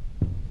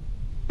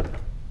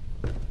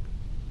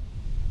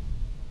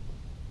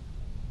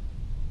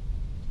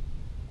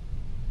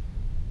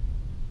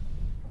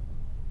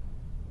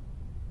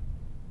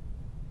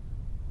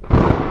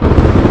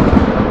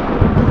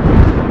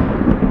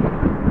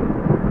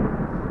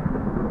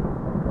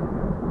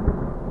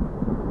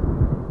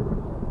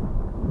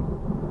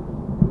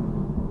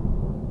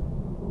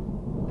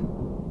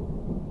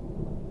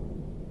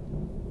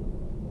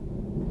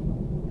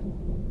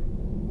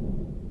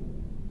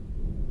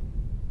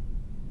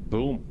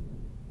 Boom.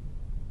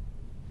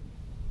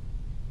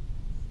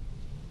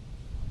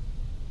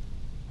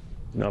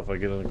 Now if I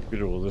get on the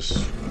computer, will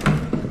this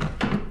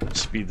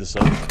speed this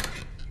up?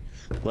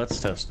 Let's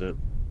test it.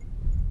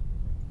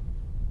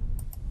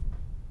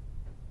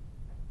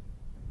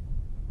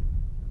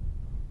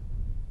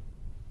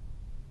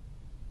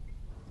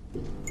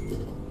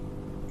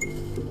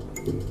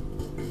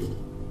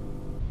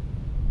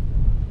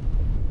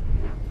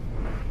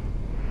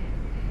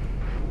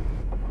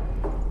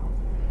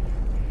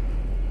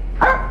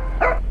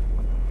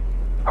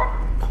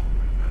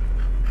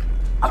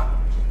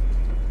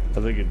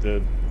 I think it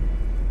did.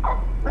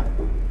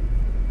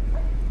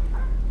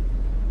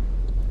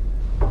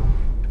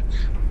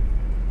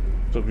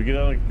 So if you get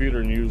on the computer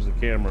and use the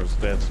cameras,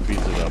 that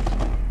speeds it up.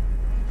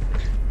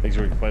 Makes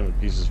sure we can find the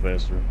pieces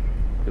faster.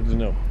 Good to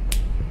know.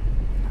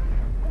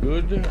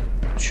 Good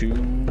to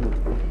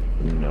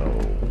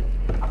know.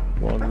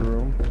 Laundry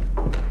room.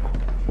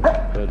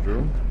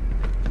 Bedroom.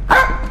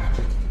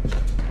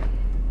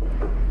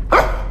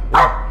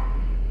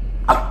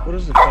 What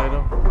is it,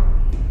 Fido?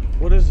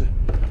 What is it?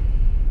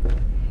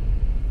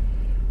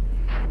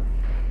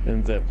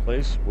 In that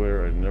place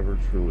where I never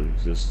truly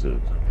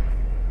existed,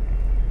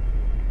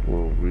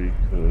 where we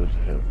could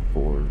have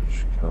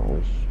forged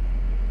countless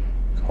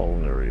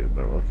culinary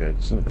adventures. Okay,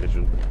 it's in the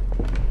kitchen.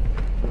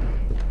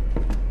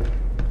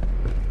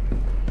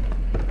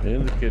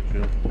 In the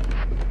kitchen.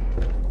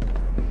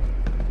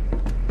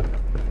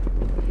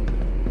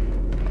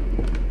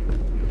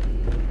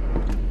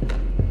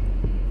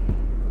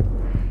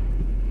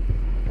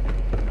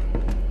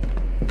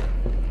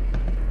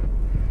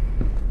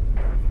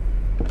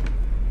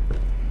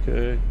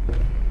 Okay.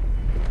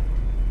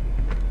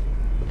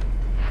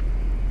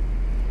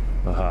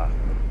 Aha.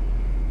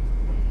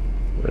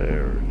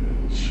 There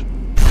it is.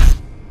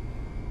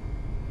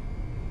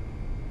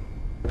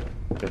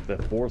 Got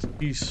that fourth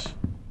piece.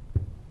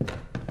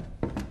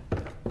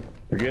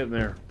 We're getting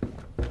there.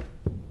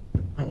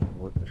 Oh,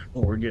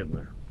 we're getting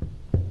there.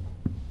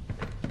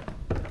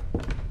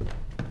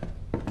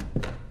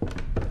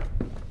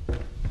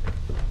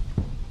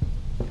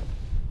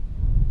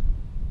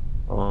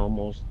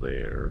 Almost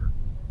there.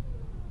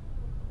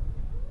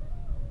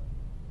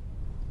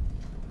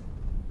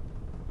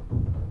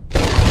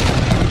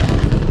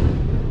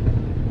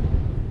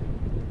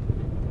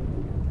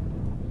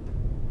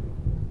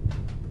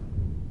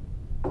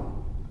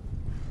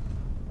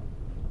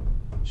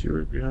 Is she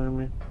right behind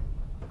me?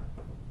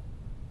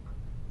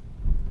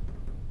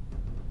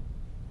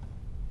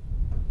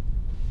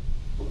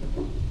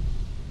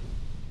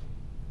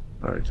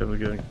 Alright, time to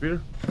get on the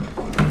computer.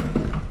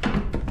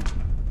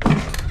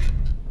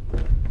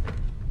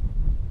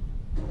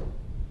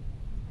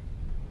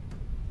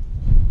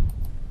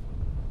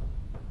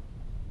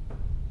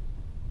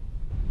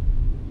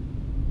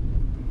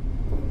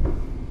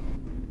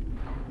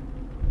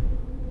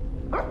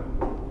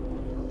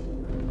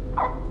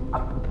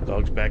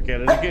 Dog's back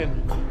at it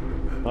again.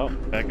 Oh,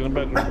 back in the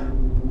bedroom.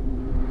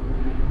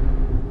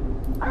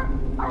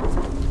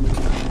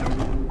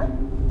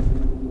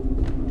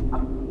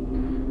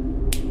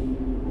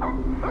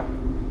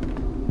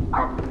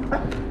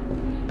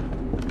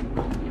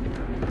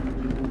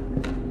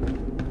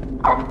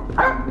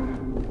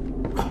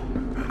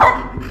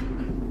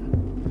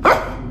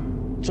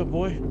 What's up,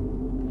 boy?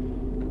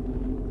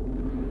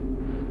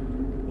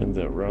 In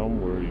that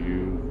realm where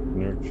you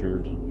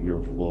nurtured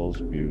your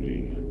flawless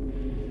beauty.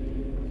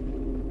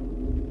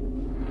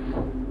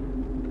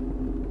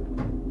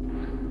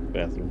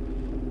 Bathroom.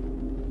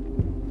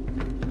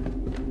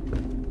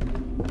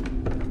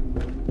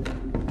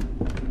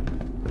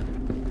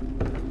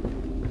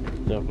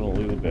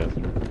 Definitely the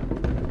bathroom.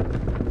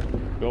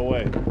 Go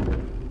away.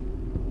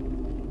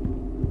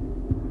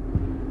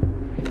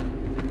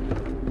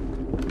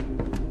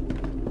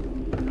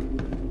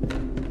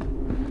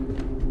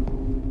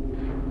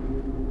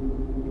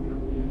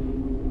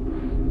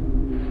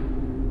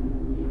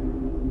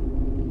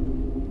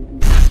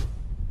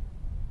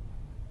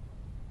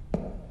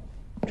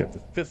 Got the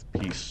 5th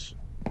piece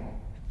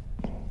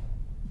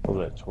of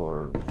that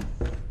torn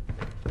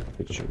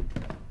picture.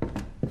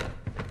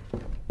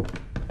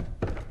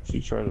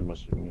 She tried to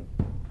mess with me.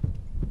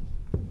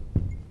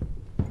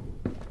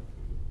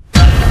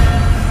 Go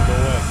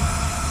away.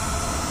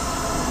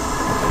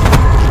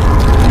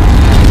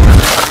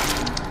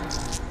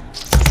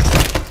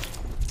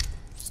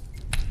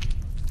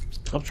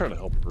 I'm trying to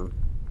help her.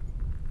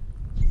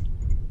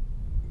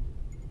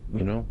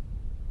 You know?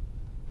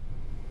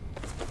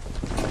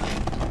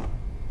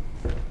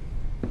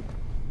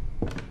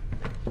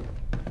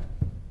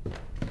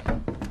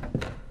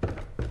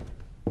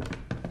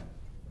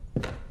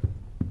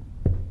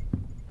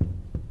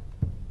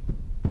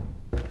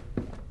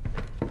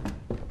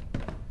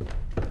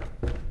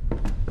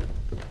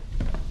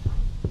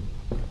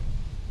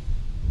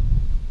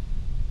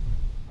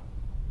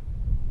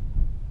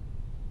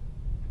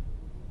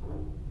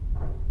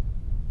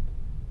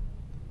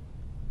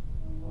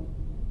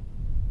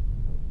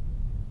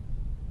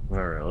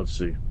 Alright, let's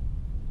see.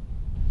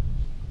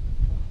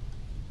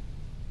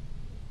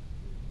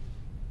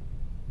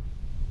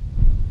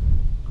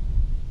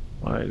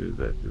 Why did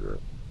that do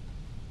that?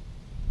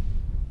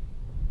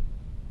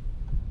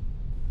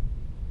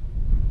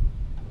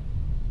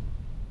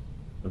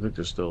 I think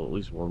there's still at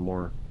least one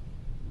more.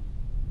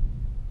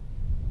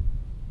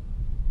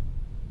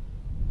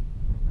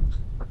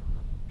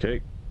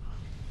 Okay.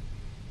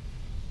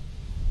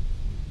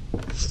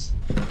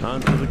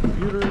 Onto the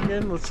computer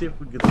again. Let's see if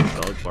we get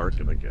this dog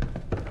barking again.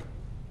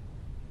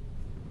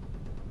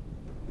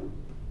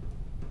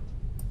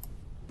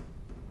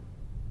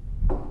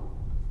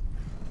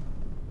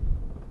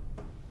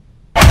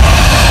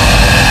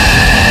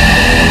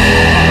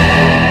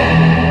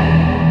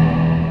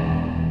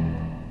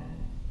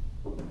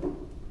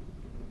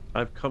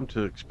 I've come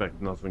to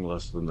expect nothing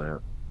less than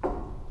that.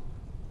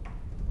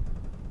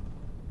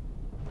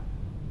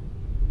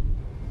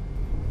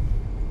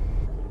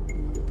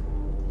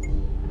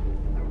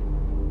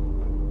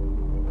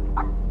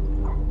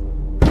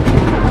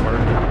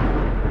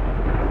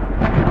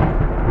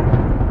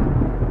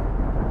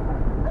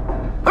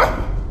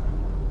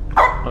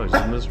 Oh, he's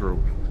in this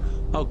room.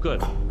 Oh,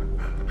 good.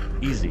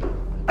 Easy.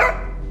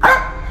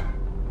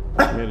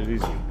 Made it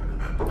easy.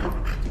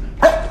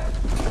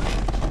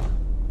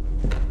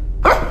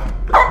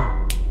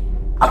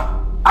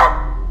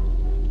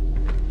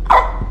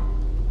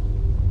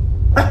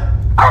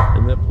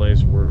 In that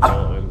place where it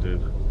all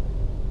ended.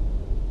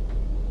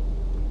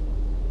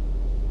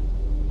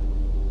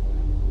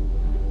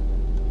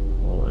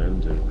 All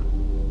ended.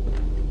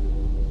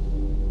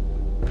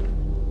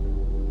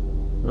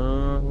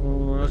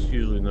 That's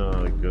usually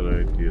not a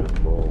good idea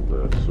for all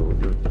that, so we're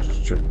gonna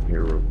just check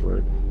here real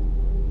quick.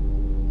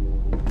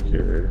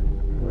 Okay,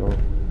 well,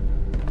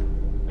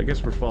 I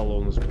guess we're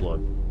following this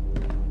blood.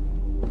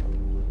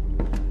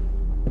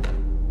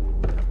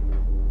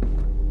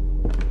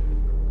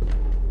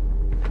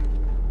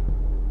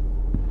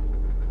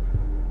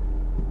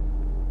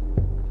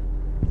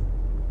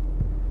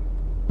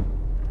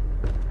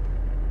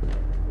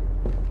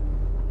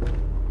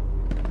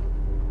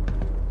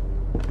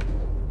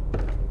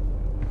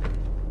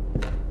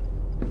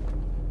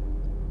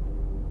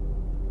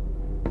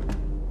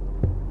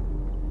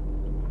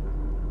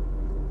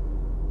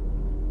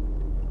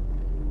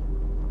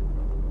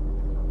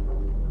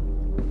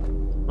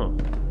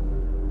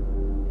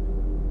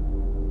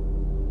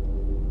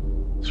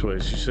 So wait,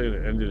 is she saying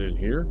it ended in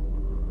here?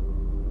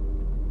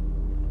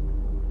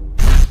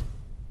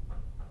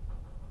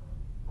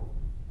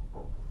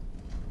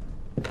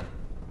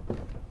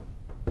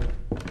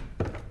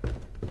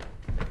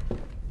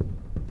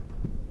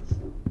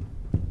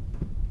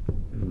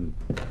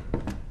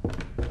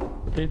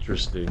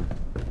 Interesting.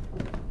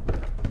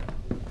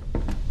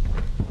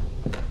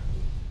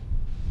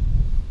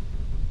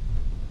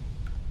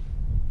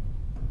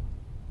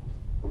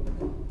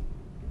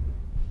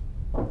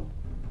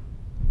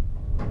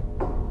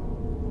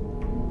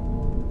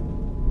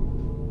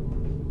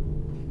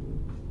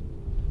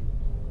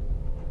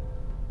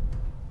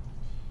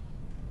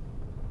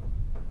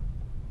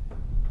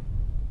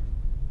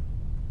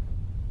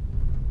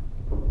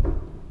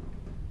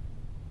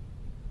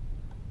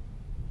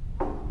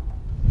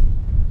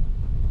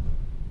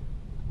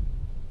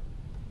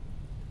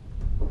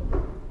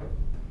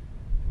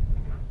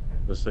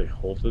 Let's say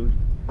Holton.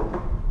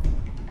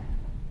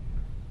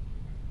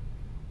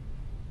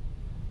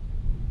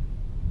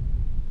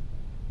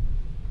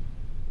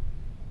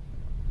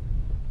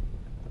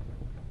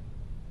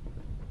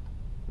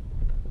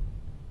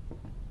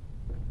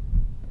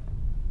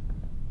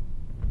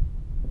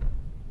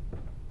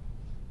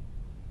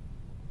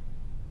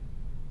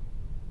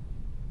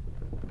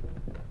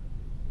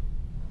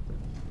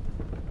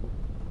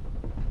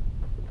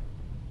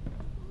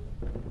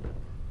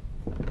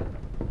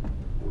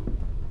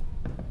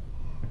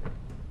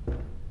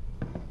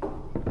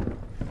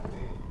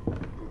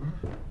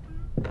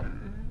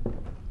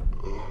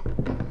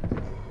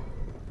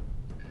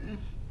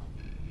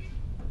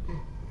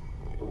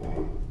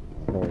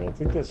 I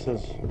think that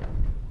says.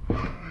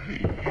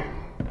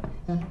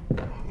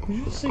 Did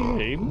you say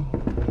name?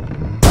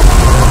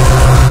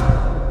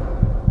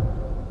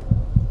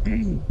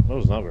 That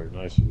was not very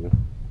nice of you.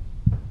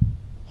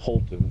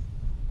 Holton.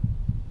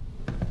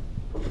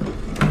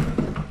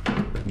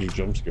 You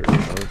jump scared me,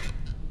 right?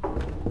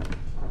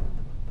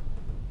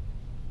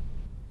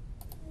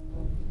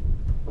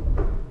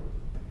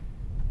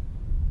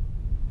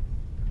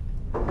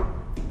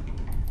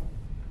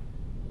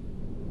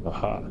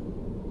 Aha.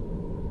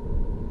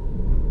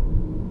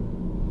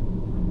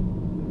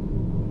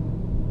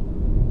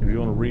 If you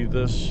want to read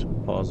this,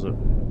 pause it.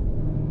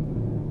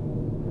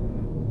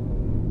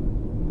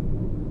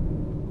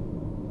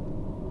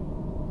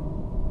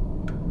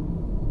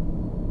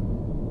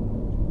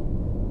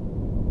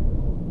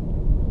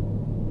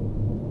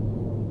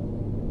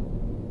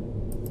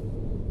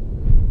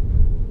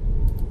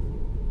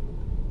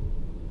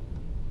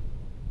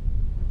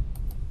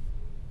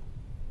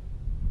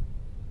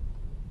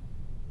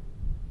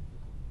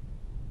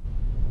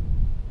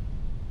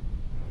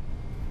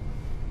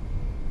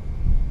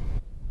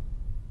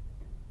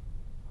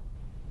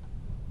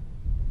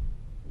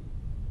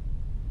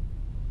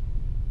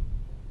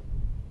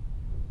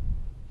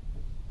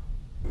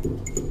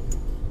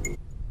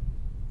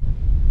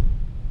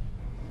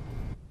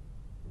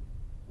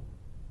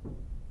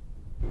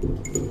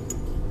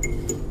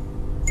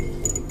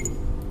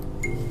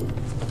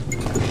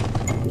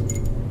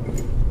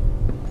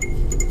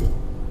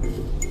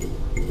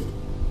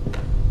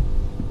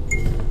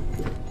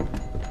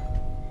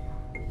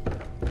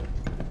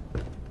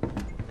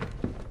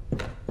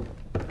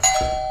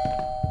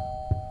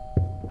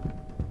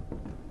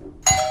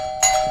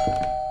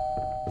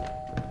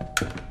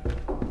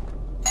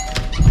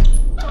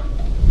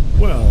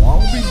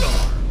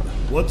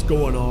 What's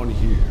going on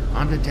here?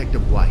 I'm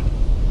Detective White.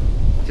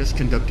 Just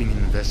conducting an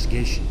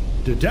investigation.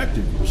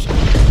 Detective, you say?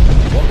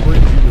 What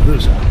brings you to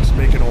this house,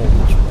 making all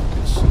this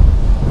ruckus?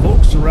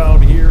 Folks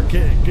around here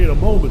can't get a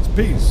moment's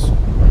peace.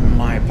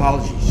 My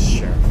apologies,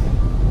 Sheriff.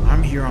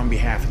 I'm here on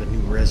behalf of the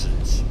new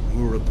residents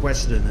who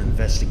requested an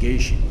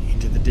investigation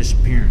into the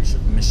disappearance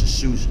of Mrs.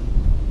 Susan,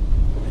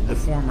 the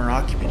former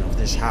occupant of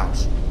this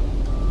house.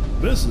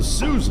 Mrs.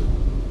 Susan?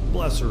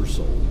 Bless her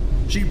soul.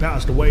 She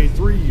passed away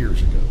 3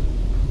 years ago.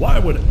 Why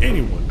would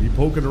anyone be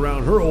poking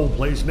around her old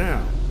place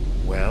now?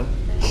 Well,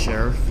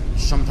 Sheriff,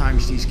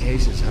 sometimes these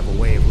cases have a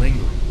way of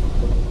lingering.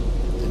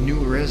 The new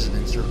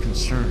residents are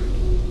concerned,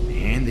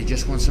 and they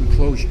just want some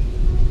closure.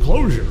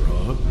 Closure,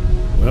 huh?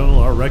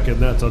 Well, I reckon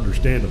that's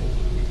understandable.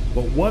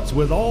 But what's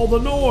with all the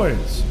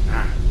noise?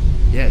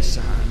 Yes,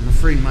 I'm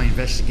afraid my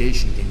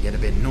investigation can get a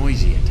bit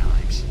noisy at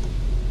times.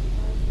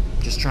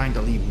 Just trying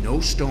to leave no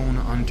stone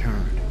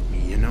unturned,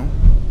 you know?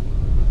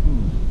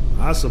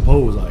 I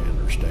suppose I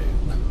understand.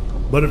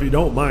 But if you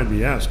don't mind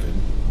me asking,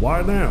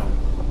 why now?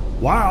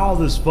 Why all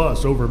this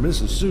fuss over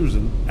Mrs.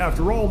 Susan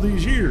after all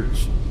these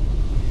years?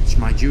 It's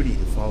my duty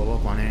to follow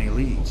up on any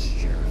leads,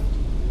 Sheriff.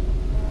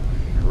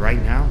 Right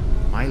now,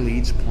 my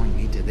leads point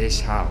me to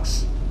this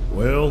house.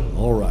 Well,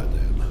 all right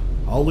then.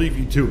 I'll leave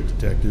you to it,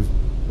 Detective.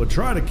 But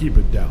try to keep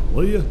it down,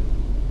 will you?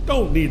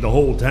 Don't need the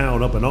whole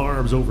town up in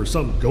arms over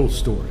some ghost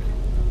story.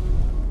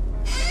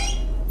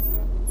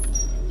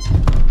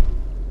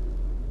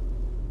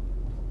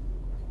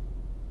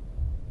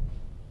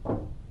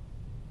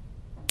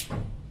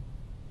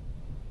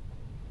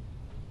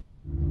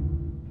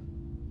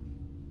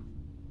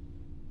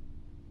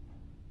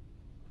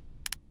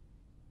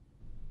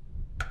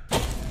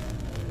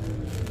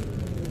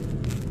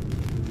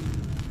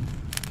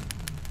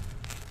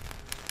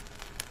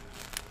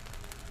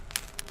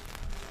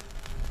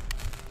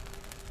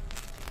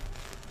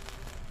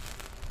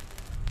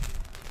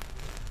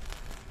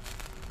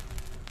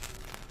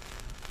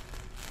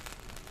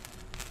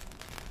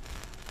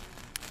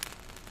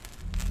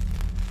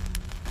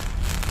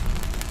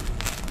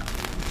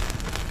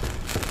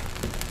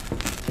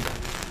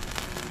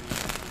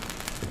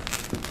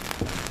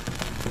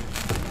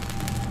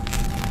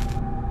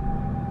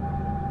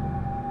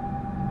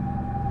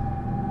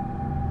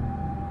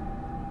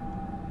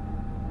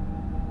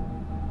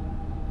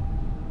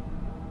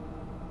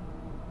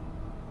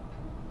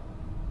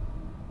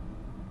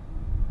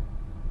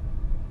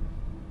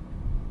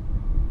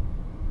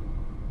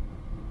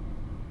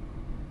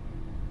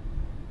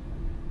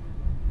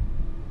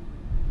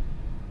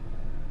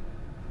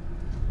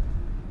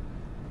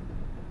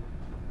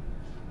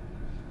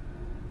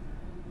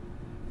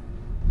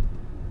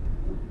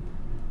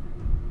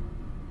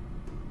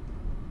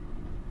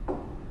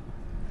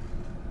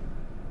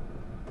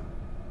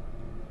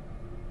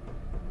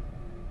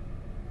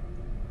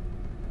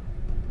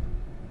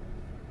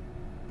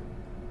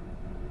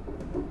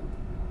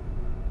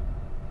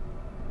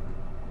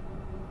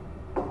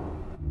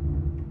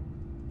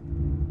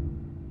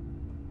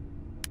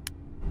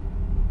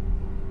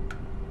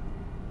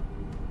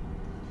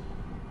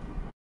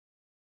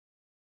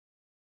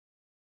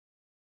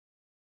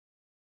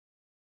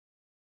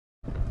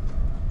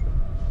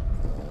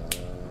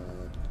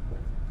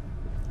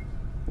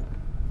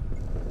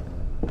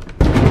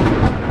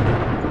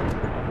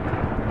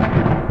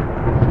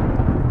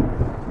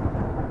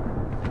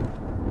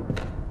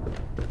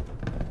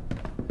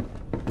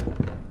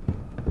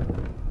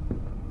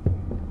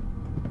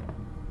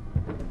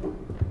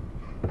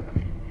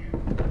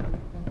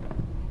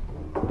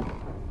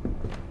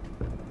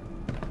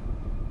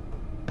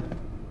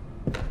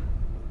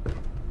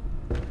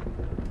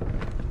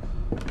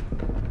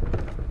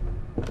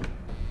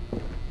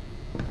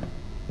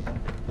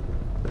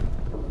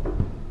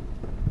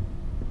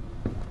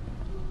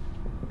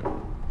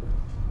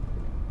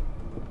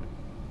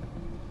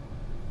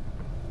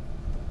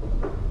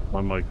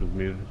 my mic was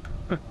muted.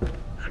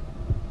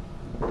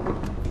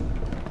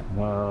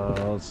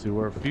 Let's see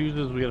where are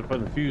fuses. We gotta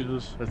find the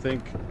fuses, I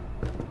think.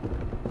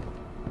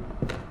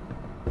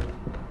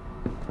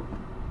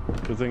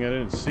 Good thing I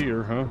didn't see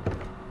her, huh?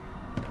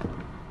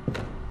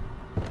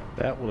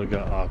 That would have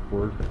got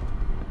awkward.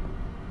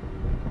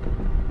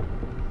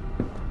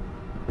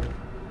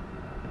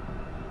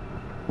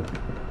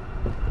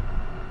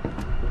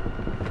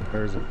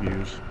 There's a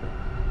fuse.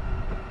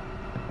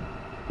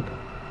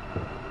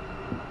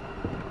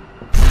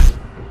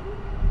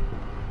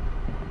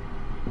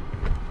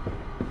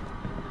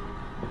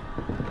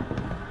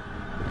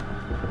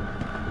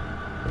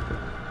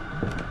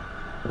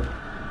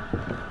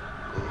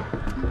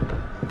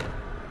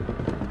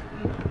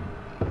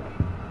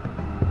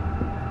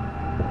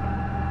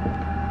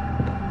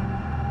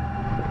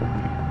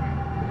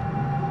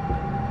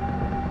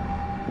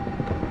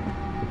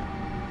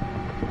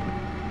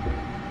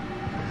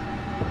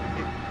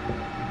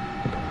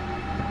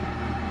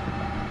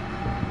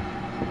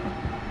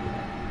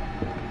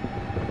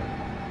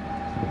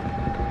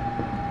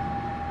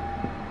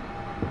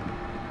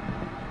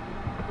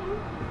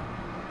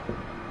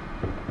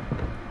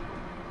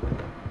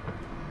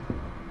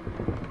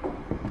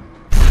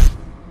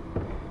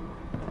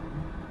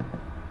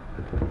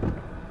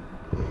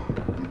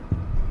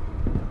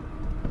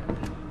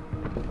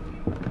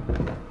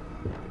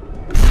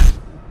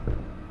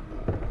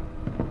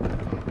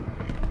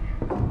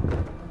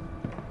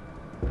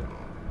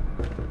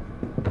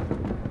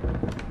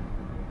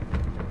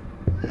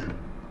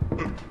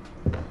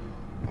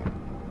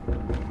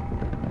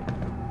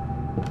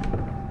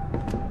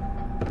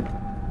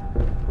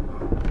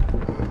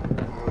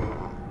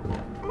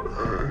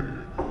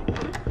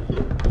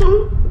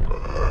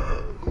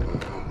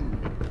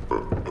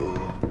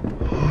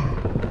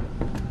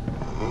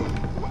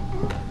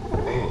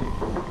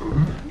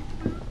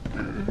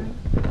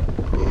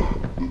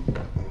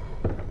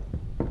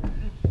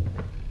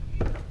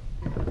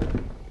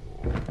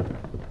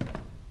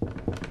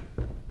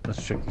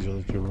 Let's check these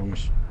other two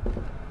rooms.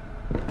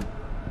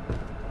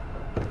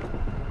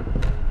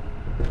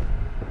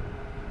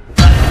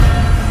 Go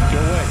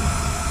away.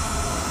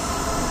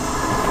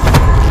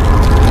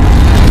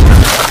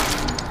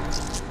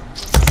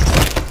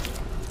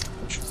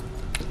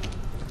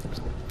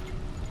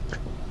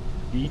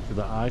 E to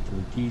the I to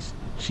the T,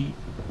 cheat.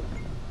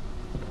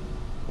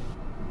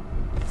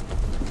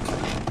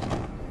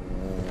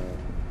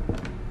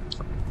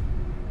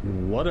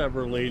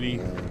 Whatever,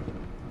 lady.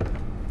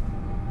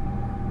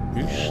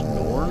 You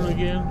snoring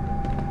again?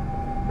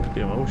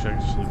 Damn, I wish I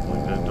could sleep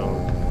like that, dog.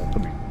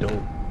 That'd be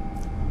dope.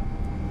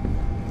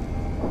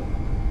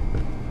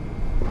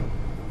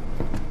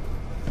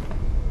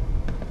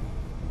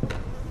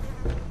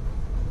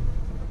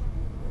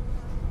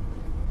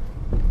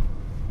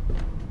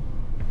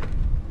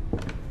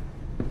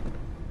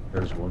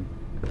 There's one.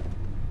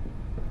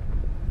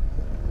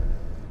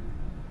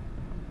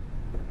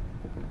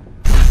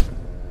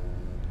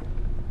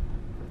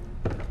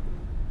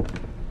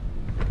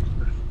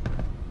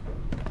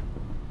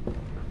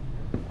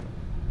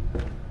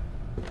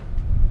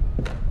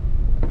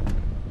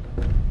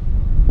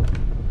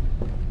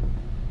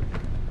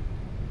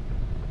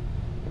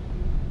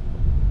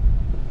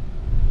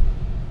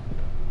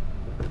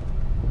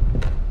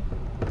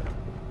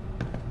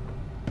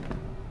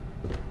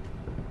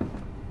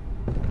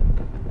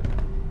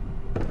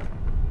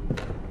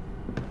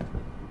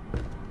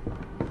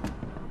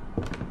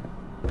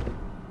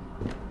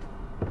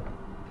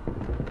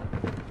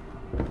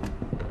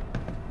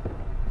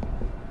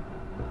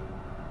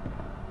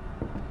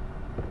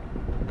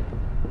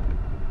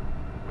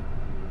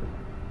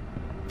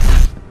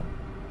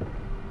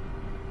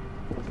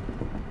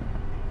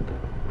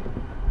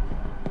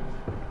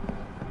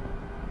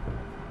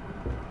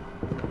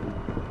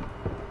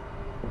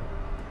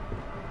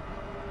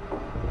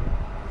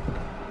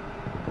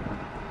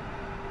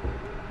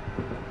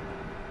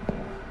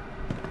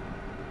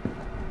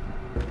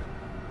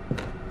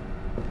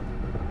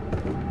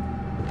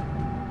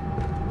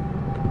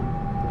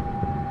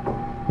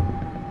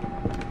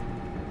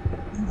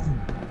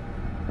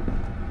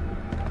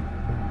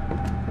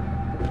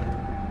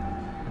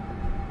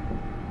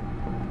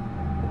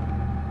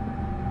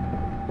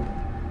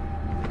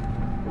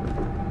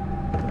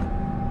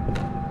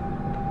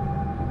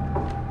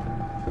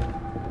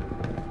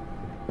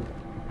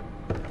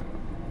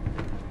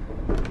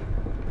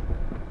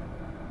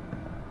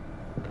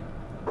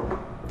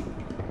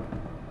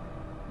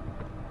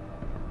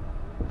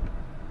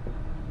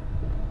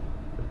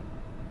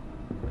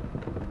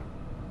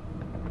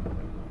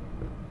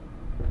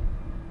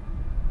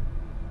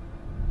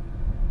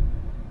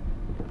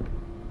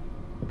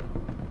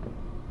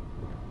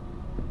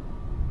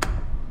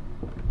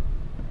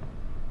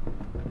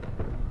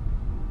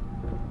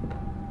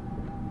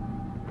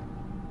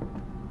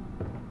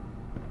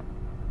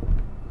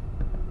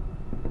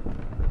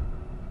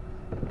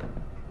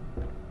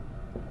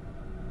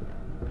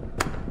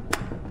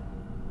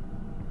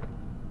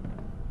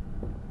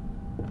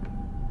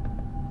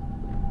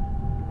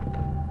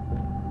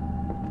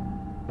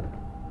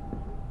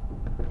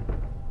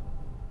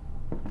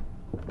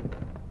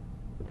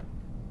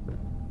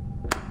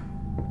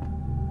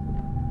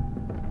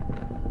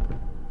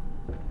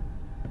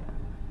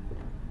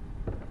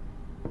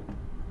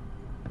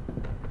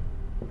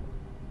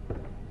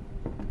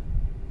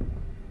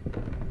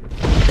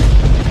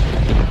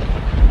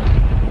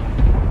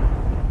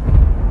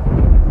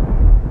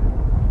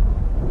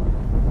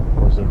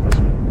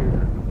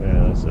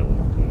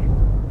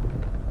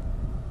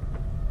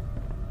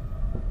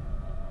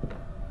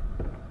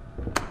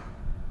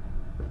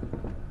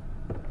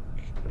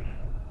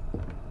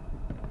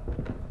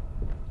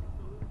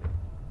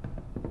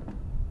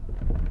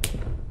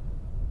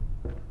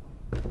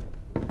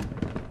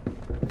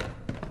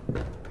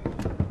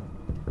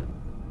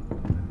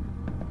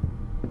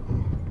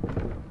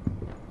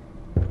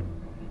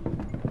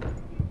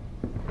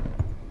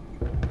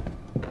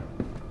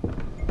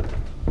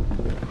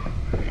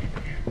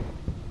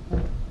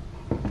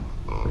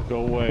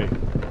 Go away.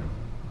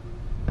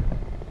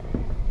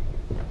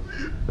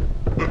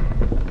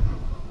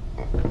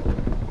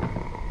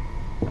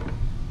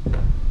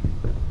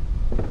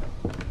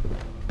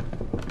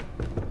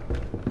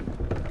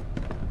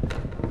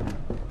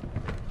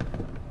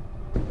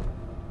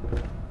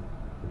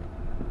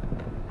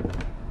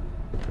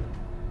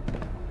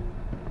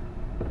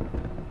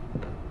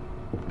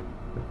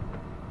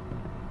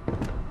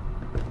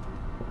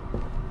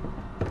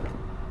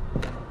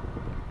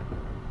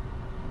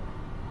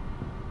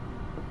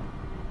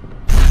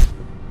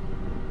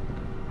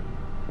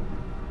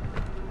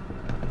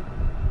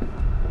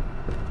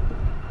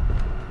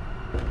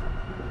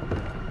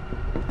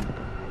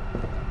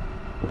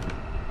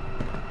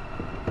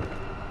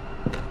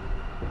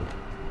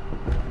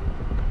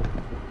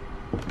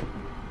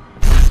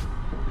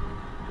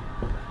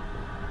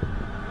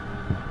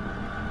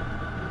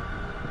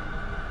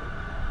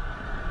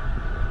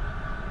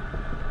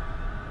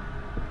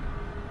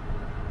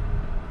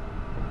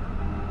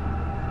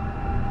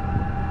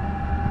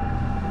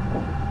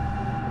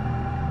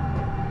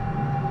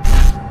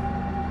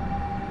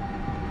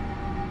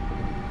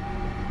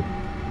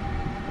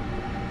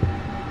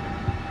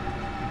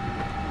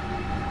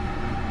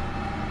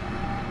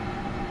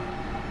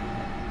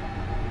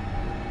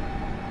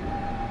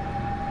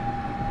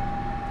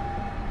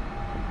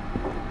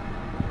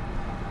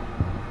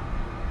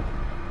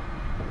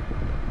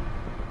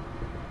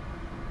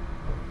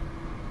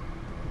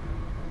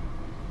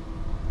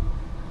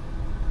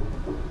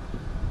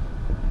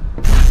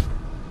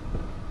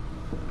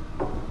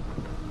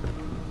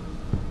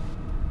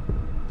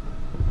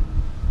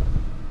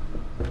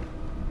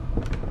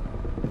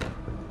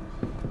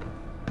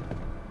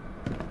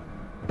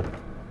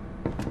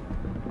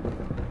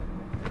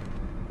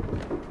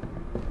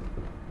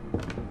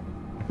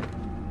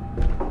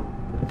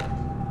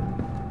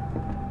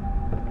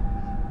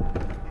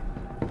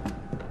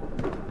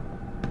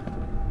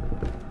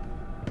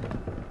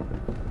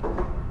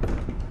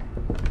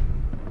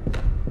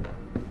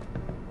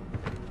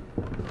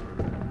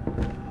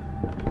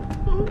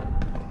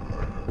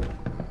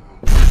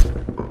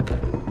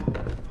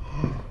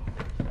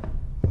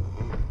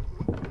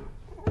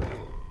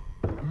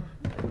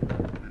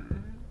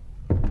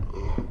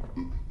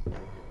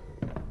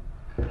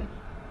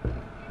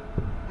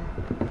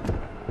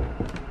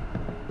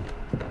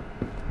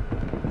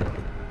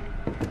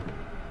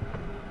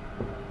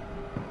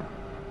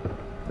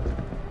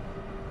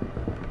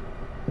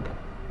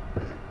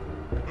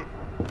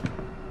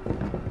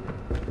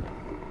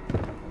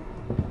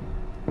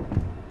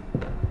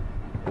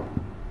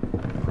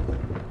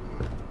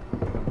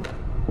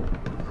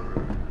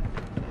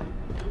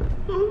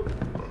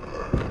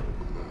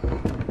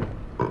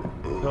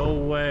 No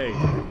way.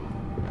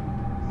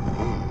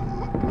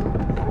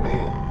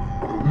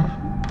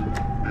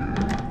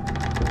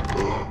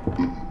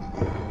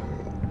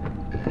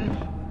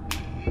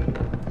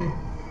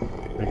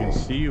 I can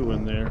see you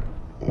in there.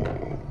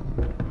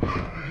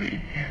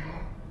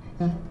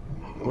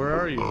 Where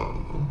are you?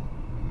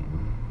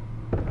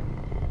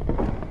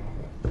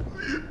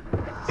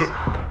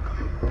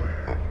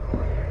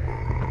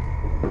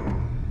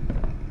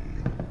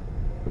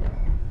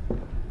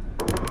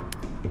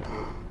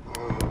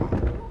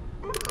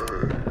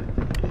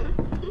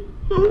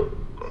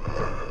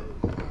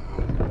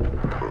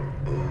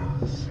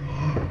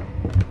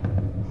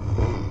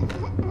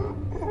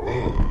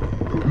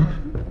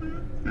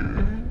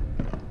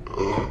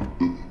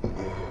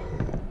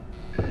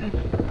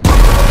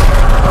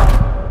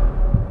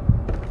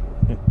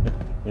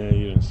 Yeah,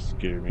 you didn't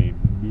scare me,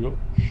 bitch.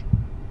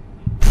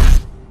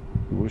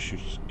 I wish you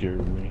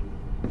scared me.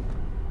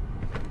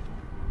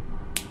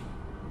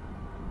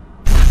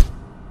 I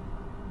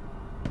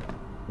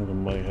think I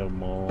might have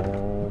them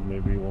all,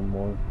 maybe one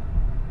more.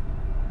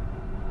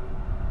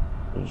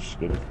 I'm just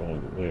gonna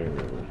find it there.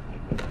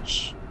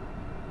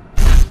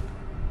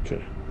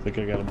 Okay, I think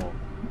I got them all.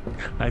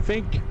 I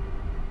think.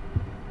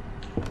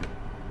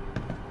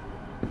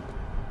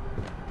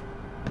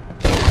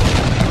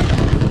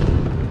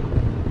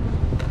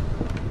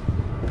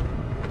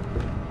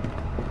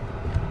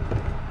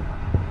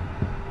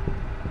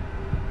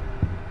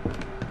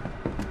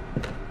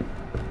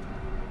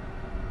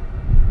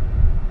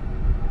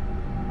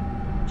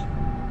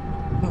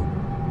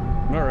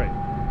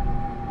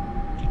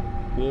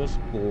 This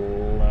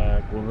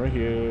black one right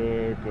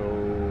here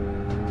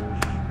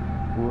goes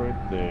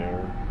right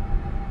there.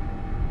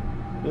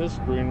 This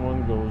green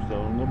one goes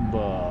down the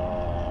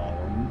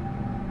bottom.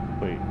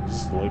 Wait, is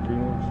this the light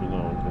green one? So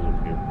no, it goes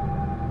up here.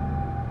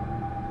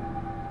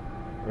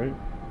 Right?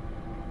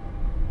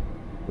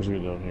 Where's it go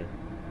down here?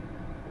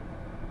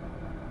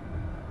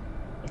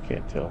 I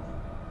can't tell.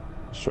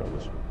 Let's try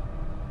this one.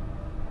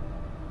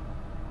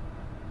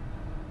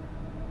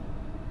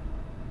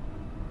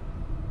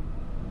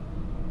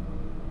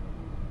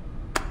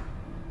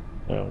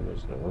 Oh,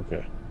 there's no,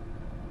 okay.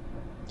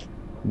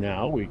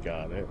 Now we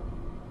got it.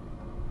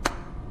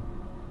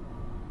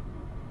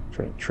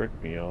 Trying to trick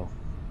me, y'all.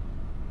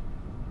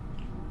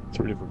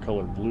 3 different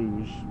colored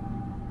blues.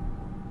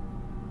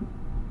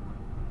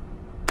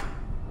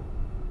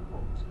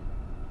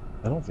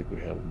 I don't think we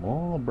have them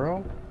all,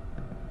 bro.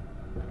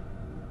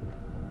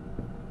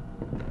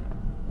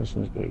 This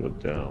one's gonna go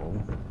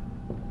down.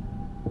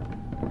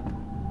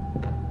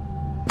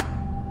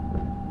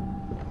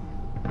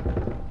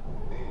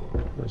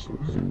 This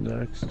one's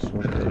next. This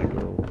one's gotta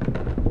go.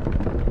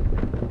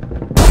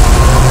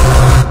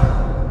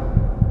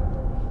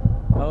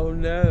 Oh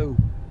no!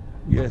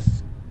 You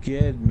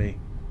scared me.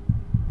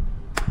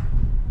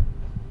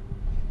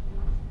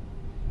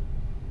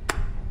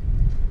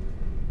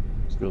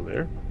 Let's go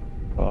there.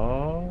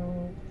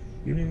 Oh,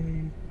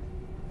 yay.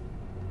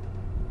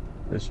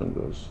 This one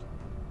goes.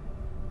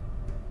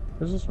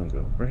 Where's this one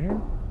go? Right here?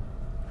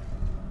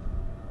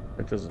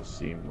 It doesn't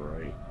seem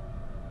right.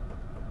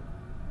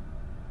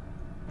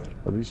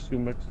 Are these two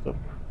mixed up?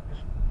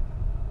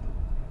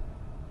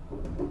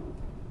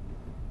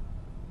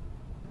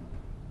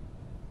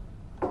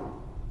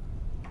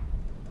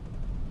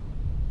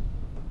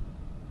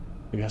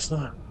 I guess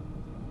not.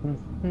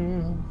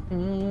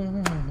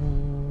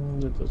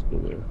 It does go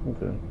there.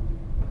 Okay.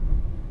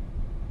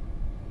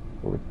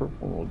 Well, the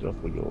purple one will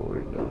definitely go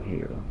right down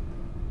here.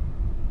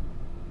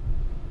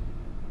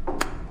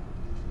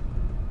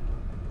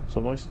 So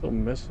am I still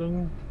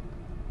missing?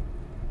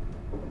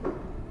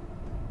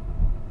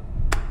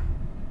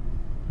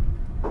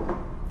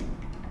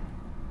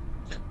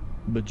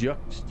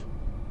 Bejuxed.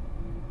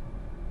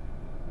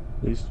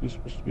 These two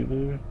supposed to be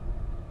there.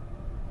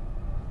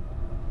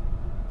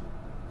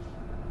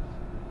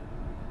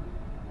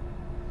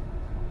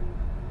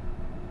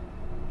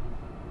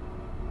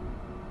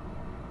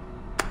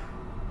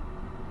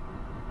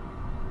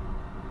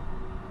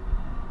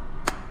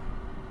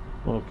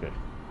 Okay.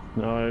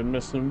 Now I'm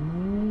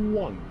missing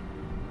one.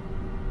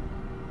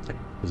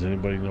 Does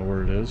anybody know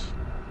where it is?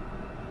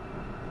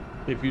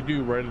 If you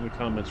do, write in the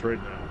comments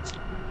right now.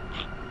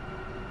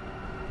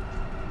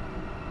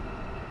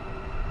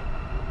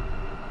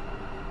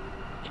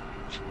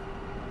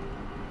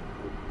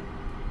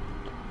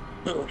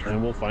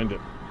 And we'll find it.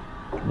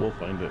 We'll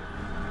find it.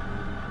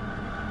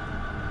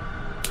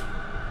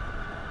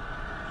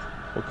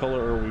 What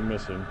color are we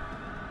missing?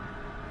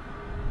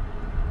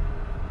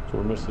 So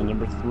we're missing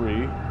number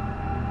 3.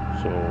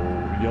 So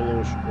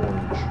yellowish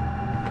orange.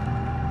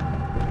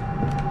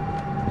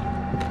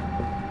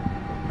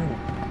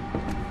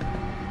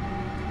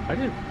 I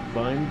didn't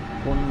find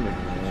one in the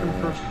kitchen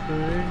per se.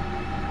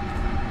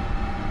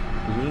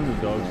 Was it in the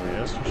dog's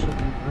ass or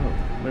something? I don't know.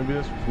 Maybe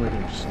that's what's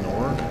making him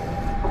snore.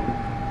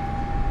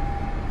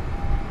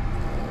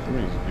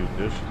 Somebody's do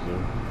dishes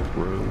though.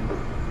 Rude.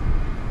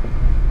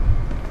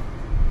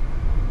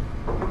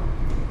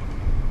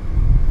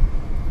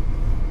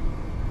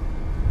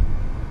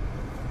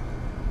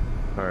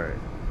 Alright.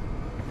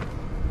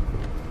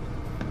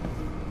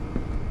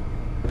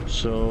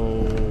 So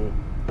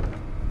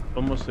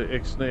I'm gonna say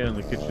Ixnay on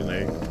the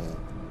KitchenAid.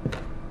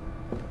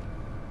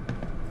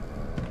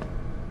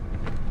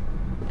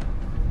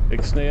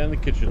 Ixnay on the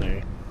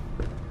KitchenAid.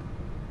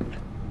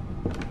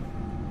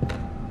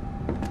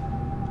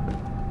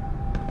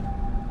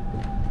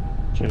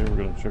 Okay, we're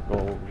gonna check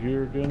all over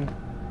here again.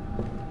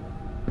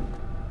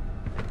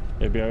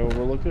 Maybe I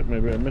overlooked it,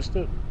 maybe I missed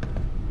it.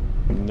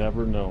 You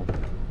never know.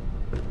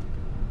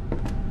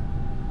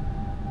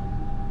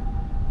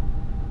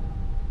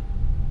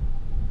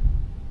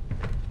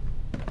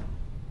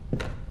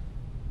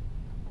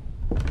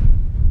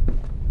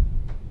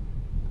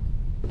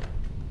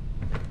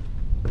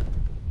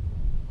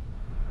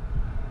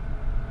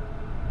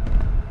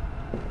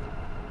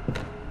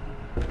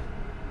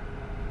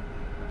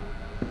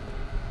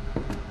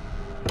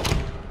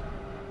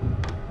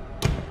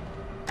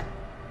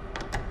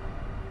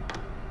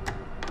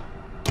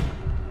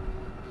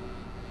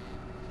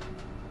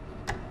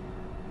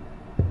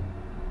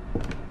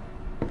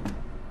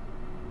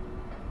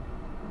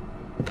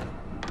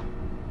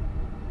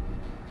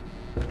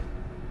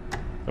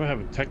 I'm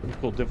having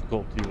technical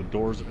difficulty with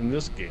doors in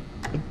this game.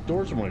 The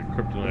doors are my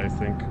kryptonite, I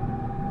think.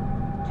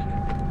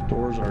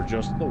 Doors are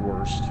just the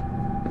worst.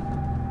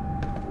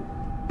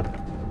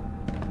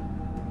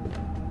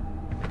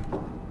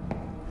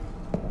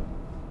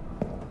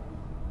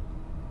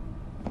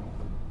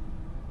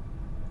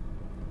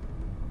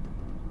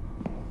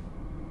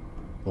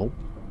 Nope.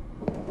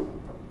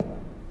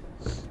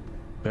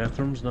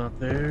 Bathroom's not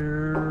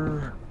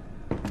there.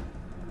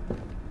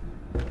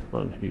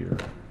 On here.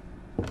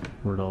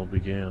 Where it all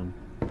began.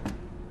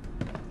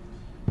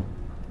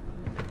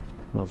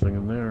 Nothing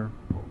in there.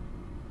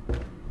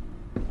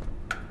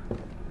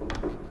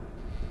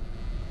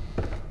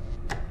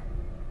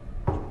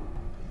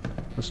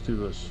 Let's do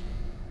this.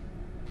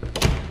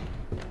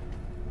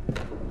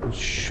 Let's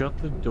shut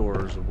the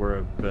doors of where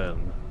I've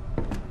been.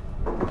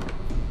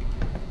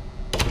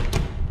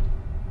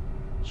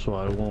 So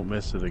I won't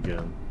miss it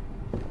again.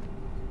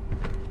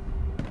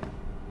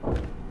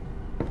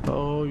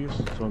 Oh, you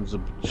sons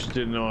of... Just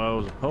didn't know I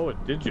was a poet,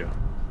 did you?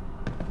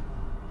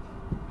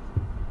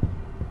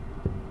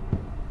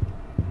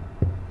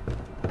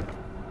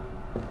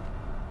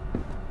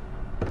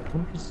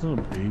 What if it's in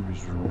a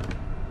baby's room?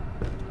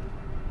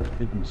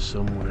 Hidden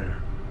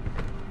somewhere.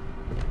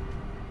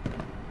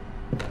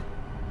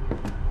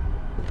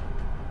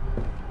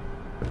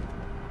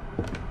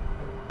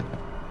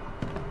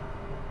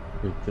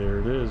 There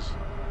it is.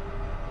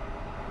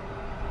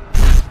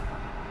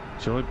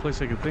 It's the only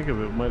place I could think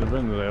of it might have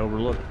been that I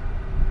overlooked.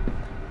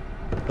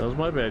 That was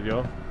my bad,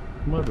 y'all.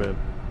 My bad.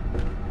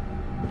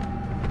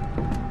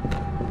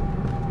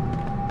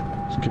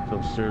 Let's get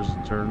downstairs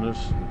and turn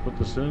this and put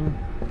this in.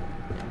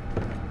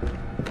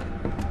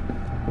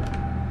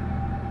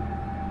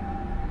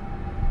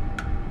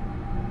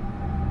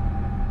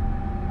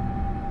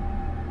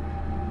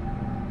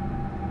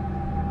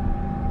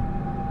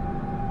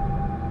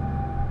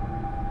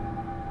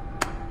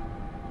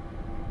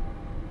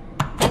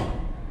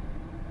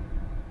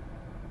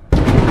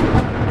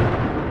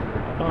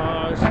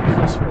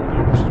 Successfully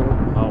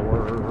restored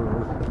power.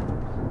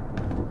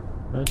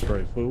 That's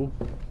right, fool.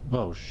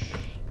 Oh, shh.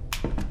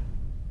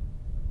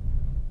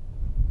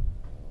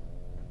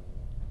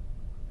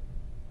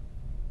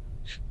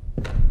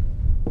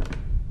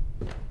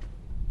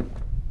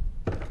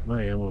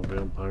 I am a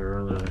vampire,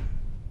 aren't I?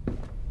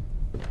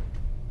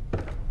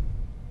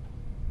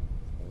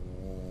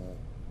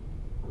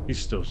 He's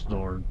still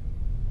snoring.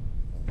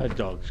 That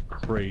dog's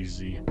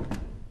crazy.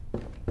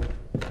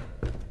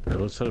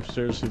 Alright, let's head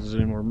upstairs, see if there's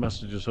any more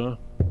messages, huh?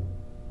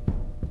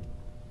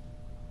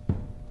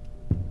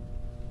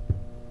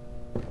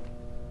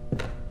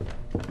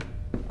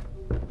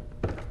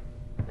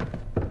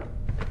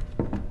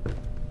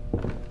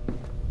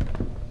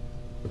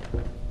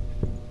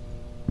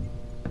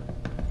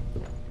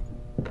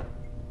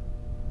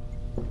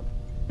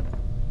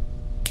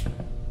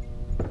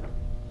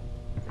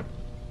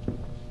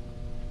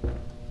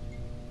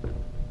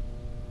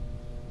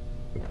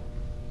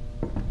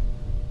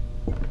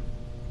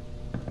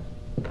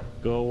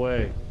 Go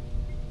away.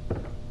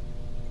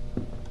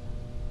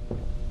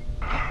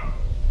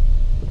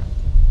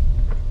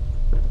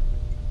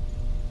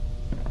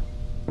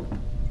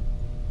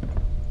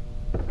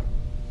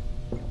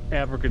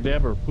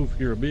 Abracadabra, poof,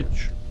 you're a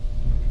bitch.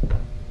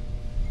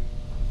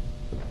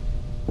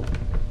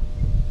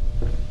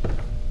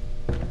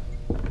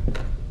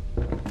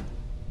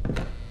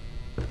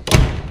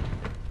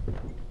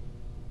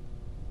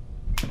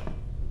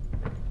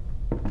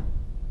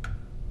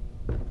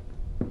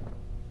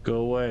 Go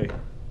away.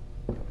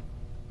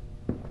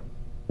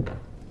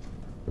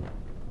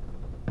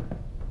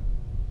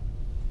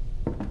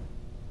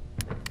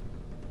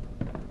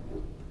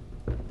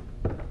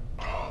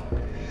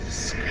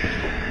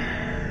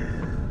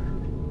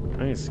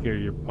 I ain't scared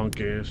of your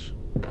punk ass.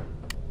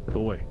 Go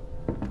away.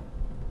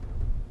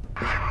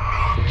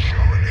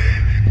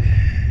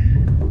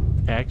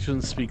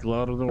 Actions speak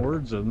louder than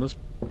words in this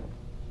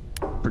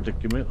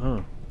predicament,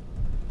 huh?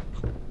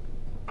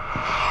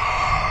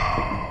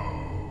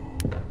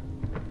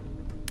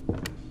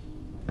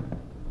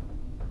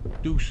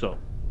 Do so.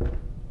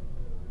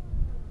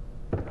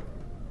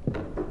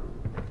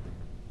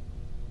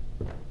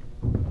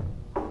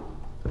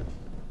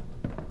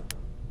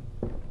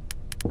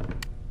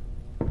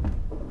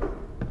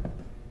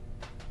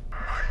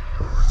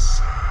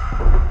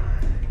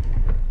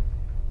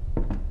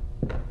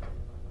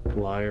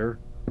 Liar.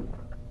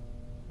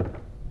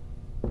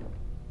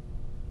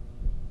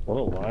 What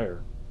a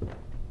liar.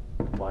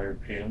 Liar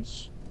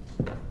pants.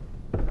 You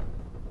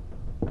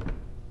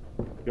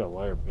got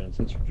liar pants,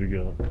 that's what you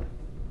got.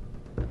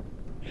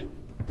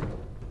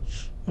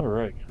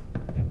 Alright.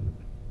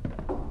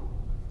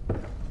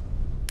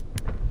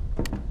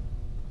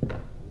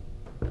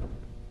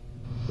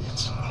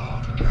 It's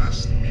all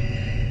just me.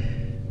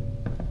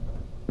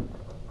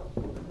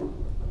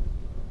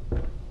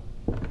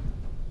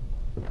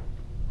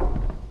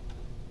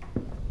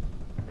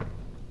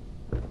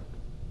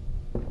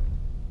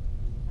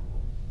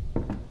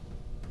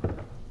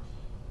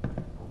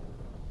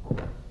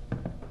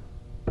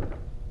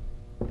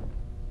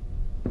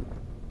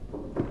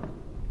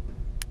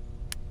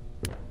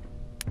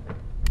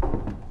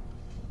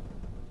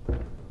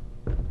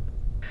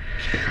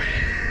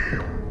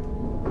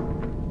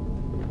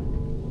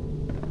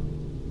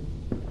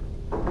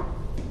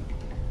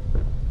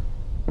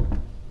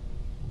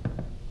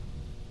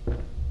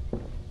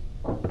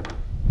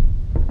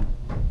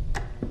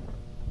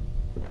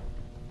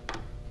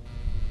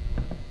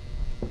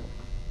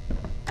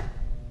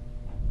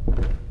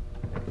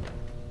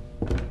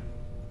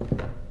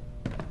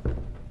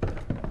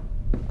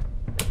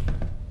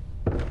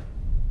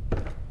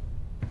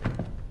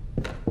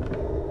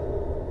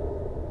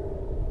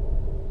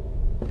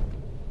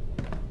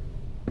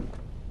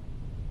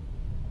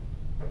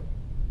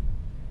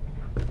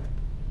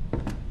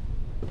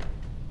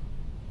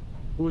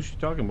 Who was she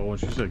talking about when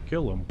she said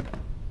kill him?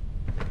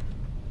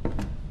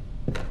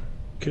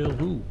 Kill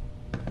who?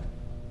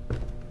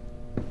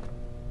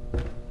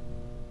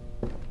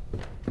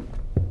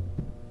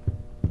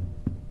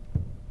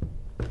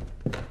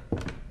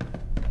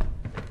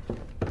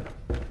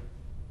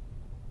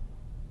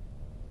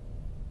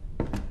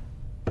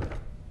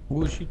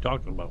 Who is she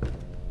talking about?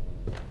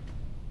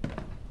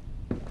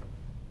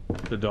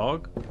 The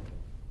dog?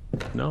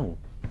 No.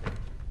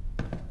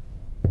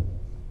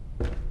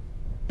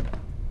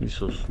 He's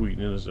so sweet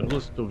and innocent.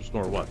 Listen to him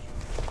snore. Watch.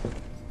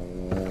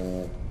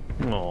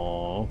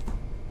 Aww.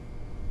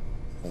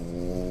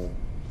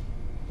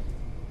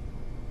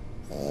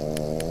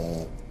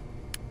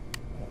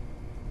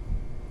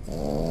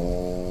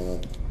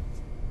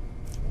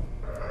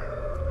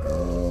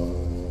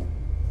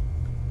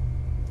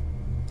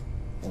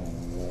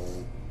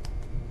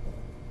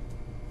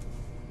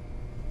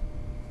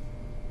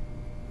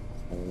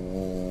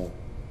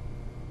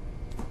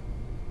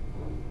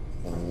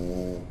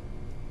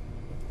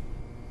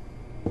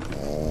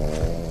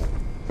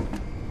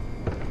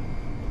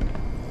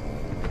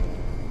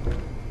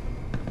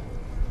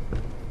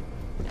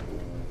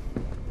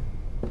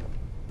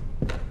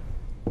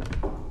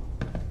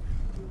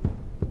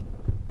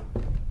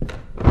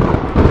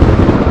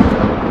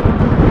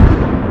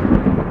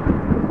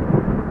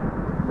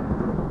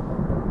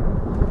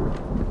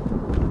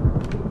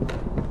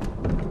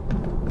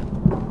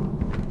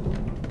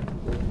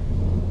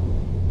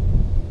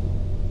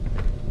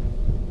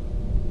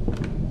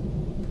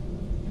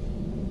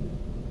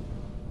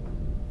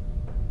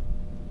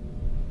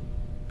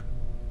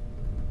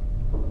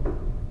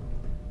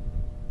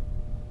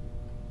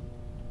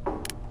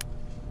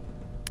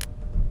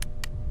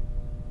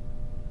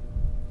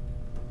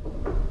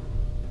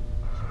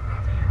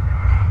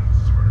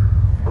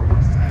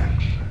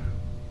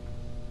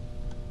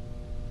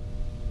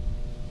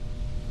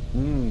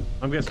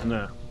 I'm guessing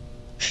that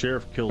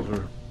sheriff kills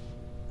her.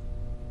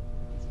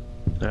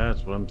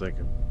 That's what I'm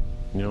thinking.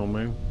 You know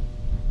what I mean?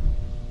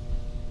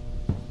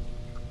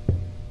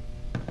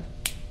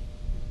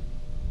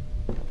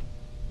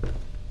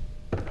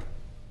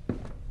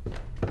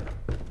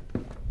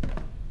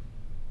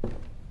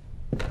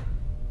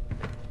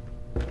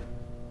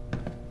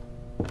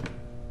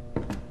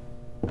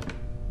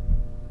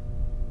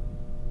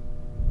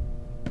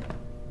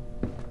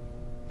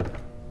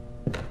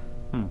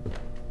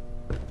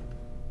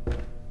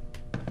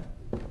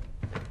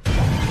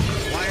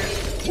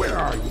 Where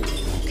are you?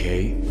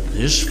 Okay,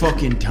 this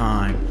fucking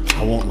time,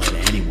 I won't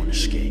let anyone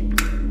escape.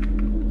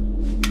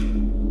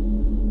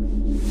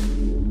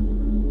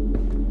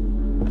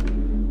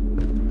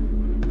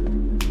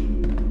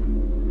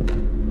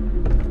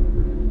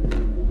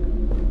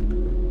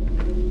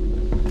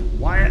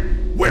 Wyatt,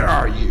 where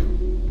are you?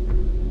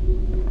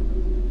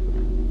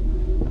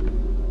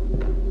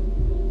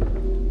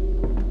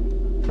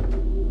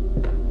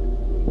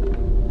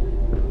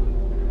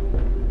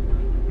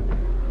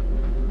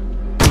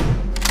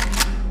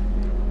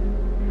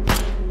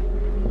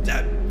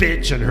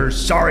 Bitch and her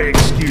sorry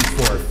excuse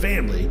for her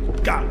family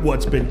got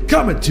what's been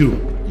coming to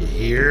them. You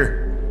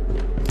hear?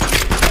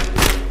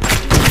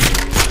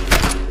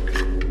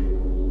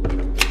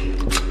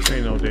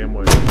 Ain't no damn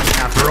way.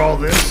 After all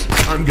this,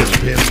 I'm gonna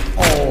pin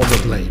all the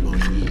blame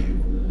on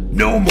you.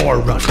 No more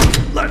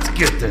running. Let's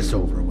get this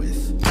over with.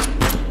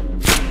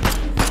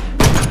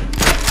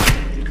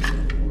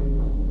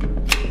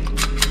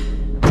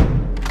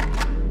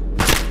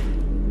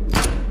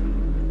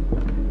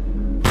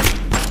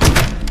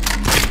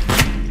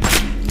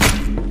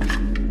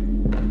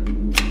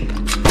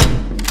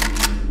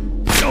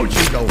 Don't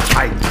you go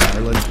hiding,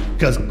 darling,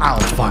 because I'll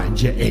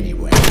find you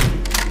anyway.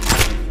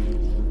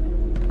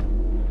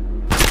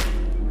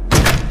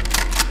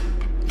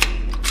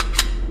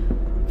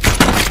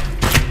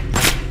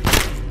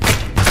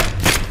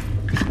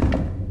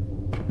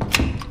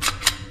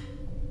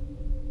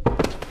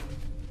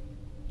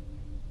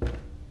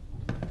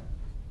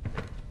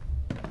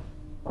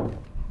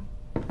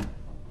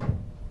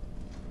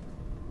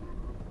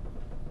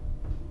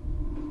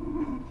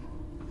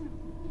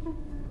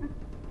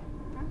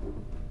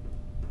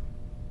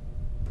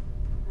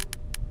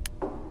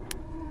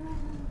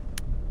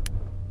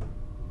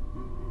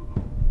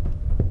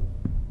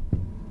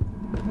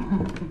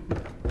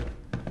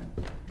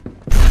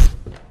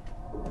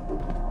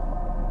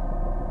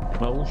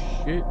 Oh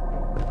shit.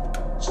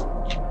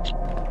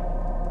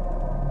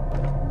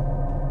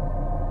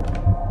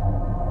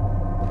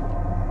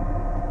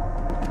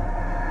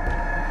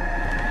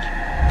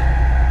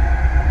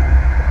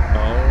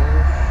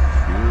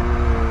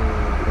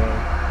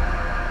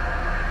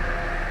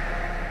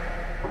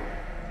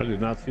 I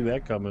did not see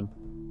that coming.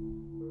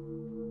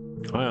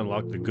 I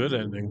unlocked a good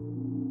ending.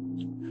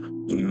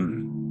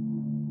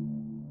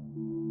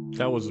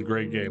 That was a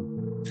great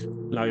game.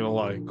 Not gonna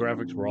lie,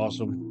 graphics were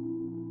awesome.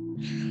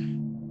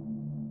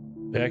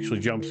 They actually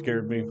jump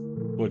scared me,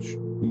 which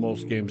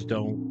most games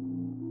don't.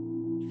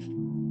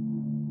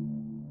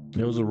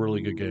 It was a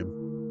really good game.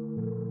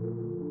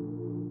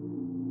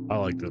 I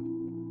liked it.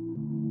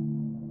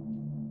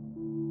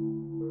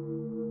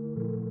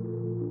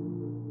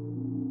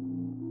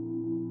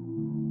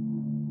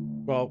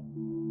 Well,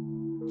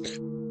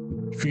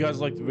 if you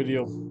guys like the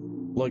video,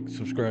 like,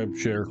 subscribe,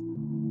 share.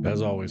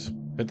 As always,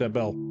 hit that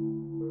bell.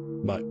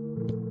 Bye.